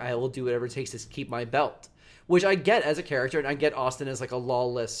care. Like, I will do whatever it takes to keep my belt." Which I get as a character, and I get Austin as like a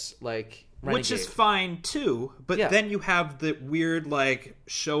lawless like renegade. Which is fine too, but then you have the weird like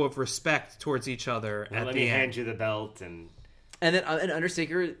show of respect towards each other at let the me end. hand you the belt, and then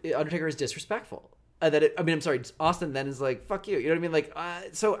Undertaker is disrespectful. Austin then is like, "Fuck you," you know what I mean? Like,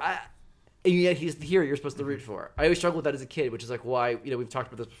 and yet he's the hero you're supposed to root for. I always struggled with that as a kid, which is like why we've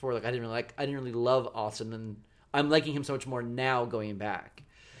talked about this before. Like I didn't really love Austin, and I'm liking him so much more now going back,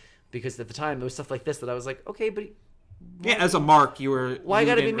 because at the time there was stuff like this that I was like, okay, but as a mark, you were. Why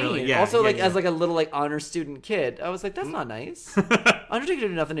gotta be mean? Really, as like a little like honor student kid, I was like, that's not nice. Undertaker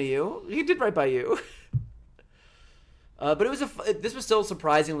did nothing to you. He did right by you. But it was this was still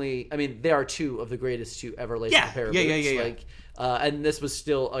surprisingly. I mean, they are two of the greatest to ever lace a pair of boots. Like, and this was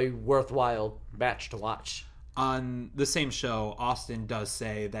still a worthwhile match to watch. On the same show, Austin does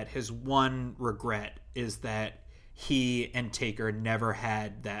say that his one regret is that he and Taker never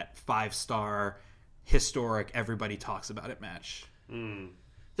had that 5-star historic everybody talks about it match.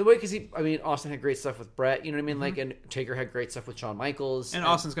 The way, because Austin had great stuff with Brett, you know what I mean? Like, and Taker had great stuff with Shawn Michaels. And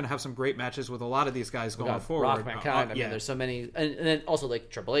Austin's going to have some great matches with a lot of these guys going forward. Rock, Mankind. I mean, there's so many, and then also like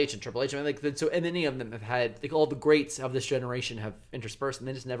Triple H. I mean, like, so and many of them have had like all the greats of this generation have interspersed, and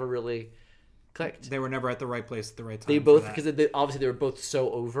they just never really clicked. They were never at the right place at the right time. They both, because obviously they were both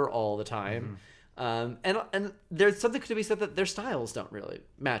so over all the time. And there's something to be said that their styles don't really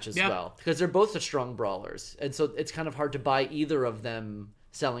match as well, because they're both such strong brawlers, and so it's kind of hard to buy either of them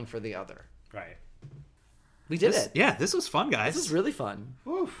selling for the other. Right. We did it. Yeah, this was fun, guys. This is really fun.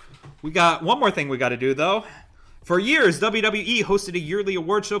 Oof. We got one more thing we got to do, though. For years, WWE hosted a yearly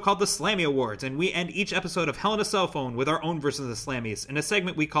award show called the Slammy Awards, and we end each episode of Hell in a Cell Phone with our own version of the Slammies in a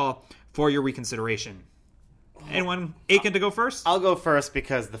segment we call For Your Reconsideration. Anyone aching to go first? I'll go first,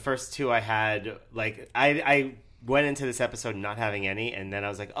 because the first two I had, like, I went into this episode not having any, and then I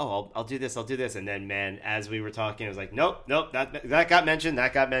was like, oh, I'll do this, and then, man, as we were talking, it was like, nope, that got mentioned.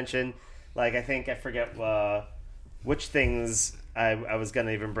 Like, I forget which things I was going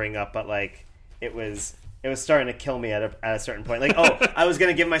to even bring up, but, like, it was starting to kill me at a certain point. Like, I was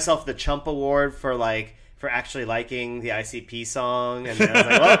going to give myself the Chump Award for actually liking the ICP song, and then I was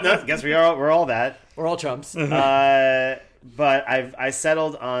like, well, no, guess we're all that. We're all chumps. But I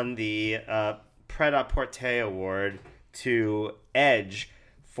settled on the Pret-a-Porter Award to Edge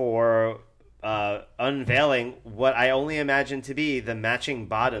for unveiling what I only imagine to be the matching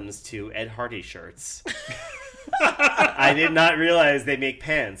bottoms to Ed Hardy shirts. I did not realize they make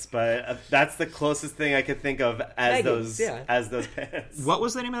pants, but that's the closest thing I could think of as those pants. What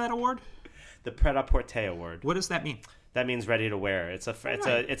was the name of that award? The Pret-a-Porter Award. What does that mean? That means ready to wear. It's a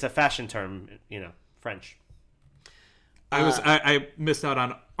fashion term, French. I missed out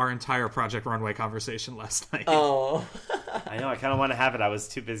on our entire Project Runway conversation last night. Oh, I know. I kind of want to have it. I was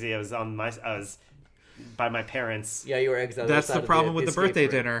too busy. I was by my parents. Yeah, you were exiled. That's the problem with the birthday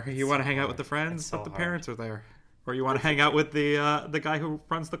dinner. You want to hang out with the friends, but the parents are there, or you want to hang out with the guy who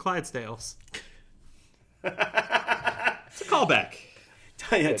runs the Clydesdales. It's a callback.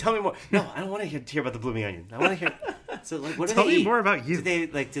 Tell me more. No, I don't want to hear about the blooming onion. I want to hear. So, like, what do Tell they me eat? more about you. Do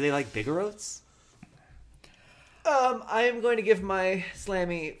they like bigger oats? I am going to give my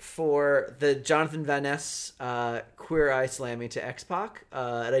Slammy for the Jonathan Van Ness Queer Eye Slammy to X-Pac.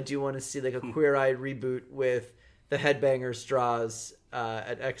 And I do want to see like a Queer Eye reboot with the Headbangers straws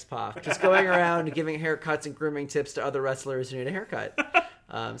at X-Pac. Just going around giving haircuts and grooming tips to other wrestlers who need a haircut.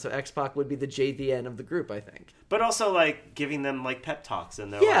 So X-Pac would be the JVN of the group, I think. But also like giving them like pep talks in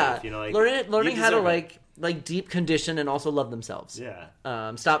their life. Like, learning how to like deep condition and also love themselves.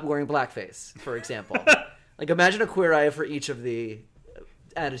 Yeah. Stop wearing blackface, for example. Like, imagine a Queer Eye for each of the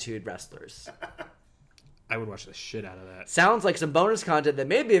Attitude wrestlers. I would watch the shit out of that. Sounds like some bonus content that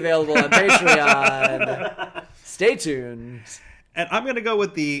may be available on Patreon. Stay tuned. And I'm going to go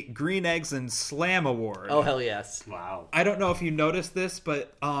with the Green Eggs and Slam Award. Oh, hell yes. Wow. I don't know if you noticed this,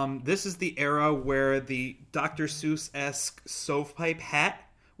 but this is the era where the Dr. Seuss-esque stovepipe hat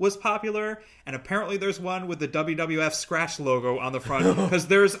was popular, and apparently there's one with the WWF scratch logo on the front, because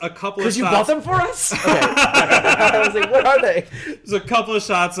there's a couple of shots. Because you bought them for us? Okay. I was like, what are they? There's a couple of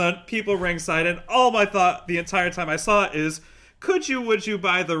shots on people ringside, and all my thought the entire time I saw it is, would you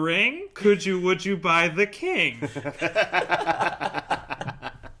buy the ring? Would you buy the king?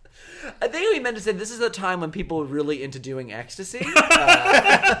 I think we meant to say this is a time when people were really into doing ecstasy.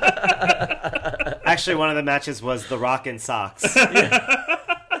 Actually, one of the matches was The Rock in socks.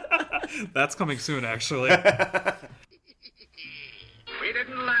 That's coming soon, actually. We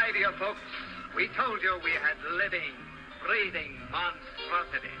didn't lie to you folks We told you we had living, breathing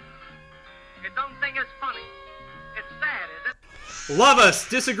monstrosities. You don't think it's funny? It's sad, is it? Love us,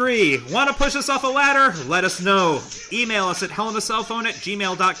 disagree, want to push us off a ladder? Let us know. Email us at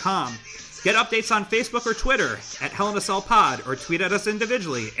hellinacellphone@gmail.com. Get updates on Facebook or Twitter at HellInACellPod, or tweet at us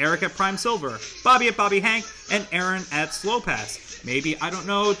individually, Eric at Prime Silver, Bobby at Bobby Hank, and Aaron at Slowpass. Maybe, I don't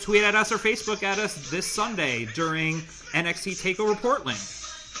know, tweet at us or Facebook at us this Sunday during NXT TakeOver Portland.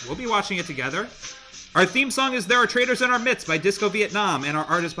 We'll be watching it together. Our theme song is There Are Traitors in Our Midst by Disco Vietnam, and our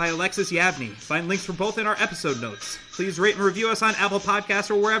art is by Alexis Yavney. Find links for both in our episode notes. Please rate and review us on Apple Podcasts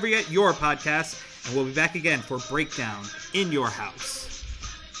or wherever you get your podcasts, and we'll be back again for Breakdown in Your House.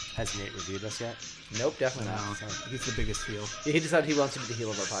 Has Nate reviewed us yet? Nope, definitely not. He's the biggest heel. Yeah, he decided he wants to be the heel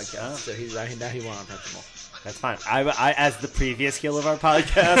of our podcast, so now he won Untouchable. That's fine. I, as the previous heel of our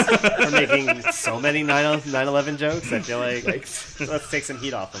podcast, are making so many 9/11 jokes. I feel like let's take some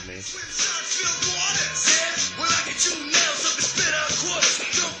heat off of me.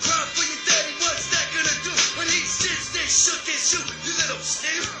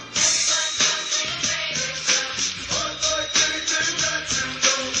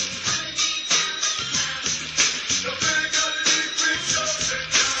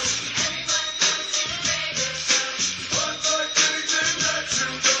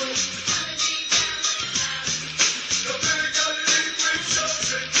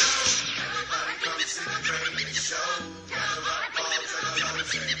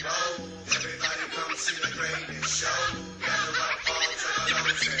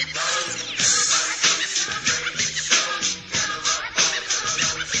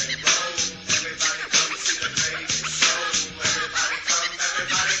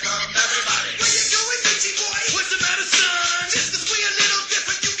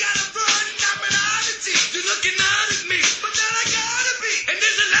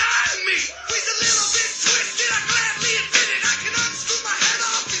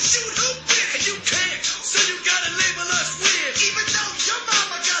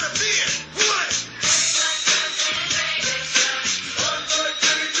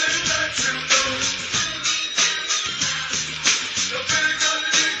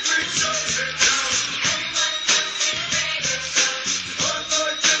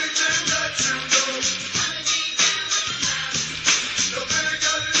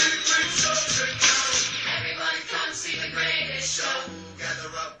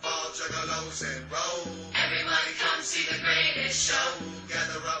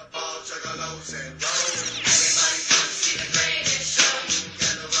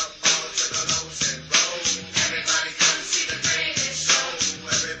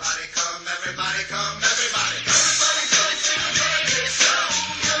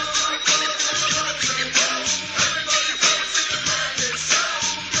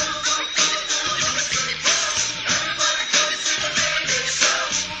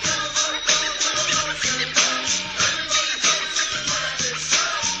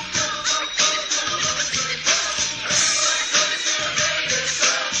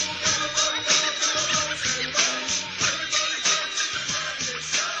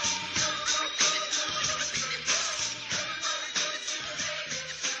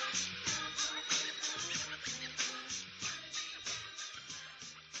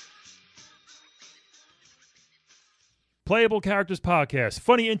 Playable Characters Podcast,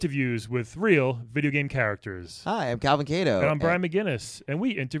 funny interviews with real video game characters. Hi, I'm Calvin Cato. And I'm Brian McGinnis, and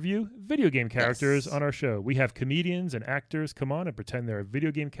we interview video game characters on our show. We have comedians and actors come on and pretend they're a video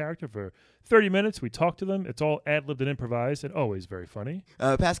game character for 30 minutes. We talk to them. It's all ad-libbed and improvised, and always very funny.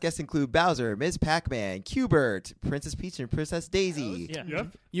 Past guests include Bowser, Ms. Pac-Man, Q*bert, Princess Peach, and Princess Daisy. Yeah. Yep.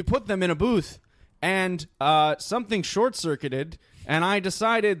 You put them in a booth, and something short-circuited, and I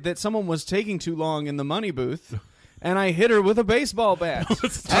decided that someone was taking too long in the money booth. And I hit her with a baseball bat.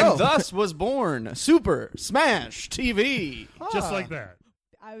 And thus was born Super Smash TV. Just like that.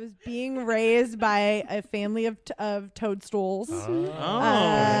 I was being raised by a family of toadstools.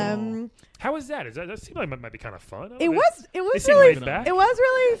 How is that? That seems like it might be kind of fun. It was really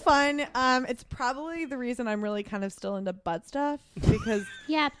fun. It's probably the reason I'm really kind of still into butt stuff, because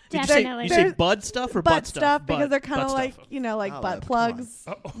yeah, definitely. You say bud stuff or butt stuff? Because they're kind of like, butt plugs.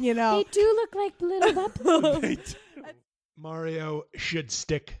 You know, they do look like little butt plugs. Mario should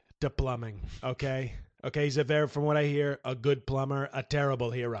stick to plumbing, okay? Okay, he's from what I hear, a good plumber, a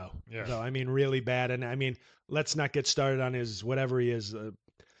terrible hero. Yeah. So, really bad. And, let's not get started on his whatever he is,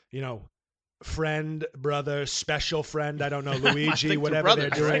 friend, brother, special friend, I don't know, Luigi, whatever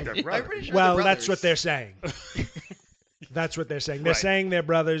they're doing. Well, that's what they're saying. That's what they're saying. They're saying they're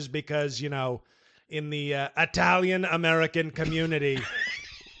brothers because, in the Italian-American community,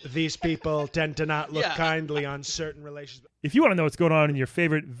 these people tend to not look kindly on certain relationships. If you want to know what's going on in your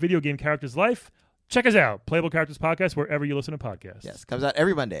favorite video game character's life, check us out. Playable Characters Podcast, wherever you listen to podcasts. Yes, comes out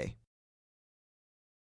every Monday.